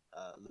than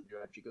Olivia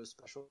Rodrigo's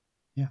special.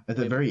 yeah, at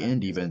the Way more very mad.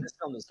 end, This, even this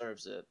film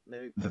deserves it.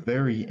 Maybe the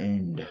very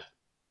end,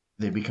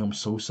 they become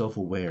so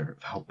self-aware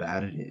of how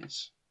bad it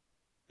is.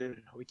 no,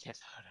 we can't.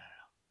 No.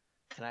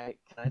 Can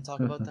I talk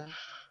about that?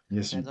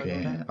 Yes, Can you I talk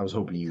about can. that? I was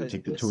hoping you would Because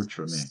take the this, torch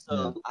from me.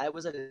 so I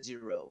was at a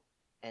 0,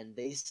 and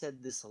they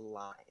said this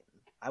line.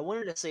 I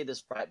wanted to say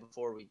this right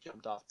before we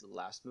jumped off to the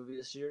last movie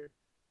this year,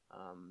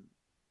 um,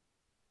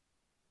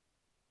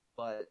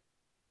 but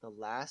the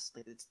last,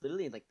 like, it's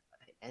literally like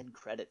the end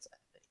credits, I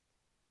think.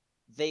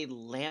 They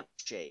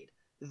lampshade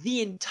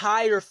the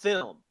entire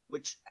film,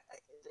 which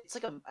it's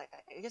like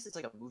I guess it's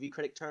like a movie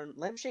critic term.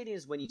 Lampshading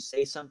is when you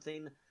say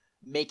something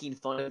making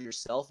fun of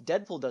yourself.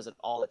 Deadpool does it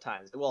all the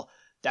time. Well,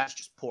 that's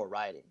just poor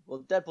writing.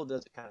 Well, Deadpool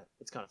does it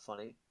it's kind of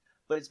funny,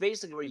 but it's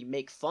basically where you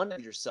make fun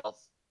of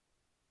yourself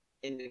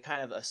in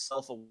kind of a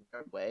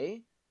self-aware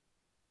way.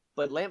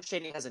 But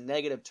lampshading has a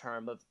negative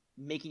term of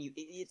making you.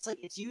 It's like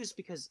it's used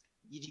because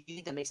you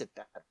think that makes it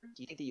better.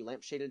 Do you think that you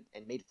lampshaded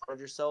and made fun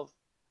of yourself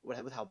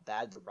with how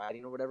bad the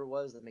writing or whatever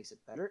was that makes it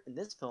better? In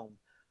this film,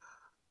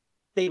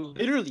 they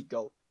literally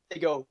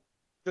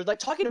they're like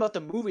talking about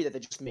the movie that they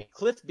just made,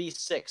 Cliff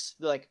B6.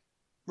 They're like,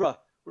 bruh,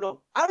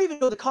 no, I don't even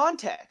know the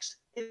context.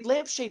 It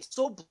lampshades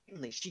so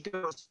blatantly. She's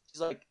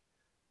like,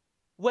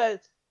 well,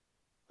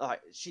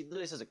 she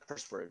literally says a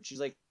curse word. She's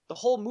like, the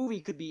whole movie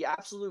could be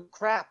absolute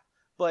crap,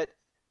 but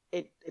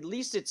at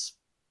least it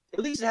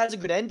has a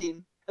good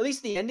ending. At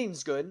least the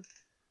ending's good.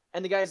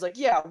 And the guy's like,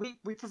 yeah,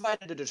 we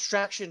provided a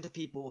distraction to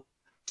people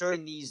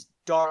during these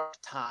dark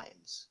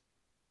times.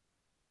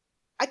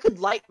 I could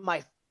light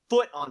my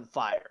foot on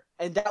fire,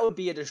 and that would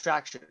be a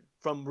distraction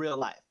from real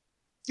life.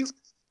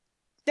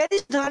 That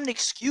is not an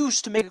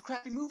excuse to make a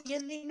crappy movie,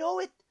 and they know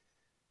it.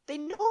 They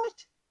know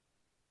it.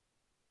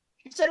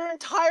 She said her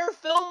entire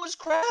film was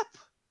crap.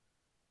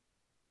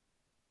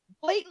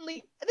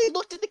 Blatantly. And they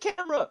looked at the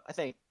camera, I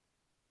think.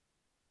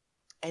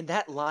 And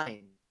that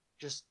line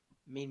just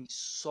made me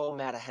so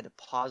mad I had to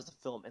pause the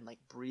film and like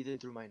breathe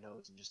it through my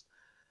nose and just...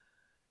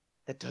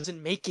 That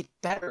doesn't make it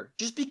better.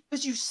 Just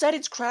because you said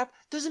it's crap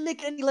doesn't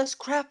make it any less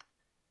crap.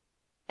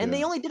 And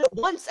they only did it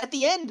once at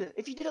the end.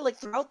 If you did it like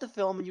throughout the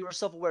film and you were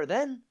self-aware,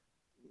 then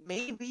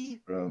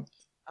maybe. Bro.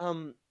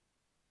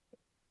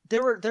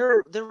 There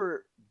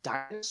were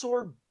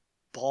dinosaur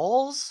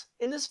balls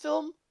in this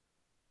film.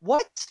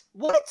 What?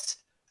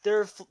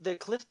 The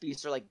cliff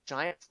beasts are like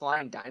giant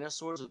flying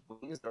dinosaurs with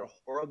wings that are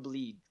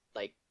horribly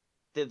like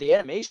the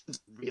animation's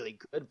really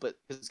good, but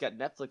because it's got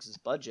Netflix's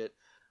budget,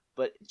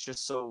 but it's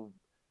just so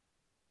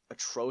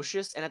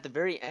atrocious. And at the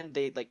very end,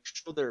 they like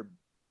show their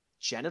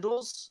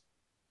genitals.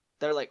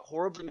 They're like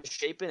horribly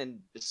misshapen and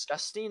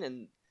disgusting,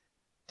 and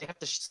they have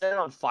to set it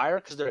on fire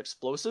because they're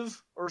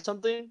explosive or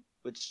something,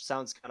 which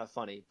sounds kind of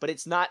funny. But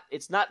it's not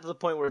to the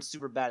point where it's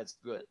super bad. It's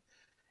good.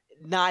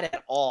 Not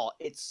at all.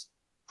 It's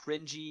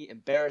cringy,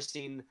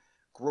 embarrassing,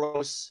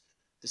 gross,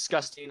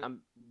 disgusting.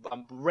 I'm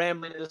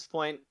rambling at this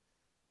point.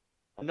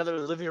 Another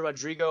Olivia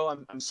Rodrigo.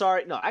 I'm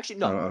sorry. No, actually,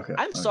 no. Oh, okay.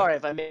 I'm Okay. sorry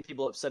if I made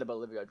people upset about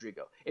Olivia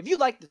Rodrigo. If you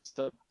like this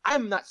film,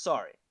 I'm not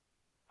sorry.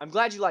 I'm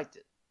glad you liked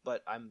it,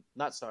 but I'm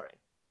not sorry.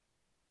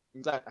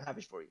 I'm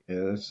happy for you.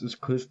 Yeah, that's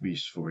Cliff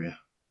Beast for you.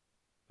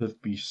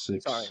 Cliff Beast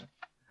 6. Sorry.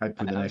 Hype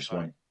for the I'm next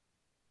sorry.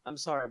 I'm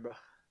sorry, bro.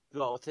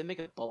 Bro, if they make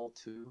a Bubble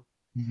 2.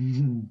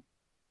 one.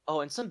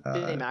 Oh, and some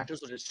big name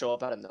actors will just show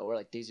up out of nowhere,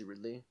 like Daisy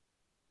Ridley.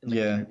 In the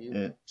Yeah, interview.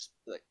 yeah. Just,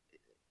 like,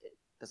 it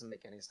doesn't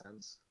make any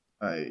sense.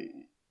 I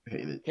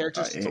hate it.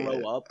 Characters I hate throw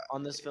it. up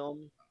on this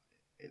film.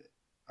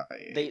 I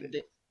hate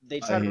it.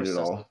 They try to hate it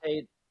all.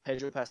 resuscitate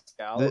Pedro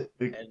Pascal, and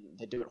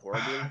they do it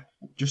horribly.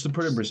 Just to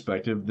put it in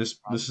perspective, this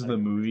is the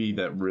movie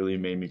that really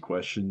made me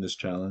question this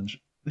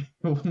challenge.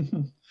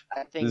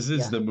 I think This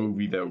is the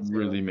movie that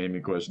really made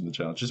me question the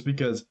challenge, just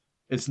because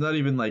it's not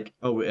even like,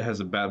 oh, it has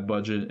a bad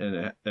budget and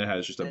it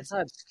has just a it's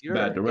not obscure.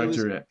 bad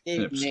director It was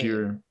and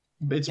obscure. name.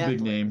 It's a big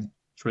Definitely. name,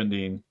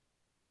 trending.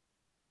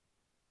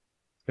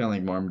 Kind of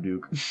like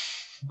Marmaduke.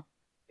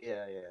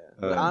 Yeah.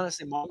 But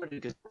honestly,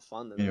 Marmaduke is more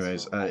fun than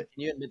anyways, this film. Can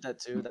you admit that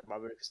too? That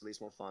Marmaduke is at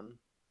least more fun.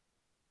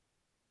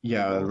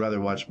 Yeah, I'd rather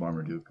watch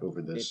Marmaduke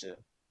over Me this too.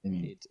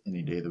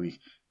 any day of the week.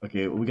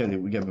 Okay, we gotta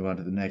move on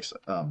to the next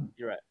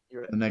You're right.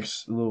 the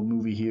next little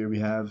movie here we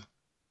have.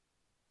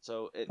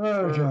 So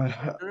Oh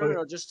god.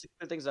 no, just to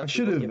clear things up. I we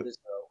should both have. give it a 0.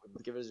 We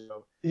both give it a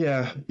 0.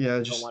 Yeah,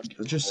 watch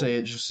just say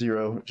it, just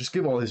 0. Just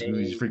give all these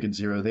movies freaking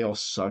 0. They all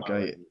suck.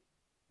 I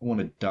want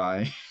to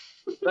die.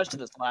 Especially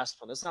this last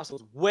one. This last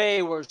one's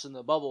way worse than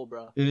the Bubble,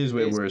 bro. It is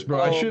way It's worse, bro.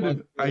 so much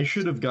I worse.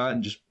 should have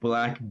gotten just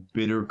black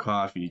bitter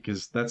coffee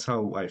because that's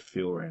how I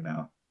feel right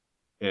now.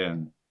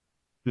 And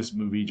this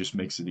movie just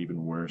makes it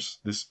even worse.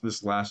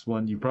 This last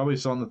one, you probably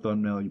saw in the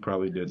thumbnail, you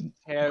probably didn't.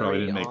 Cherry Probably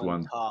didn't make on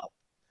one. top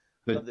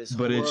But of this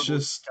but it's horrible,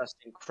 just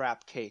disgusting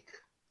crap cake.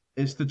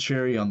 it's the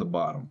cherry on the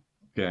bottom.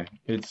 Okay.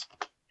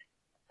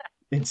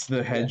 It's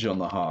the hedge on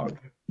the hog.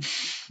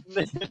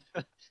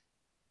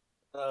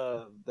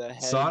 The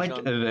hedge Sonic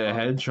on the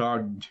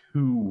Hedgehog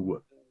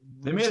 2.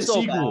 They made a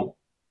So sequel.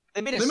 bad.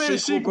 They made a a sequel,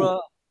 sequel. bro.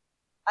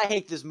 I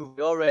hate this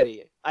movie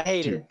already. I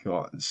hate Dear it.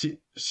 God.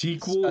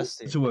 Sequel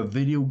Disgusting. to a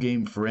video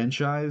game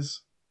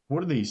franchise?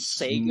 What are they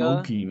Sega?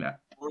 smoking at?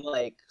 We're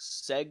like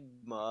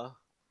Segma.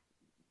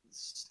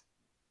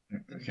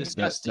 Okay,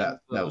 Disgusting that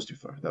film. was too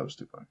far. That was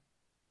too far.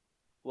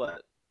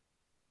 What?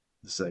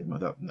 The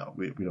segment. No,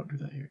 we don't do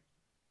that here.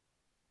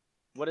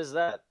 What is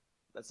that?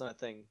 That's not a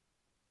thing.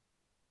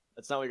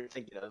 That's not what you're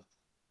thinking of.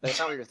 That's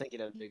not what you're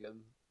thinking of, Jacob.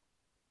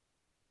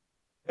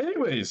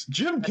 Anyways,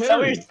 Jim That's not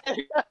what you're Carrey.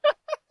 thinking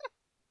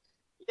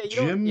yeah,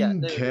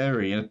 Jim there-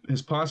 Carrey, in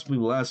his possibly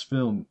last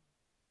film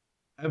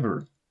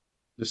ever,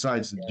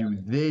 decides to do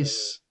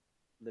this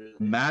literally.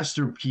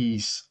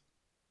 masterpiece.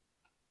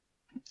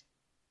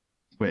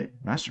 Wait,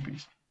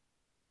 masterpiece?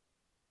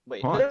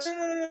 Wait, Pause.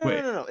 no.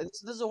 Wait.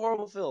 This is a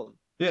horrible film.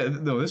 Yeah,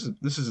 no,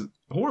 this is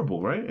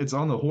horrible, right? It's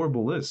on the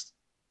horrible list.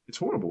 It's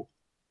horrible.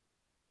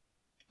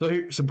 So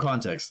here's some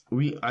context.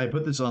 I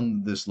put this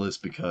on this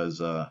list because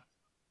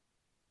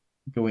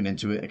going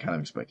into it, I kind of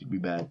expected to be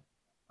bad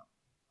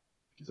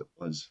because it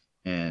was,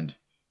 and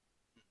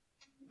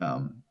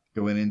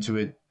going into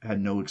it, had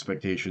no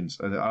expectations.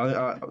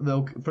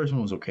 The first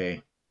one was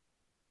okay.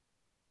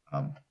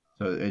 So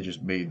it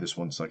just made this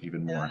one suck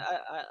even more. Yeah,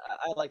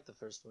 I like the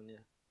first one. Yeah.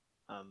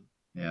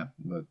 Yeah,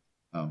 but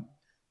It was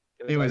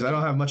anyways, like- I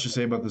don't have much to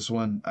say about this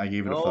one. I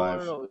gave it a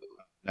 5. No.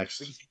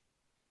 Next.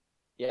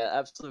 Yeah,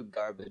 absolute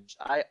garbage.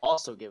 I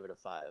also give it a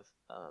 5.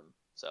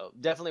 So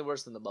definitely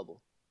worse than the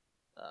Bubble.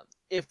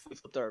 If we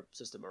flipped our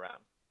system around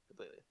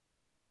completely.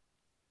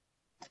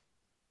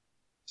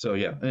 So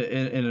yeah,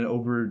 in an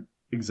over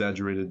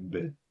exaggerated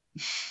bit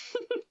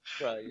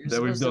Bro, you're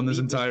that we've supposed to done this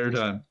be entire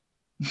time.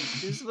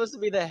 You're supposed to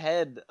be the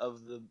head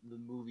of the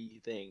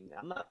movie thing.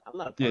 I'm not a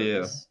part Yeah, of yeah.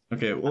 this.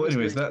 Okay, well, just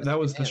anyways, really that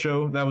was supposed the to be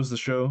show. That was the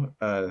show.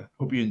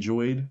 Hope you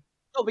enjoyed.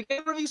 No, we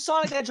can review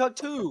Sonic the Hedgehog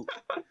 2.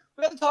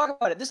 We have to talk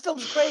about it. This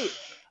film's great.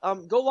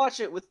 Go watch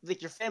it with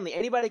like your family.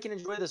 Anybody can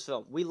enjoy this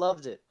film. We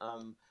loved it.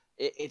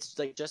 It's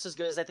like just as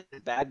good as I think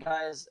the Bad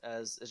Guys,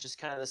 as it's just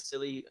kind of a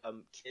silly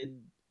kid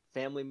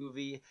family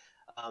movie.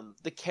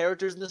 The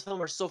characters in this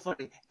film are so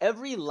funny.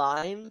 Every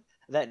line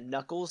that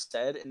Knuckles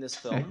said in this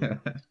film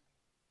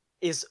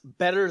is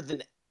better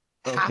than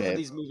half Okay. of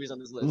these movies on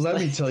this list. Let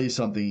me Like, tell you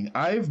something.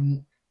 I've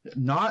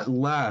not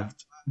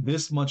laughed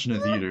this much in a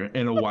theater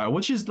in a while,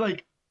 which is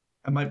like,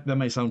 that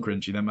might sound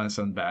cringy. That might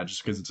sound bad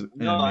just because it's an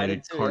No, I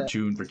animated did too, yeah.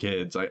 cartoon for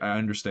kids. I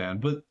understand,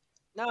 but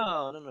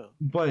no.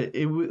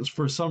 it was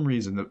for some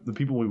reason the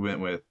people we went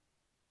with,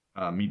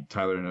 me,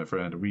 Tyler, and a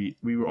friend, we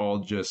were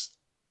all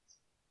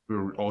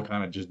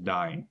kind of just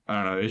dying.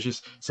 I don't know. It's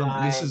just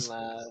this is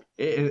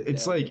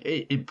it's Yeah. like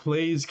it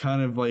plays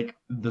kind of like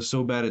the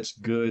so bad it's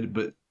good,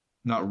 but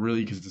not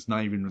really because it's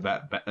not even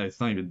that bad. It's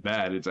not even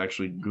bad. It's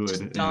actually good.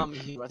 Just And- dumb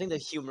humor. I think the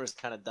humor is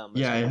kind of dumb.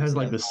 yeah, it has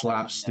like the Yeah.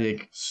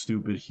 slapstick,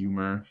 stupid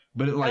humor,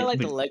 but it Kind of like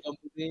the the Lego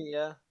movie,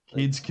 yeah.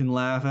 kids can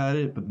laugh at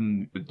it, but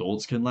then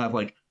adults can laugh.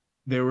 Like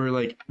there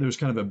was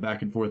kind of a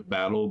back and forth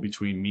battle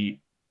between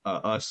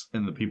us,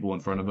 and the people in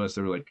front of us.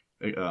 There were like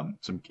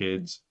some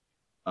kids,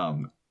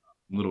 um,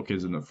 little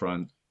kids in the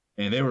front,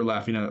 and they were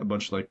laughing at a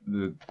bunch of like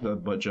the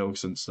butt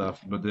jokes and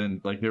stuff. But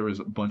then like there was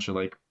a bunch of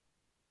like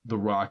The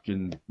Rock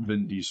and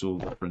Vin Diesel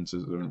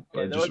references, or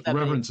Yeah, just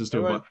references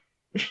to a butt.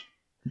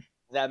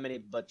 That many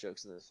butt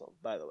jokes in this film,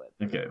 by the way.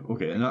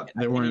 Okay. Not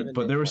there weren't,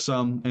 but there were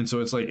some, and so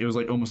it was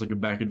like almost like a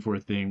back and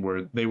forth thing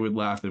where they would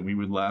laugh and we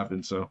would laugh,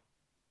 and so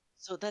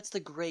So that's the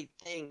great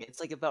thing.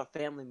 It's like about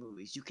family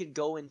movies. You can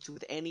go into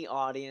with any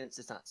audience.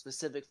 It's not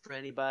specific for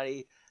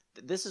anybody.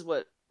 This is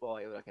what. Well,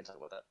 I can't talk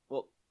about that.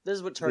 Well, this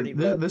is what turned me.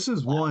 this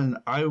is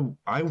one I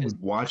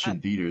would watch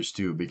in theaters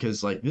too,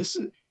 because like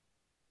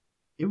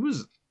it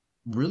was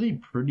really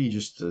pretty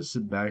just to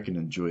sit back and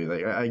enjoy.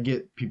 Like I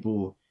get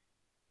people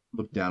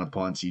look down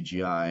upon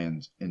CGI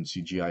and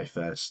CGI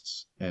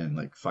fests and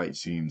like fight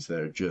scenes that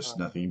are just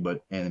nothing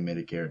but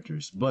animated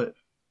characters, but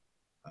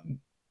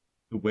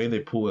the way they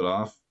pull it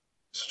off,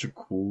 such a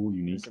cool,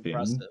 unique thing.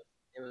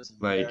 It was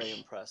like, very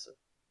impressive.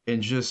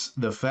 And just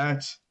the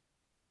fact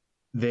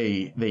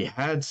they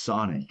had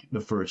Sonic,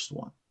 the first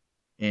one,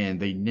 and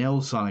they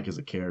nailed Sonic as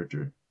a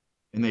character,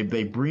 and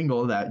they bring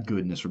all that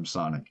goodness from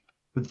Sonic,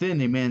 but then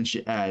they managed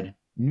to add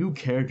new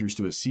characters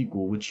to a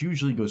sequel, which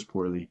usually goes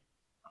poorly.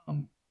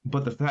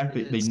 But the fact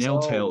that they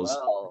nailed Tails,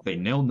 they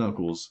nailed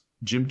Knuckles,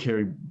 Jim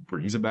Carrey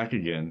brings it back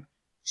again.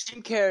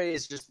 Jim Carrey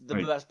is just the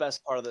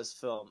best part of this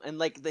film, and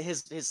like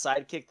his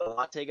sidekick, the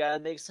latte guy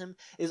that makes him,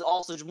 is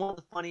also one of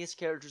the funniest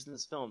characters in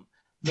this film.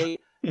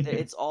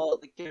 It's all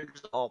the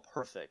characters are all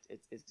perfect.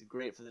 It's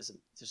great for this.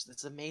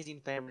 It's an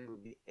amazing family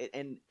movie,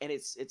 and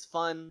it's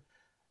fun.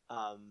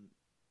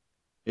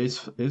 It's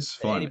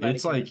fun.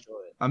 It's like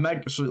I'm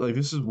actually like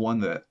this is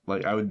one that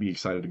like I would be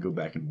excited to go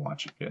back and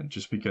watch again,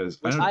 just because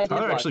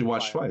Tyler actually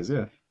watched twice.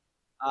 Yeah.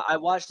 I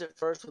watched it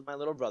first with my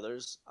little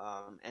brothers,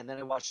 and then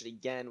I watched it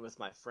again with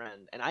my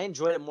friend, and I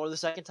enjoyed it more the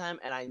second time,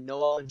 and I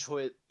know I'll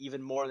enjoy it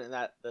even more than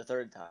that the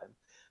third time.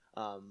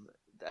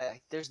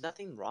 There's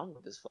nothing wrong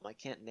with this film. I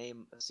can't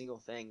name a single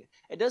thing.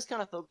 It does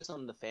kind of focus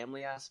on the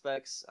family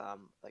aspects,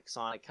 like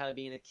Sonic kind of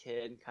being a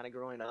kid, kind of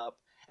growing up,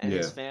 and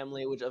his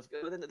family, which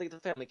the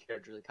family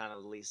characters are kind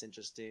of the least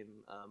interesting.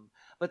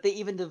 But they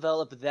even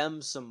develop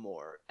them some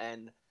more,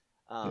 and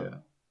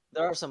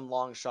there are some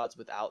long shots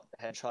without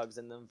the hedgehogs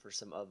in them for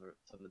some of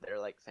their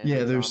like family.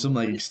 Yeah, there's some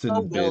like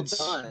extended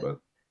bits,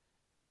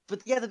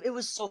 but yeah, it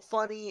was so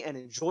funny and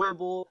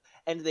enjoyable,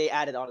 and they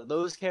added on to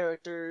those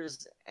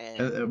characters.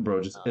 And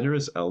bro, just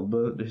Idris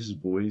Elba, his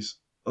voice,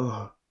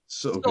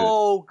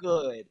 so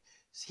good.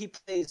 He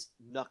plays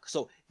Knuckles,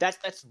 so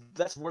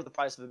that's worth the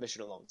price of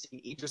admission alone.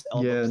 Seeing Idris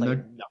Elba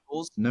play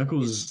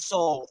Knuckles is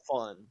so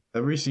fun.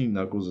 Every scene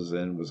Knuckles is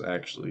in was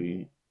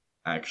actually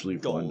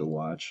fun to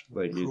watch.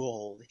 Like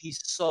he's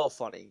so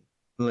funny.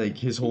 Like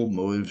his whole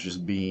motive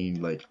just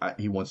being like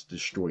he wants to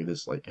destroy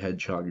this like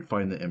hedgehog. You're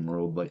fighting the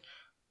Emerald. Like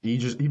he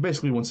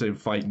basically wants to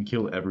fight and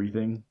kill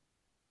everything.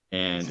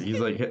 And he's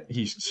like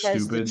he's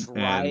stupid. Has the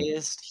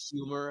driest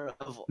humor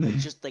of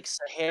just like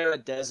Sahara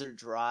Desert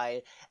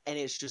dry, and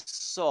it's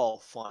just so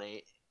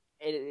funny.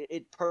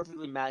 It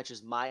perfectly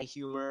matches my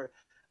humor.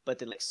 But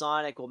then like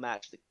Sonic will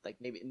match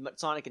maybe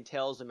Sonic and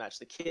Tails will match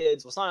the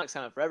kids. Well, Sonic's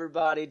kind of for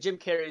everybody. Jim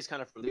Carrey's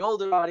kind of for the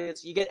older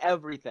audience. You get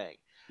everything.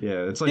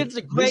 Yeah, it's like it's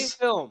a great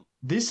film.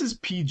 This is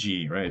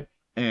PG, right?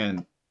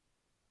 And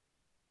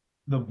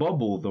The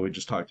Bubble, though we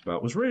just talked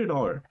about, was rated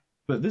R.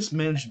 But this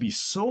managed to be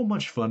so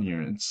much funnier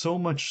and so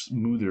much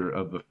smoother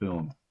of a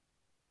film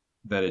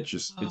that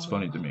it's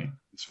funny to me.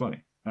 It's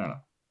funny. I don't know.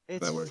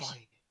 It's that works.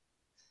 Funny.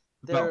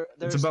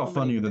 It's about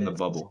funnier than The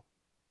Bubble.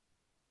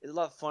 It's a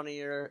lot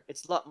funnier.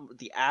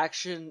 The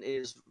action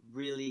is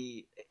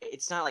really.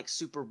 It's not like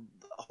super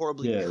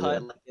horribly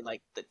cut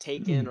like the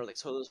Taken or like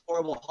so those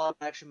horrible Hollywood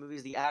action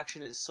movies. The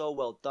action is so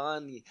well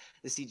done. The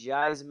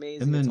CGI is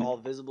amazing. And then, it's all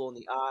visible in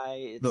the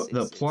eye.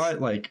 The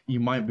plot, like you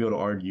might be able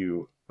to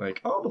argue,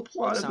 like the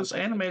plot of this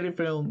animated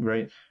film,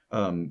 right?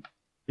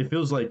 It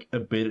feels like a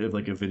bit of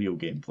like a video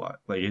game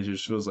plot. Like it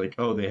just feels like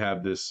they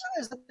have this.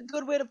 That's a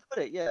good way to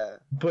put it. Yeah.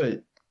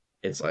 But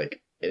it's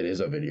like it is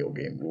a video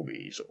game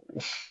movie, so.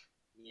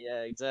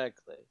 Yeah,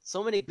 exactly.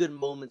 So many good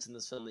moments in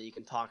this film that you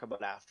can talk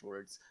about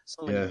afterwards.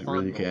 So many fun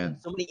really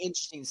moments. So many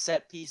interesting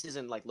set pieces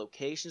and like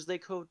locations they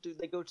go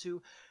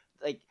to.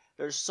 Like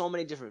there's so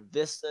many different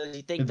vistas.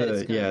 You think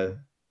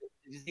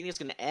you think it's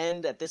gonna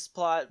end at this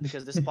plot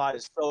because this plot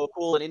is so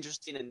cool and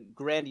interesting and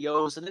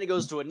grandiose, and then it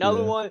goes to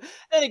another one,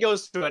 then it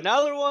goes to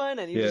another one,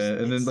 and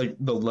and then like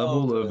the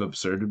level of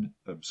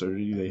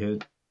absurdity they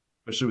hit.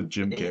 Especially with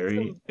Jim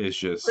Carrey, it's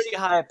just pretty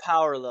high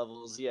power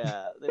levels.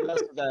 Yeah, they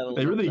messed with that a little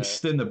They really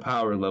extend the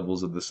power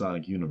levels of the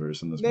Sonic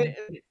universe in this movie.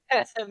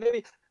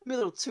 Maybe a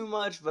little too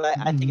much, but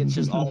I think it's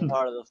just all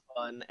part of the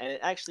fun, and it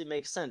actually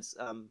makes sense.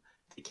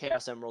 The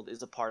Chaos Emerald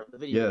is a part of the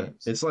video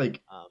games. It's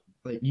like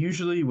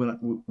usually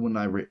when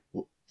I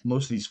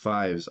most of these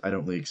fives, I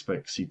don't really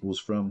expect sequels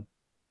from,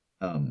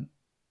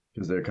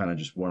 because they're kind of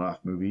just one-off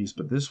movies.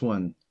 But this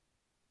one,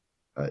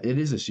 it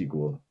is a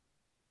sequel.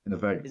 and the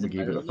fact Is we it gave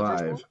better it a than the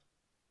first 5, one?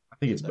 I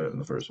think it's better than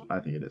the first one. I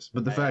think it is.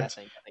 But the I fact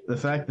think the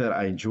fact that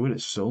I enjoyed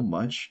it so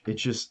much, it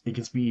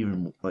gets me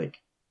even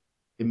like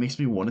it makes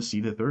me want to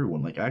see the third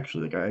one.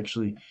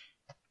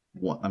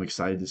 I'm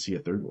excited to see a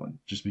third one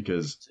just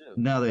because too.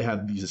 now they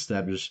have these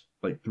established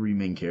like three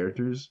main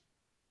characters,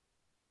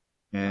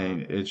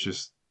 and Uh-huh. it's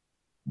just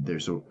they're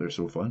so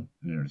fun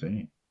and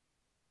entertaining.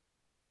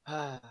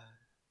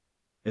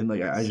 And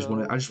like I just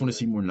want So to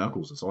see good. more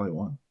Knuckles. That's all I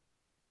want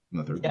in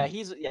the third Yeah,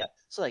 one. yeah.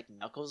 So like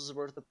Knuckles is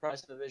worth the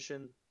price of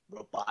admission.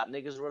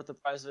 Robotnik is worth the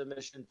price of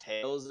admission.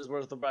 Tails is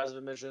worth the price of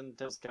admission.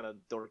 Tails kind of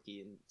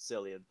dorky and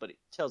silly, but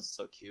Tails is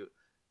so cute.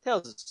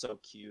 Tails is so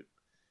cute.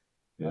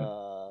 Yeah,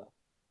 Uh,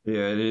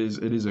 yeah. It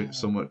is a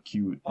somewhat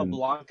cute and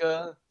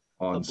Pablanca.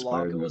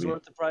 awe-inspired Pablanca was movie.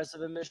 worth the price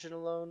of admission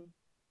alone.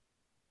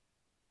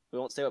 We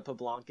won't say what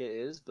Pablanca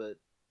is, but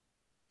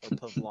or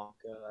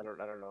Pavlanka. I don't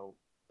know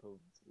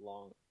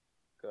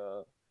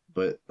Pavlanka.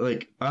 But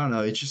like I don't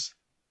know. It's just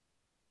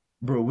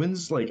bro.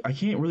 When's like I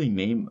can't really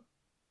name.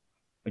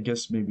 I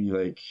guess maybe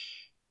like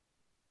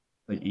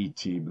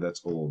E.T., but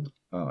that's old.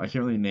 I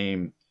can't really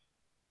name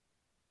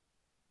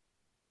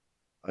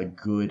a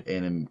good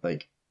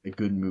a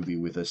good movie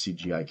with a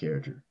CGI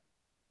character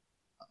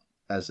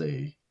as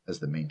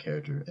the main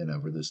character and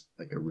over this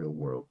like a real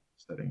world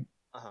setting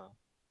Uh-huh.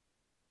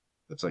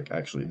 that's like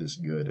actually this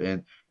good.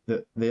 And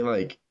they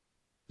like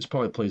this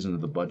probably plays into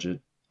the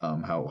budget,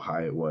 how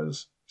high it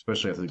was,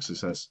 especially after the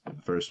success of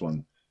the first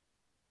one.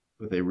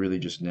 But they really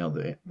just nailed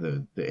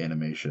the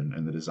animation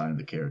and the design of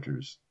the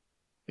characters.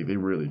 Like, they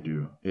really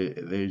do.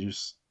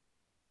 It's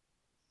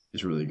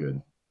really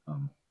good.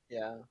 Um,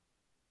 Yeah.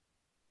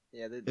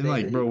 Yeah, and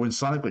like, bro, when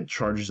Sonic like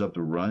charges up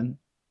to run,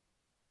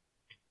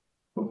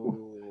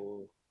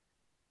 Ooh,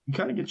 you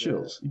kind of get the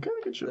chills. You kind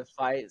of get the chills.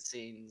 fight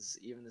scenes,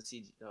 even the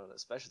CG, no,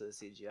 especially the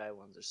CGI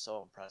ones, are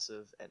so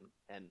impressive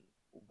and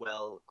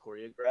well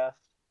choreographed.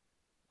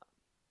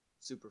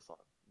 Super fun.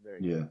 Very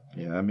Yeah, good.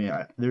 yeah. I mean,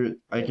 I Very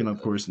can of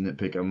good. course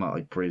nitpick. I'm not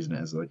like praising it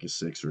as like a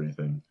 6 or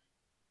anything.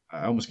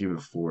 I almost gave it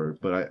a 4,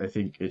 but I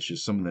think it's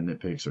just some of the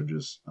nitpicks are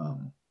just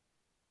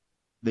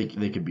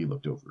they could be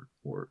looked over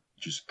or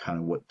just kind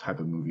of what type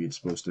of movie it's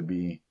supposed to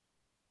be.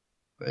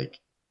 Like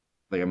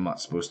I'm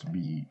not supposed to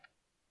be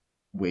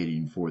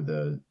waiting for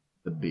the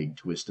big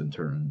twists and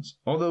turns.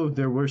 Although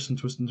there were some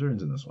twists and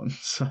turns in this one,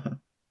 so,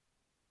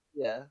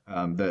 Yeah.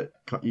 that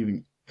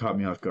even caught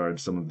me off guard.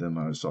 Some of them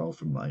I saw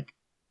from like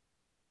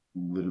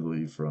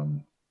literally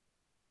from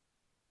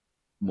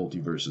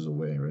multiverses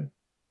away, right?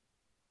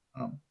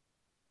 Um,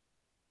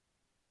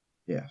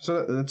 yeah.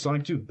 So that's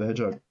Sonic 2, the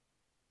Hedgehog.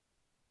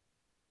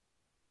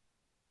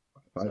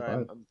 Five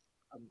Sorry, five.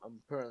 I'm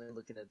currently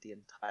looking at the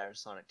entire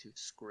Sonic 2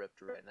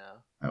 script right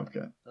now.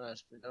 Okay. Don't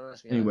ask me how I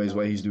Anyways, found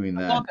while it. he's doing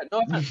I'm that,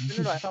 not, no,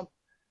 I found,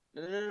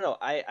 no, no, no,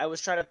 I found, no. I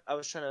was trying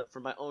to, for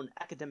my own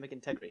academic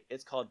integrity.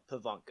 It's called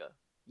Pavanka.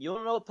 You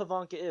don't know what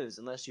Pavanka is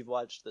unless you've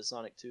watched the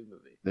Sonic 2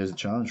 movie. there's a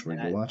challenge for you.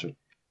 And Go watch it.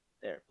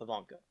 There,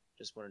 Pavanka.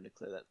 Just wanted to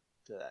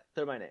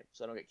clear my name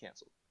so I don't get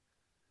canceled.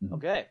 Mhm.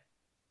 Okay,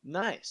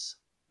 nice.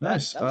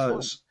 Nice. That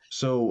was fun.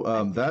 So I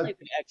feel that like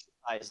we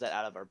exercise that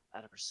out of our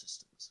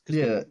systems because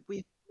yeah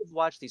we've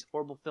watched these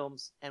horrible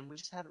films and we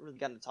just haven't really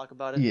gotten to talk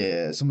about it.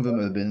 yeah some of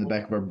them have been in the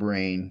back of our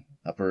brain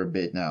for a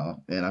bit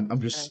now, and I'm And I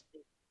just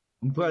think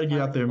I'm glad to we get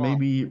out finally there.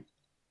 belong.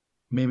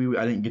 Maybe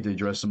I didn't get to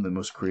address some of the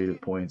most creative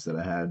points that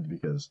I had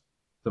because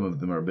some of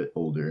them are a bit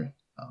older.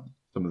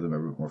 Some of them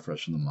are a bit more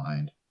fresh in the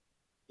mind.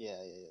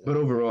 Yeah. But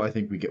overall, I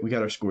think we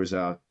got our scores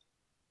out.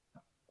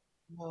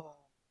 Oh,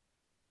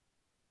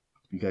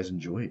 You guys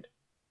enjoyed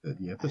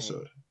the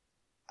episode.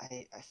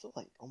 I feel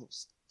like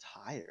almost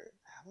tired.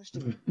 How much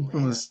did we From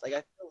rant? this- Like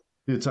I feel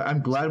Dude, so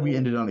I'm glad we so-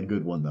 ended on a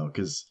good one though,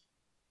 because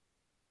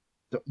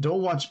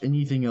don't watch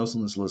anything else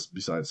on this list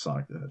besides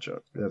Sonic the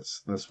Hedgehog.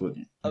 That's what.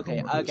 Your Okay,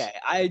 homework is.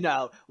 I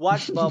know.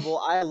 Watch Bubble.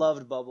 I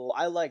loved Bubble.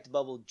 I liked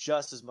Bubble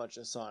just as much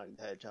as Sonic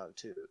the Hedgehog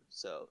too.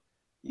 So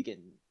you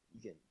can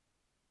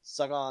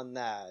suck on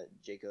that,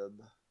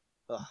 Jacob.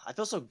 Ugh, I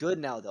feel so good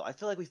now though. I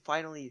feel like we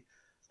finally,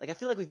 I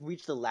feel like we've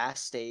reached the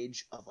last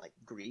stage of like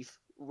grief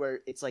where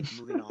it's like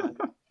moving on.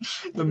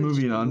 The We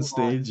moving just on move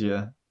stage,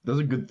 yeah, that was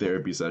a good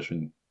therapy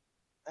session.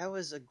 That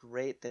was a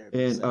great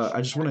therapy And session.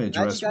 I just want to I'm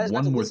glad you address guys got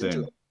one to more listen to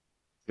thing. it.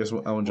 Guess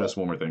what? I want to address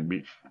one more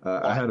thing. I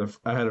What?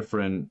 had a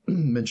friend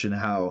mention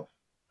how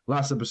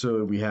last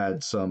episode we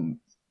had some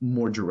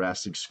more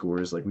drastic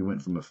scores. Like we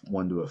went from a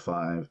 1 to a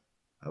 5.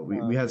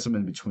 We had some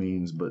in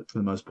betweens, but for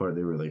the most part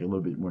they were like a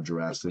little bit more I think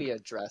drastic. we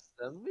addressed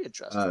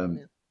them.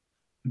 Yeah.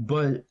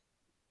 But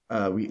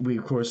we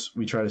of course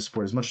we try to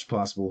support as much as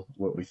possible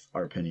what we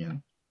our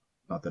opinion.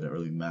 Not that it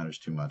really matters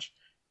too much.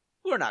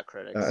 We're not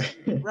critics.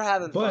 Uh, We're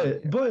having fun.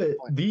 here. but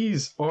Fun.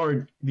 these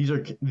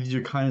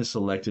are kind of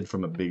selected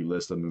from a big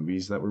list of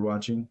movies that we're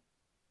watching.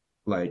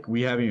 Like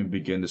we haven't even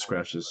begun to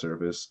scratch the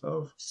surface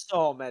of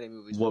So many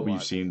movies. what to we've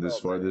watch. seen this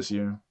So far many. this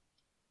year.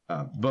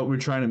 But we're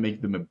trying to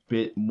make them a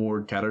bit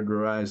more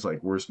categorized,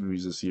 like worst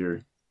movies this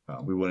year.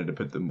 We wanted to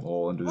put them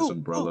all under this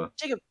umbrella,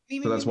 Jacob,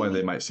 so that's why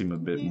they might seem a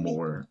bit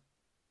more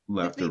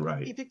left or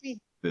right. Pick me.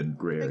 then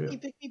gray area.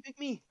 Pick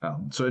me.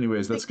 So,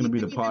 anyways, that's Pick going to me,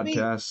 be the pick me, pick me.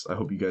 podcast. I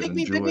hope you guys Pick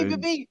me.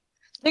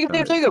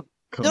 enjoyed. Jacob.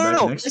 Come No.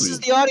 back next This week. is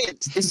the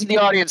audience. This is the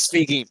audience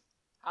speaking.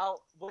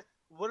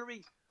 What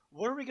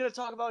are we gonna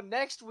talk about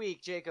next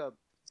week, Jacob?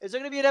 Is there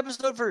gonna be an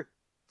episode for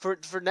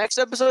next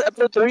episode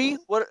 3?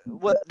 What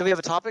do we have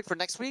a topic for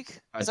next week?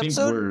 I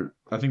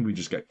think we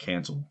just got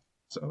canceled.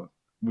 So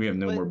we have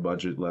no But- more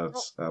budget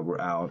left. We're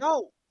out.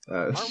 No,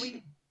 Uh,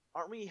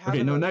 aren't we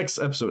having okay, no, a- next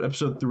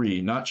episode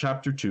 3, not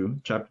chapter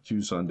 2. Chapter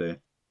 2 Sunday.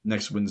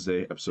 Next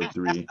Wednesday, episode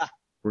 3.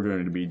 We're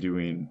going to be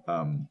doing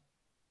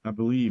I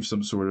believe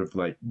some sort of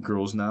like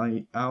girls'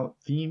 night out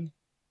theme.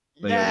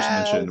 Like I just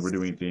mentioned, we're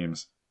doing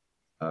themes.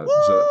 So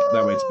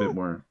that way it's a bit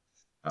more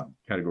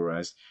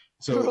categorized.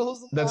 So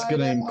Girls' that's night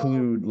gonna out.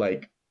 include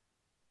like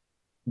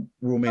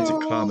romantic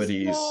Girls'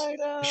 comedies. night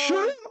out.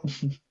 Shut up!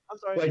 I'm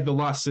sorry. Like The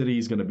Lost City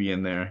is gonna be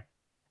in there.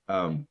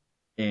 And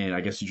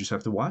I guess you just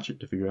have to watch it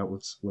to figure out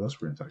what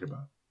else we're gonna talk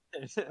about.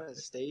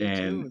 Stay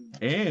And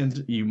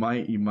tuned. you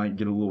might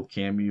get a little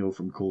cameo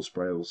from Cole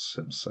Sprouse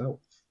himself.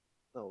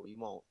 No, you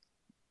won't.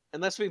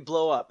 Unless we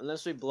blow up.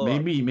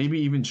 Maybe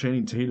even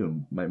Channing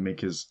Tatum might make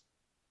his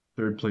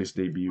third place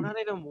debut. We're not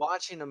even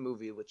watching a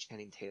movie with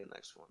Channing Tatum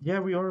next one. Yeah,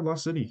 we are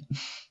Lost City.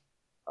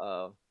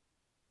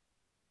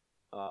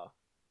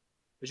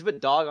 We should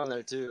put Dog on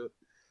there too.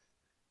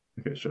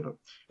 Okay, shut up.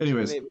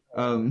 Anyways,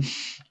 Maybe-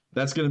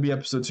 that's gonna be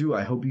episode 2.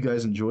 I hope you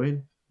guys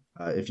enjoyed.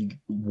 If you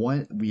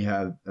want, we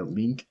have a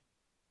link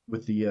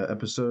with the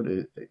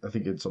episode. I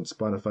think it's on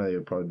Spotify.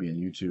 It'll probably be on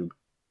YouTube.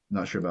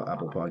 Not sure about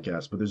Apple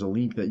Podcasts, but there's a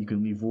link that you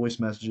can leave voice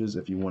messages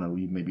if you want to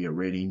leave maybe a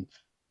rating,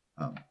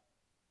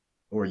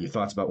 or your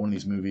thoughts about one of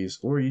these movies,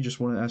 or you just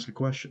want to ask a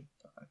question.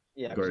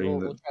 Yeah, 'cause regarding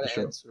we'll try the to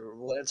show. answer.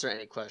 We'll answer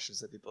any questions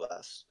that people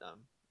ask. In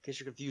case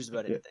you're confused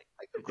about Yeah. anything,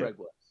 like who Craig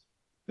was.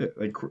 Yeah,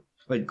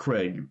 like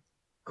Craig.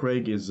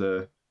 Craig is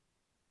an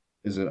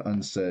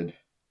unsaid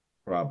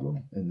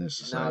problem in this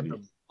He's not society.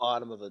 at the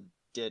bottom of a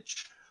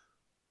ditch.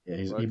 Yeah,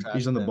 or a trash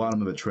he's on the bin.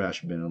 bottom of a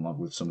trash bin along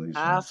with some of these.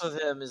 Half things.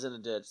 of him is in a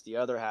ditch. The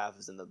other half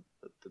is in the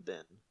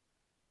bin.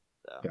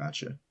 So,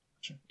 Gotcha.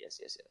 yes.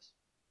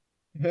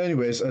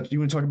 Anyways, do you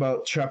want to talk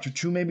about chapter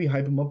 2? Maybe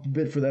hype him up a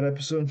bit for that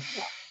episode.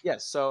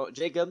 Yes. So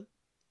Jacob,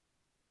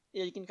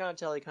 yeah, you can kind of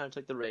tell he kind of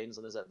took the reins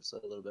on this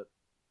episode a little bit.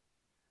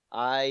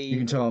 You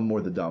can tell I'm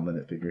more the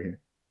dominant figure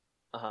here.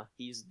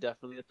 He's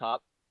definitely the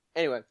top.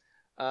 Anyway,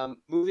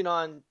 moving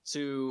on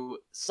to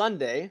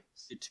Sunday.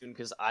 Stay tuned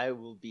because I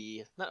will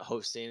be not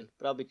hosting,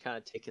 but I'll be kind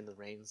of taking the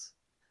reins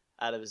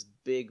out of his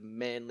big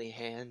manly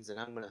hands, and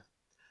I'm gonna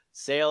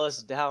sail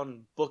us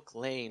down book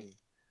lane.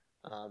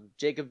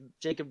 Jacob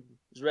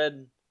has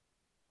read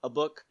a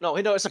book. No,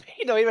 he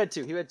read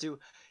 2.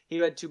 He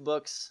read 2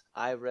 books.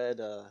 I read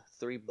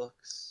 3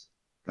 books.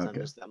 'Cause I'm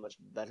Okay. just that much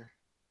better.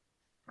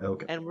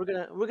 Okay. And we're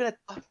gonna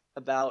talk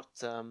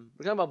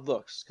about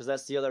books because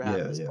that's the other half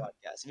of this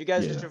podcast. If you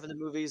guys are interested for the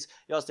movies,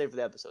 y'all stay for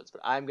the episodes.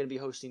 But I'm gonna be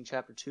hosting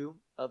chapter 2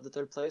 of The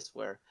Third Place,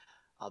 where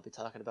I'll be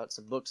talking about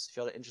some books if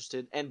y'all are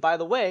interested. And by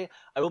the way,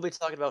 I will be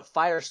talking about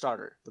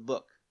Firestarter, the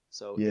book.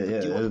 So Yeah,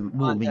 if you a want little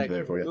link contact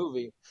there for for the you.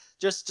 movie,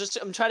 just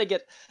I'm trying to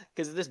get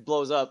because if this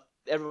blows up,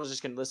 everyone's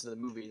just gonna listen to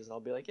the movies, and I'll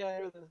be like,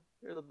 yeah,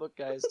 you're the book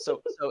guys.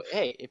 So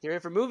hey, if you're here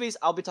for movies,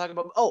 I'll be talking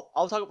about.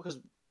 I'll talk because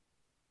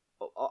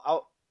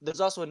there's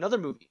also another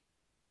movie.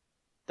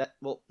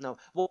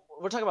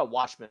 We're talking about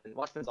Watchmen.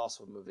 Watchmen's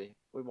also a movie.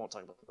 We won't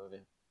talk about the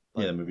movie.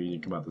 Yeah, the movie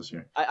didn't come out this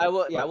year. I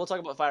will. Yeah, we'll talk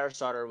about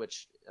Firestarter.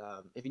 Which,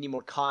 if you need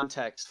more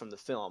context from the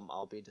film,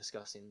 I'll be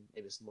discussing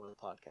maybe some more of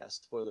the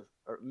podcast,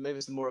 or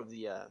maybe some more of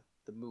the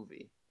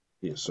movie.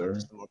 Yes, sir.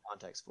 Just some more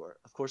context for it.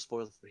 Of course,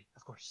 spoiler free.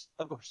 Of course.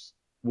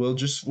 Well,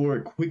 just for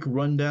a quick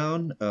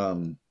rundown,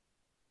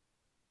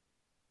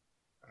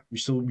 we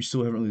still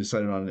haven't really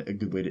decided on a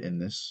good way to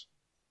end this.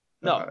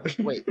 No,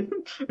 wait.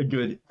 A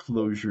good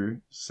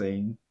closure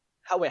saying.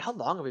 How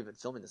long have we been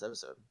filming this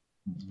episode?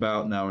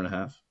 About an hour and a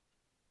half.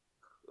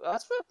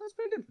 That's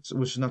pretty good. So,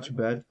 which is not too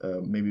bad.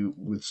 Maybe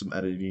with some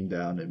editing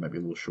down, it might be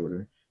a little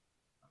shorter.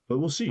 But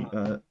we'll see.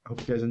 Hope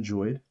you guys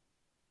enjoyed.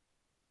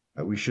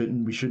 We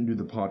shouldn't do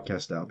the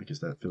podcast out because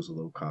that feels a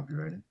little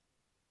copyrighted.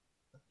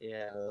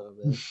 Yeah, a little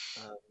bit.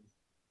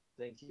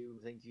 Thank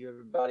you,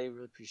 everybody.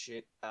 Really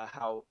appreciate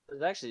how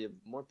there's actually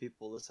more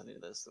people listening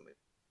to this than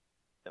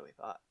we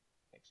thought.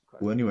 Actually,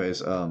 quite a Well, few.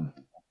 anyways,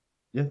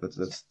 yeah, that's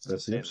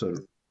the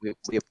episode.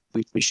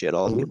 We appreciate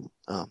all of you.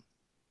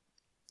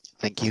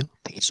 Thank you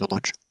so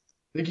much.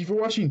 Thank you for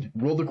watching.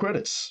 Roll the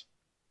credits.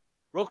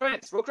 Roll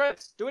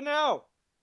credits. Do it now.